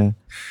 days, yeah.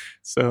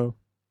 So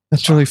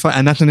that's really fun.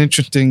 And that's an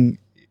interesting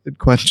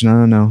question. I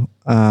don't know.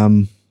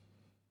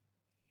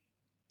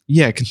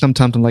 Because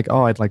sometimes I'm like,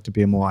 oh, I'd like to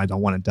be I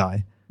don't want to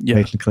die,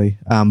 basically.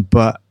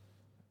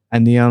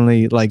 And the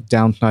only like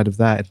downside of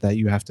that is that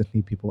you have to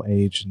see people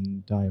age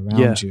and die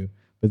around you.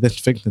 But this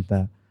fixes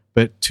that.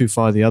 But too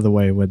far the other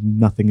way where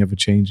nothing ever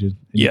changes.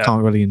 And you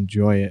can't really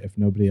enjoy it if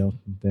nobody else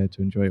is there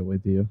to enjoy it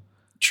with you.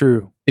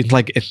 True.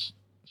 It's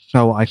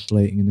so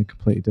isolating in a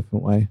completely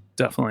different way.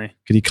 Definitely.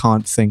 Because he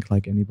can't think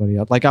like anybody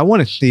else. Like I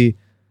want to see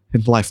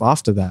his life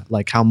after that.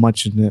 Like how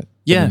much is it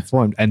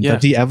informed? And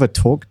did he ever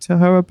talk to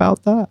her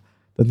about that?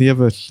 Did he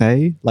ever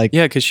say? Like,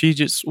 because she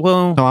just,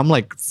 No, I'm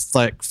like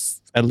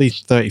at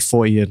least 30,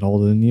 40 years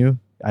older than you.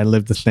 I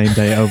lived the same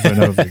day over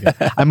and over again.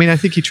 I mean, I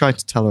think he tried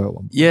to tell her at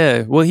one point.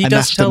 Yeah, well, he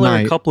does tell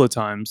her a couple of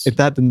times. Is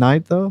that the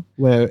night, though,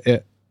 where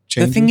it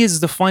changes? The thing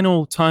is, the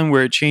final time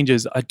where it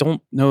changes, I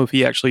don't know if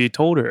he actually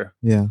told her.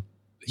 Yeah.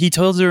 He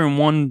tells her in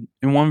one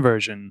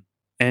version,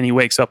 and he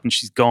wakes up and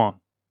she's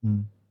gone.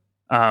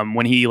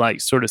 When he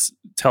like sort of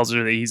tells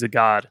her that he's a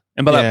god.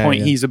 And by that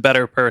point, he's a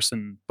better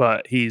person,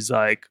 but he's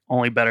like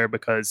only better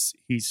because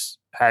he's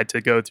had to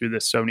go through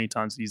this so many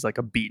times. He's like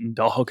a beaten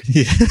dog,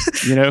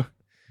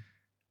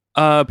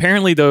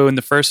 Apparently, though, in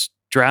the first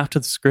draft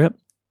of the script,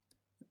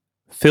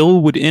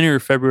 Phil would enter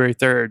February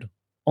 3rd,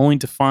 only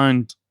to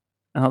find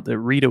out that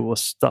Rita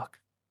was stuck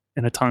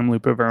in a time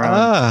loop of her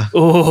own.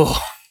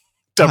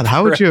 God,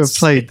 how would you have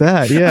played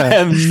that? Yeah. I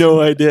have no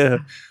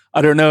idea.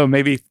 I don't know.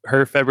 Maybe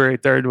her February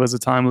 3rd was a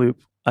time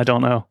loop. I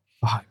don't know.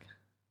 Fuck.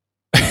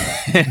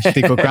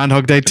 Equal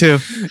Groundhog Day too.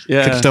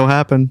 Yeah. Could still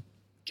happen.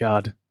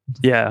 God.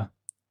 Yeah.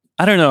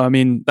 I don't know. I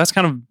mean, that's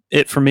kind of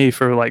it for me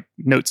for like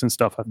notes and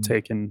stuff I've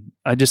taken.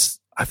 I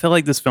feel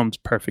like this film's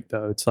perfect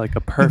though. It's like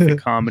a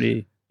perfect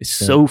comedy. It's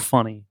so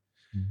funny.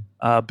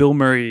 Bill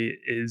Murray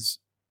is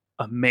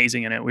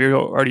amazing in it. We were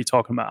already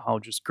talking about how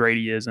just great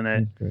he is in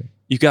it.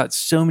 You've got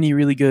so many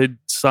really good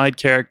side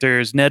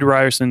characters. Ned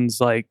Ryerson's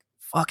like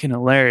fucking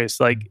hilarious.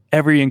 Like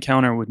every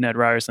encounter with Ned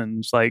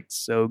Ryerson's like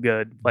so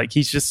good. Like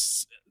he's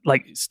just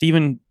like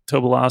Stephen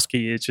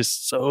Tobolowsky is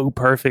just so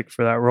perfect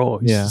for that role.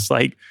 He's just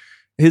like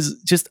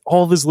just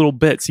all of his little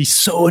bits. He's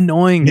so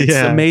annoying. It's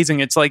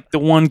amazing. It's like the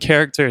one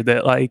character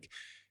that like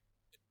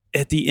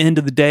at the end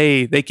of the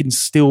day they can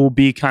still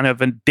be kind of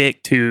a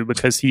dick to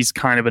because he's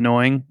kind of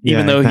annoying,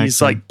 even though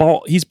he's like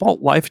bought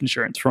life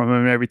insurance from him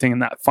and everything in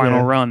that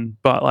final run.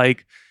 But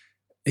like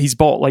he's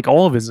bought like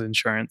all of his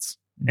insurance.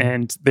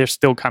 And they're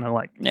still kind of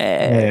like,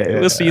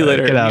 we'll see you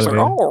later. Get out of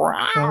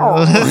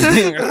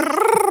here.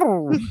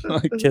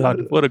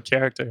 God, what a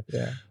character.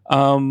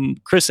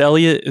 Chris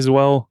Elliott as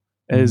well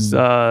as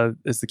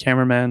the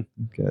cameraman.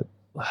 Good.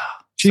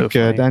 She's so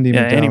good. Andy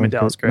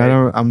McDowell's great.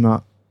 I'm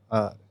not.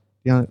 That's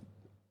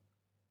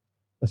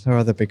her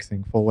other big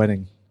thing for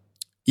Wedding.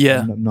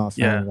 Yeah. I'm not a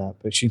fan of that,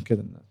 but she's good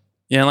in that.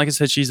 Yeah, and like I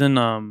said, she's in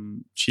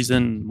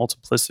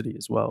Multiplicity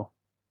as well.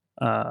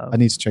 I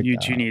need to check that You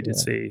out, need to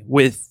see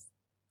with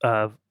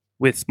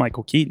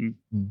Michael Keaton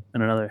and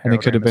another. And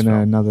it could have been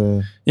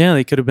another. Yeah,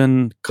 they could have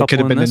been. It could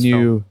have been a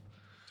new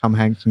Tom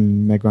Hanks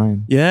and Meg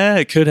Ryan. Yeah,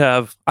 it could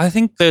have. I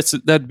think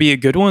that'd be a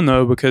good one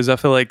though, because I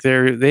feel like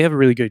they have a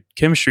really good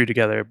chemistry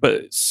together.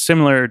 But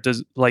similar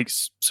does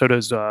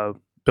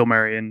Bill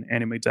Murray and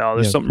Annie McDowell.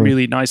 There's something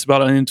really nice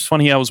about it. And it's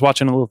funny, I was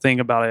watching a little thing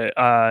about it,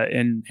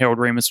 and Harold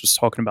Ramis was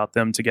talking about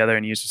them together,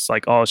 and he was just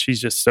like, "Oh, she's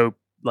just so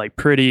like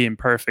pretty and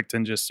perfect,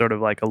 and just sort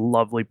of like a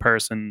lovely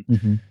person."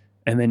 Mm-hmm.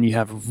 And then you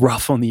have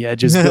rough on the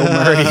edges Bill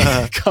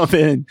Murray come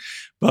in,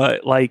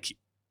 but like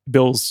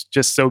Bill's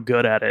just so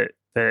good at it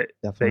that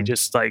they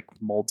just like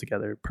mold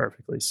together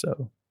perfectly.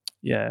 So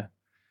yeah,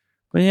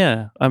 but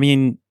yeah, I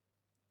mean,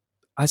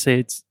 I say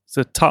it's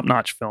a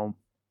top-notch film.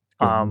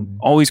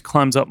 Always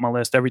climbs up my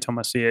list every time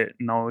I see it,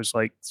 and always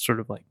like sort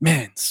of like,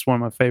 man, this is one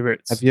of my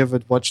favorites. Have you ever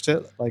watched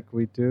it like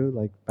we do,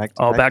 like back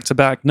to back? Oh, back to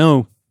back?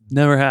 No,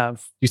 never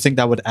have. You think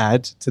that would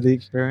add to the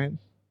experience?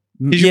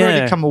 Because you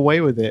already come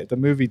away with it. The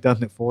movie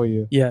does it for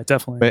you. Yeah,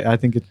 definitely. But I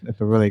think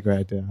it's a really great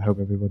idea. I hope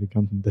everybody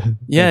comes and does it.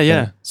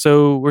 Yeah.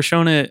 So we're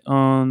showing it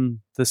on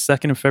the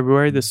 2nd of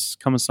February, this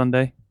coming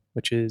Sunday,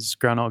 which is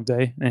Groundhog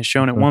Day, and it's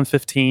shown at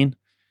 1:15,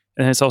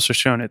 and it's also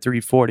shown at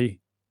 3:40.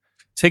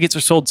 Tickets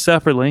are sold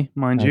separately,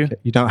 mind you.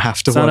 You don't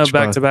have to sign watch up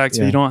back to back,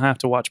 so you don't have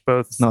to watch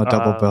both. It's not a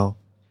double bill.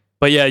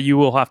 But yeah, you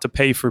will have to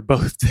pay for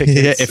both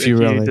tickets if you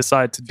really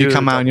decide to do it. You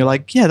come out and you're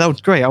like, yeah, that was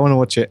great. I want to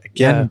watch it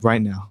again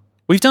right now.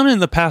 We've done it in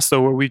the past,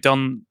 though, where we've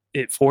done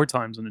it 4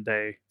 times in a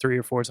day, 3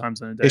 or 4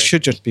 times in a day. It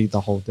should just be the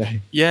whole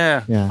day.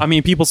 Yeah. I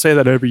mean, people say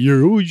that every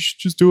year. Oh, you should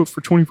just do it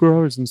for 24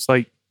 hours. And it's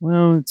like,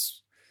 well,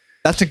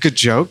 that's a good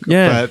joke,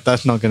 but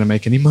that's not going to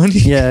make any money.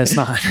 Yeah, it's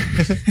not.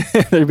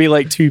 There'd be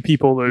like 2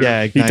 people that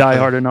would be die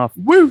hard enough.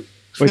 Woo!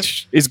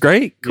 Which is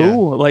great.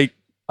 Cool. Yeah. Like,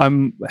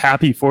 I'm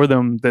happy for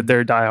them that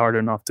they're die hard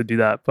enough to do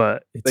that,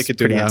 but they could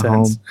do that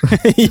intense.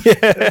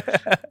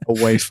 at home.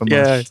 Away from us.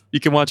 Yeah, you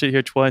can watch it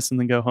here twice and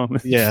then go home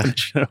and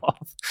finish it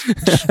off.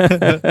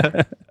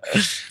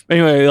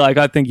 Anyway, like,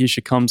 I think you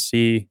should come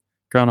see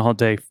Groundhog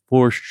Day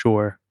for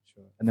sure.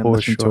 And then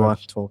listen to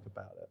us talk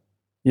about it.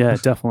 Yeah,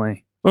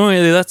 definitely. Well,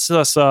 anyway, that's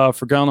us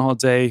for Groundhog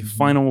Day. Mm-hmm.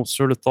 Final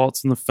sort of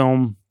thoughts on the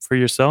film for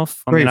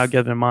yourself. I mean, I'll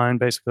give it mine,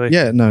 basically.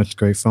 Yeah, no, it's a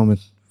great film.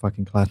 It's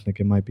fucking classic.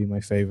 It might be my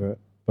favorite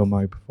Bill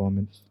Murray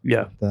performance.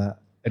 Yeah.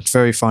 It's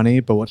very funny,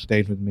 but what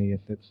stayed with me is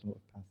the sort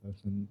of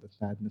pathos and the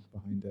sadness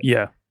behind it.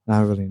 Yeah. And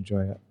I really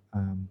enjoy it.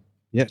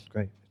 Yeah, it's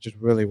great. It's just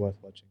really worth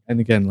watching. And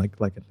again, like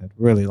I said,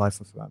 really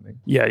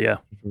life-affirming. Yeah.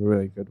 It's a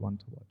really good one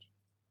to watch.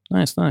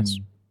 Nice.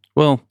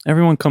 Well,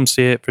 everyone come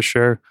see it for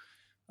sure.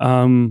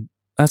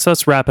 That's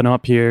us wrapping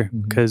up here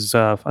because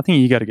I think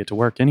you got to get to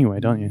work anyway,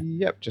 don't you?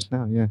 Yep, just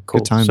now. Yeah, cool.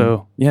 Good timing.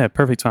 So yeah,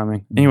 perfect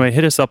timing. Anyway,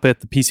 hit us up at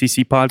the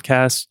PCC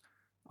Podcast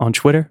on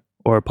Twitter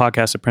or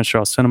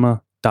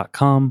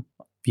podcast@PrinceCharlesCinema.com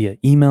via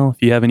email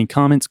if you have any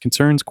comments,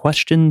 concerns,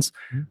 questions.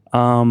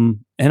 And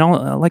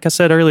like I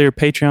said earlier,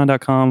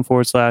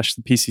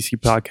 patreon.com/the PCC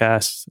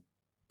Podcast.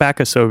 Back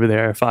us over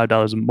there,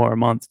 $5 more a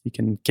month. You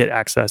can get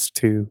access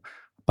to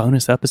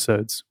bonus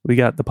episodes. We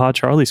got the Pod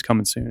Charlies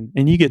coming soon,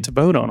 and you get to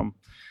vote on them.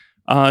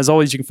 As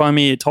always, you can find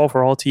me at Tall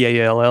for All,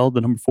 TALL,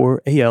 the number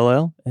 4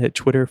 ALL at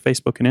Twitter,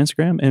 Facebook, and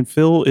Instagram. And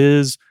Phil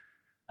is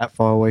at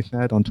Faraway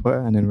Nerd on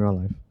Twitter and in real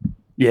life.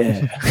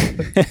 Yeah.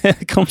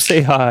 Come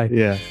say hi.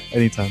 Yeah,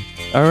 anytime.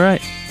 All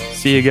right.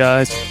 See you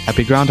guys.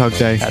 Happy Groundhog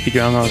Day. Happy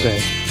Groundhog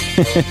Day.